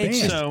going to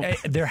expand.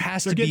 There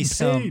has to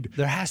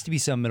be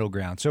some middle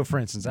ground. So, for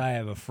instance, I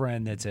have a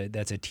friend that's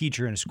a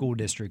teacher in a school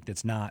district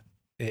that's not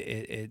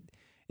it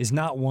is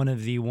not one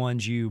of the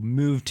ones you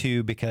move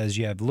to because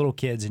you have little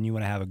kids and you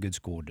want to have a good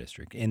school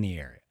district in the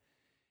area.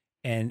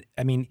 And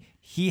I mean,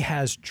 he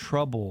has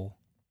trouble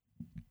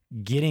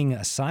getting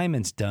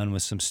assignments done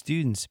with some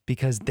students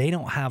because they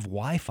don't have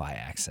Wi-Fi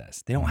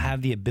access. They don't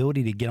have the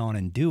ability to get on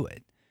and do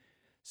it.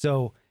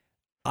 So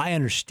I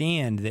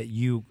understand that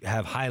you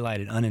have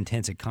highlighted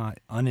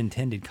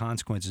unintended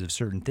consequences of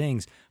certain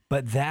things,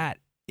 but that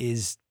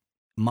is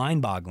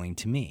mind-boggling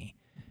to me.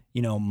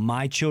 You know,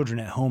 my children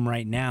at home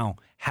right now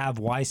have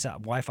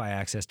Wi-Fi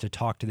access to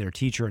talk to their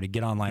teacher or to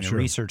get online and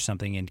research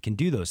something and can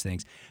do those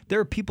things. There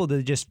are people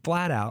that just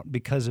flat out,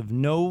 because of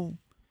no,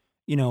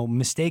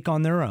 mistake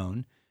on their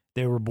own,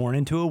 they were born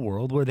into a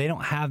world where they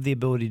don't have the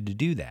ability to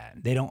do that.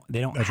 They don't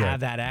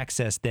have that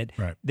access that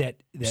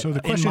So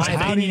the question is,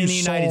 how do you in the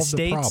United solve the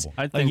States,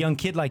 problem? a young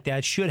kid like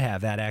that should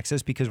have that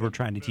access because we're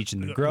trying to teach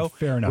them to grow.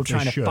 Fair enough, We're trying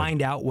they to should.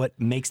 find out what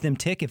makes them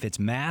tick, if it's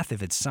math,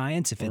 if it's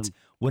science, if it's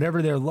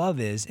whatever their love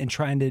is, and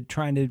trying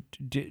to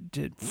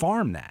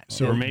farm that.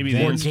 So, or maybe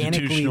the organically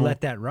institutional,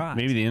 let that rise.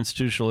 Maybe the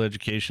institutional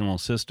educational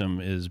system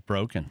is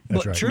broken.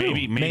 That's right. True.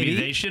 Maybe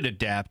they should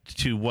adapt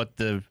to what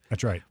the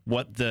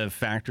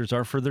factors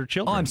are for their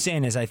children. All I'm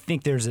saying is, I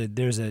think there's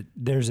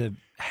a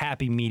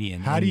happy median.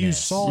 How do you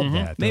solve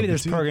that? Maybe though?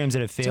 there's programs that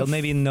have failed.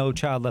 Maybe No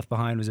Child Left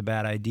Behind was a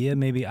bad idea.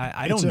 Maybe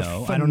I don't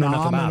know. I don't know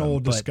enough about phenomenal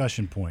them, but-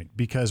 discussion point,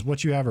 because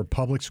what you have are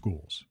public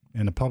schools,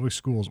 and the public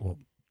schools. Well,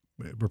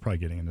 we're probably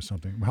getting into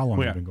something. How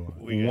long have we been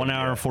going? 1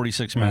 hour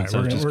 46 All right,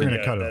 minutes. we're going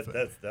to cut it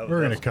off.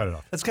 We're going to cut it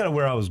off. That's kind of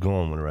where I was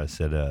going whenever I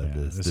said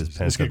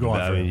This could go on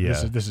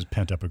forever. This is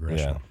pent up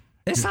aggression. Yeah.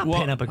 It's not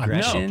pent up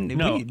aggression.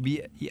 No. I'm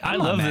I not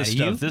love mad this at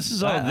stuff. you. This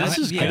is all. This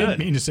is I good. didn't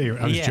mean to say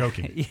I was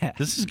joking. Yeah.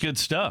 This is good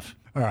stuff.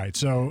 All right,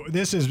 so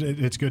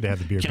it's good to have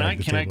the beer. Can back I at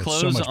the can I table. It's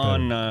so close much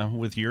better. on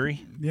with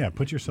Yuri? Yeah,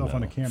 put yourself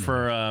on the camera.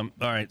 For all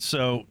right,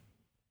 so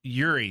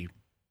Yuri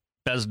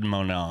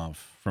Bezmenov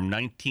from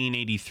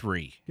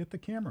 1983. Get the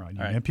camera on you,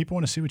 All right. man. People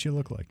want to see what you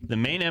look like. The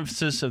main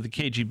emphasis of the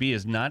KGB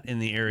is not in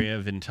the area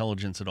of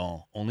intelligence at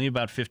all. Only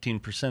about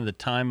 15% of the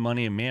time,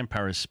 money, and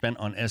manpower is spent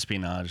on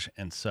espionage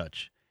and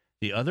such.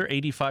 The other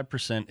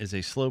 85% is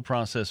a slow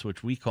process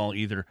which we call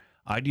either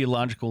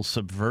ideological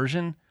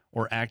subversion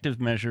or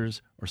active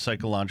measures or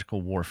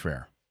psychological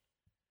warfare.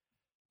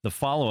 The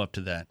follow-up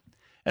to that.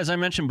 As I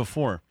mentioned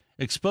before,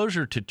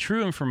 exposure to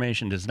true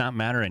information does not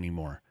matter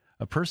anymore.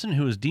 A person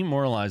who is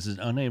demoralized is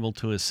unable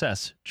to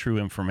assess true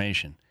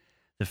information.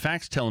 The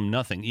facts tell him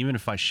nothing. Even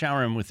if I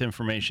shower him with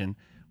information,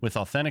 with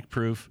authentic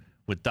proof,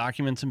 with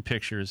documents and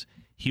pictures,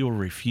 he will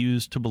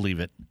refuse to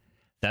believe it.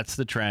 That's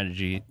the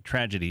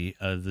tragedy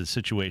of the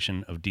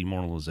situation of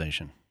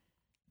demoralization.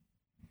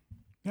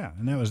 Yeah,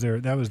 and that was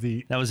in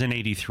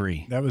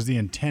 83. That was the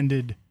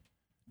intended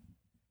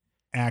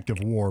act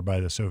of war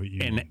by the Soviet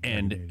Union.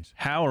 And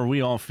how are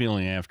we all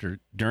feeling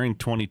during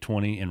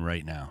 2020 and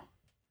right now?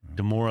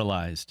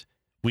 Demoralized.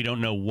 We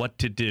don't know what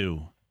to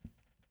do.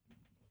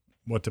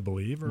 What to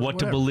believe? Or what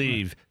whatever. to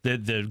believe.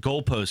 The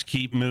goalposts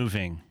keep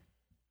moving.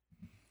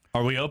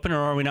 Are we open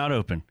or are we not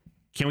open?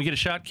 Can we get a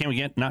shot? Can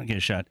we not get a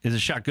shot? Is a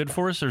shot good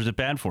for us or is it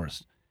bad for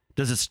us?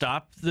 Does it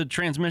stop the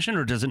transmission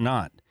or does it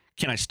not?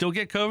 Can I still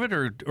get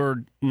COVID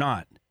or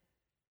not?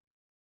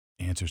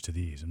 Answers to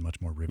these and much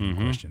more riveting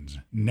questions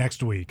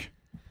next week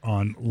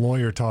on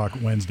Lawyer Talk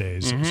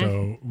Wednesdays.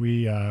 So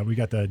we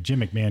got the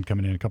Jim McMahon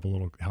coming in, a couple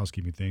little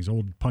housekeeping things.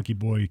 Old punky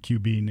boy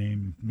QB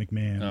named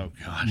McMahon, oh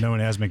God,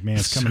 known as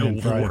McMahon's coming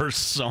in Friday.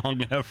 Worst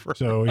song ever.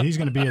 So he's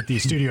going to be at the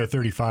Studio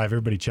 35.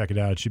 Everybody check it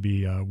out. It should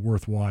be a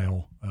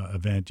worthwhile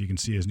event. You can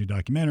see his new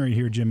documentary,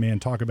 hear Jim Mann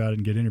talk about it,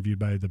 and get interviewed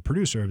by the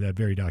producer of that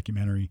very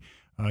documentary.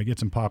 Get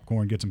some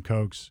popcorn, get some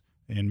Cokes,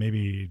 and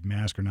maybe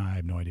mask or not, I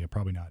have no idea.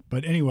 Probably not.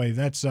 But anyway,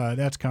 that's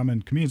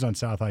coming. Comedians on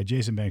South High.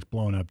 Jason Banks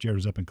blowing up. Jared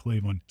was up in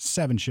Cleveland.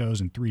 7 shows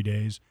in 3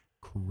 days.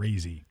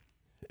 Crazy.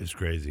 It's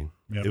crazy.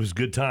 Yep. It was a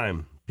good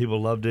time.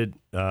 People loved it.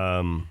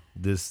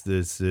 This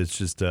it's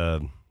just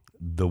the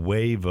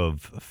wave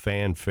of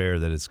fanfare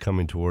that is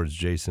coming towards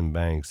Jason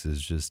Banks is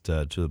just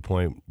to the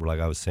point where, like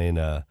I was saying,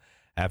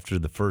 after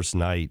the first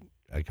night,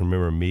 I can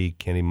remember me,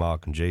 Kenny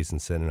Mock, and Jason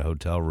sitting in a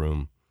hotel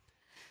room,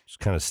 just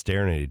kind of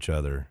staring at each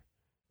other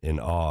in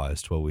awe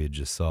as to what we had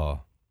just saw.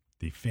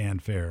 The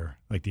fanfare,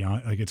 like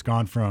it's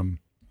gone from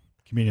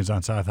Comedians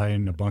on South High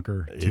in a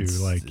bunker to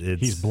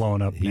he's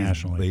blowing up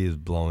nationally. He is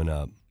blowing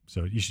up.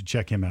 So you should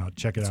check him out.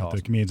 Check it out. Awesome.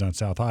 The Comedians on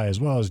South High, as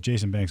well as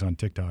Jason Banks on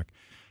TikTok.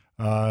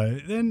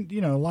 Then,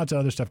 lots of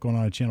other stuff going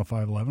on at Channel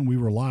 511. We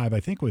were live,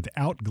 I think,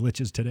 without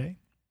glitches today.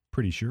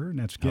 Pretty sure. And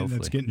that's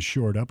getting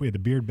shored up. We had the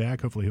beard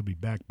back. Hopefully he'll be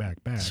back.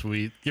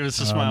 Sweet. Give us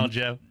a smile,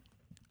 Joe.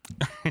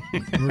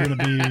 We're gonna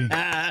be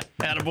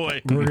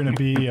attaboy. We're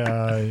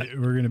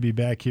gonna be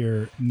back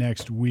here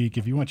next week.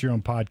 If you want your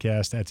own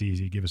podcast, that's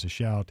easy. Give us a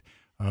shout.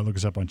 Look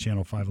us up on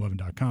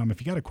channel511.com. If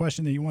you got a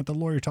question that you want the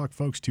Lawyer Talk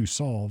folks to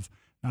solve,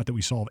 not that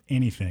we solve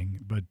anything,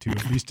 but to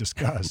at least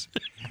discuss,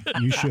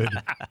 you should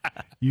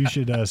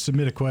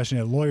submit a question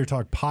at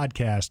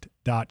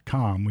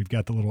lawyertalkpodcast.com. We've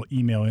got the little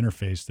email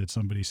interface that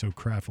somebody so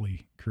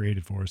craftily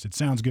created for us. It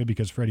sounds good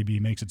because Freddie B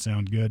makes it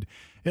sound good.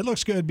 It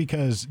looks good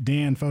because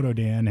Photo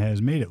Dan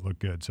has made it look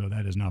good, so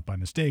that is not by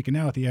mistake. And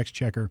now at the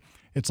Exchequer,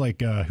 it's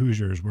like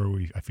Hoosiers, where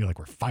I feel like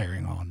we're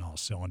firing on all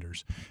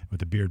cylinders with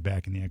the beard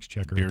back in the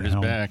Exchequer. Beard is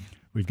back.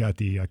 We've got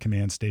the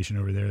command station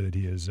over there that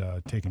he is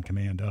taking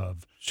command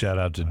of. Shout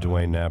out to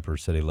Dwayne Napper.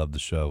 Said he loved the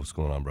show. What's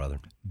going on, brother?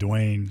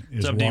 Dwayne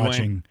is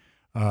watching.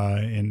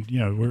 And,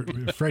 we're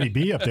Freddie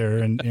B up there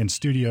in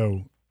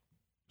Studio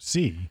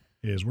C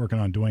is working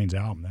on Dwayne's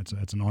album.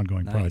 That's an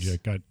ongoing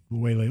project. Got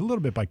waylaid a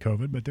little bit by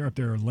COVID, but they're up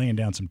there laying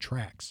down some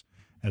tracks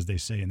as they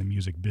say in the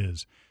music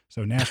biz.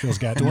 So Nashville's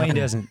got Dwayne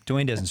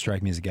nothing. doesn't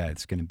strike me as a guy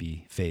that's going to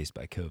be fazed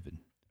by COVID.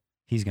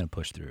 He's going to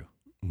push through.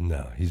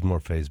 No, he's more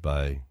fazed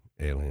by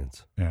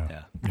aliens.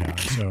 Yeah.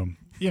 So,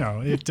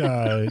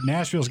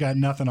 Nashville's got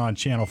nothing on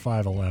Channel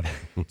 511.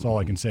 That's all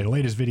I can say. The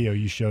latest video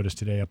you showed us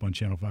today up on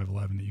Channel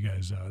 511 that you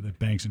guys, that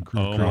Banks and crew.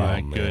 Oh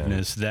my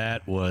goodness,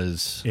 that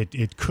was.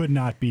 It could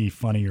not be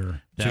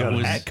funnier. That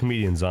was at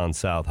Comedians on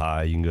South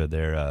High. You can go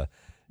there.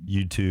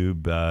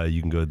 YouTube.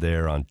 You can go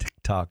there on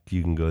TikTok.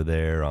 You can go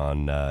there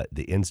on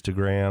the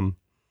Instagram.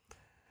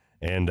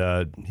 And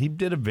he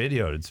did a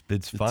video.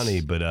 It's funny,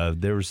 but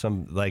there was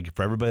some, like,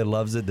 for everybody that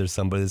loves it, there's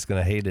somebody that's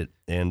going to hate it.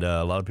 And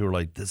a lot of people are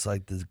like, this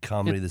like the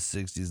comedy of the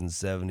 60s and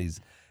 70s.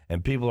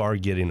 And people are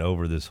getting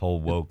over this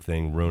whole woke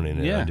thing, ruining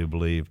it, I do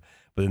believe.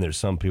 But then there's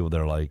some people that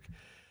are like,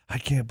 I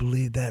can't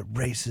believe that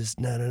racist,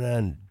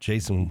 And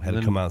Jason had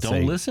to come out and say,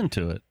 don't listen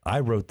to it. I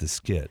wrote the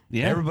skit.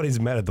 Yeah. Everybody's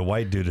mad at the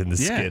white dude in the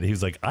skit. He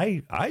was like,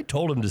 I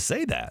told him to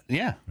say that.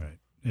 Yeah. Right.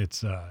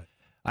 It's...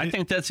 I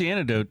think that's the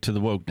antidote to the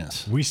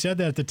wokeness. We said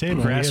that at the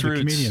table.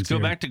 Grassroots. Go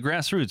back to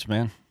grassroots,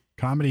 man.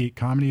 Comedy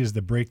is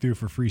the breakthrough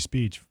for free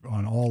speech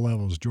on all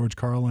levels. George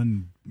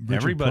Carlin,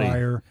 Richard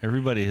Pryor.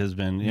 Everybody has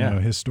been,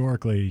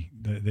 historically,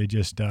 they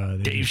just...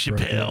 Dave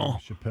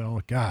Chappelle.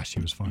 Chappelle. Gosh,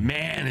 he was funny.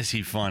 Man, is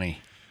he funny.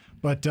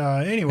 But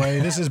anyway,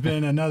 this has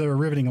been another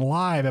riveting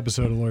live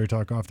episode of Lawyer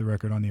Talk Off the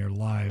Record on the Air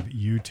Live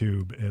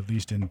YouTube, at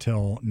least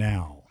until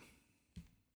now.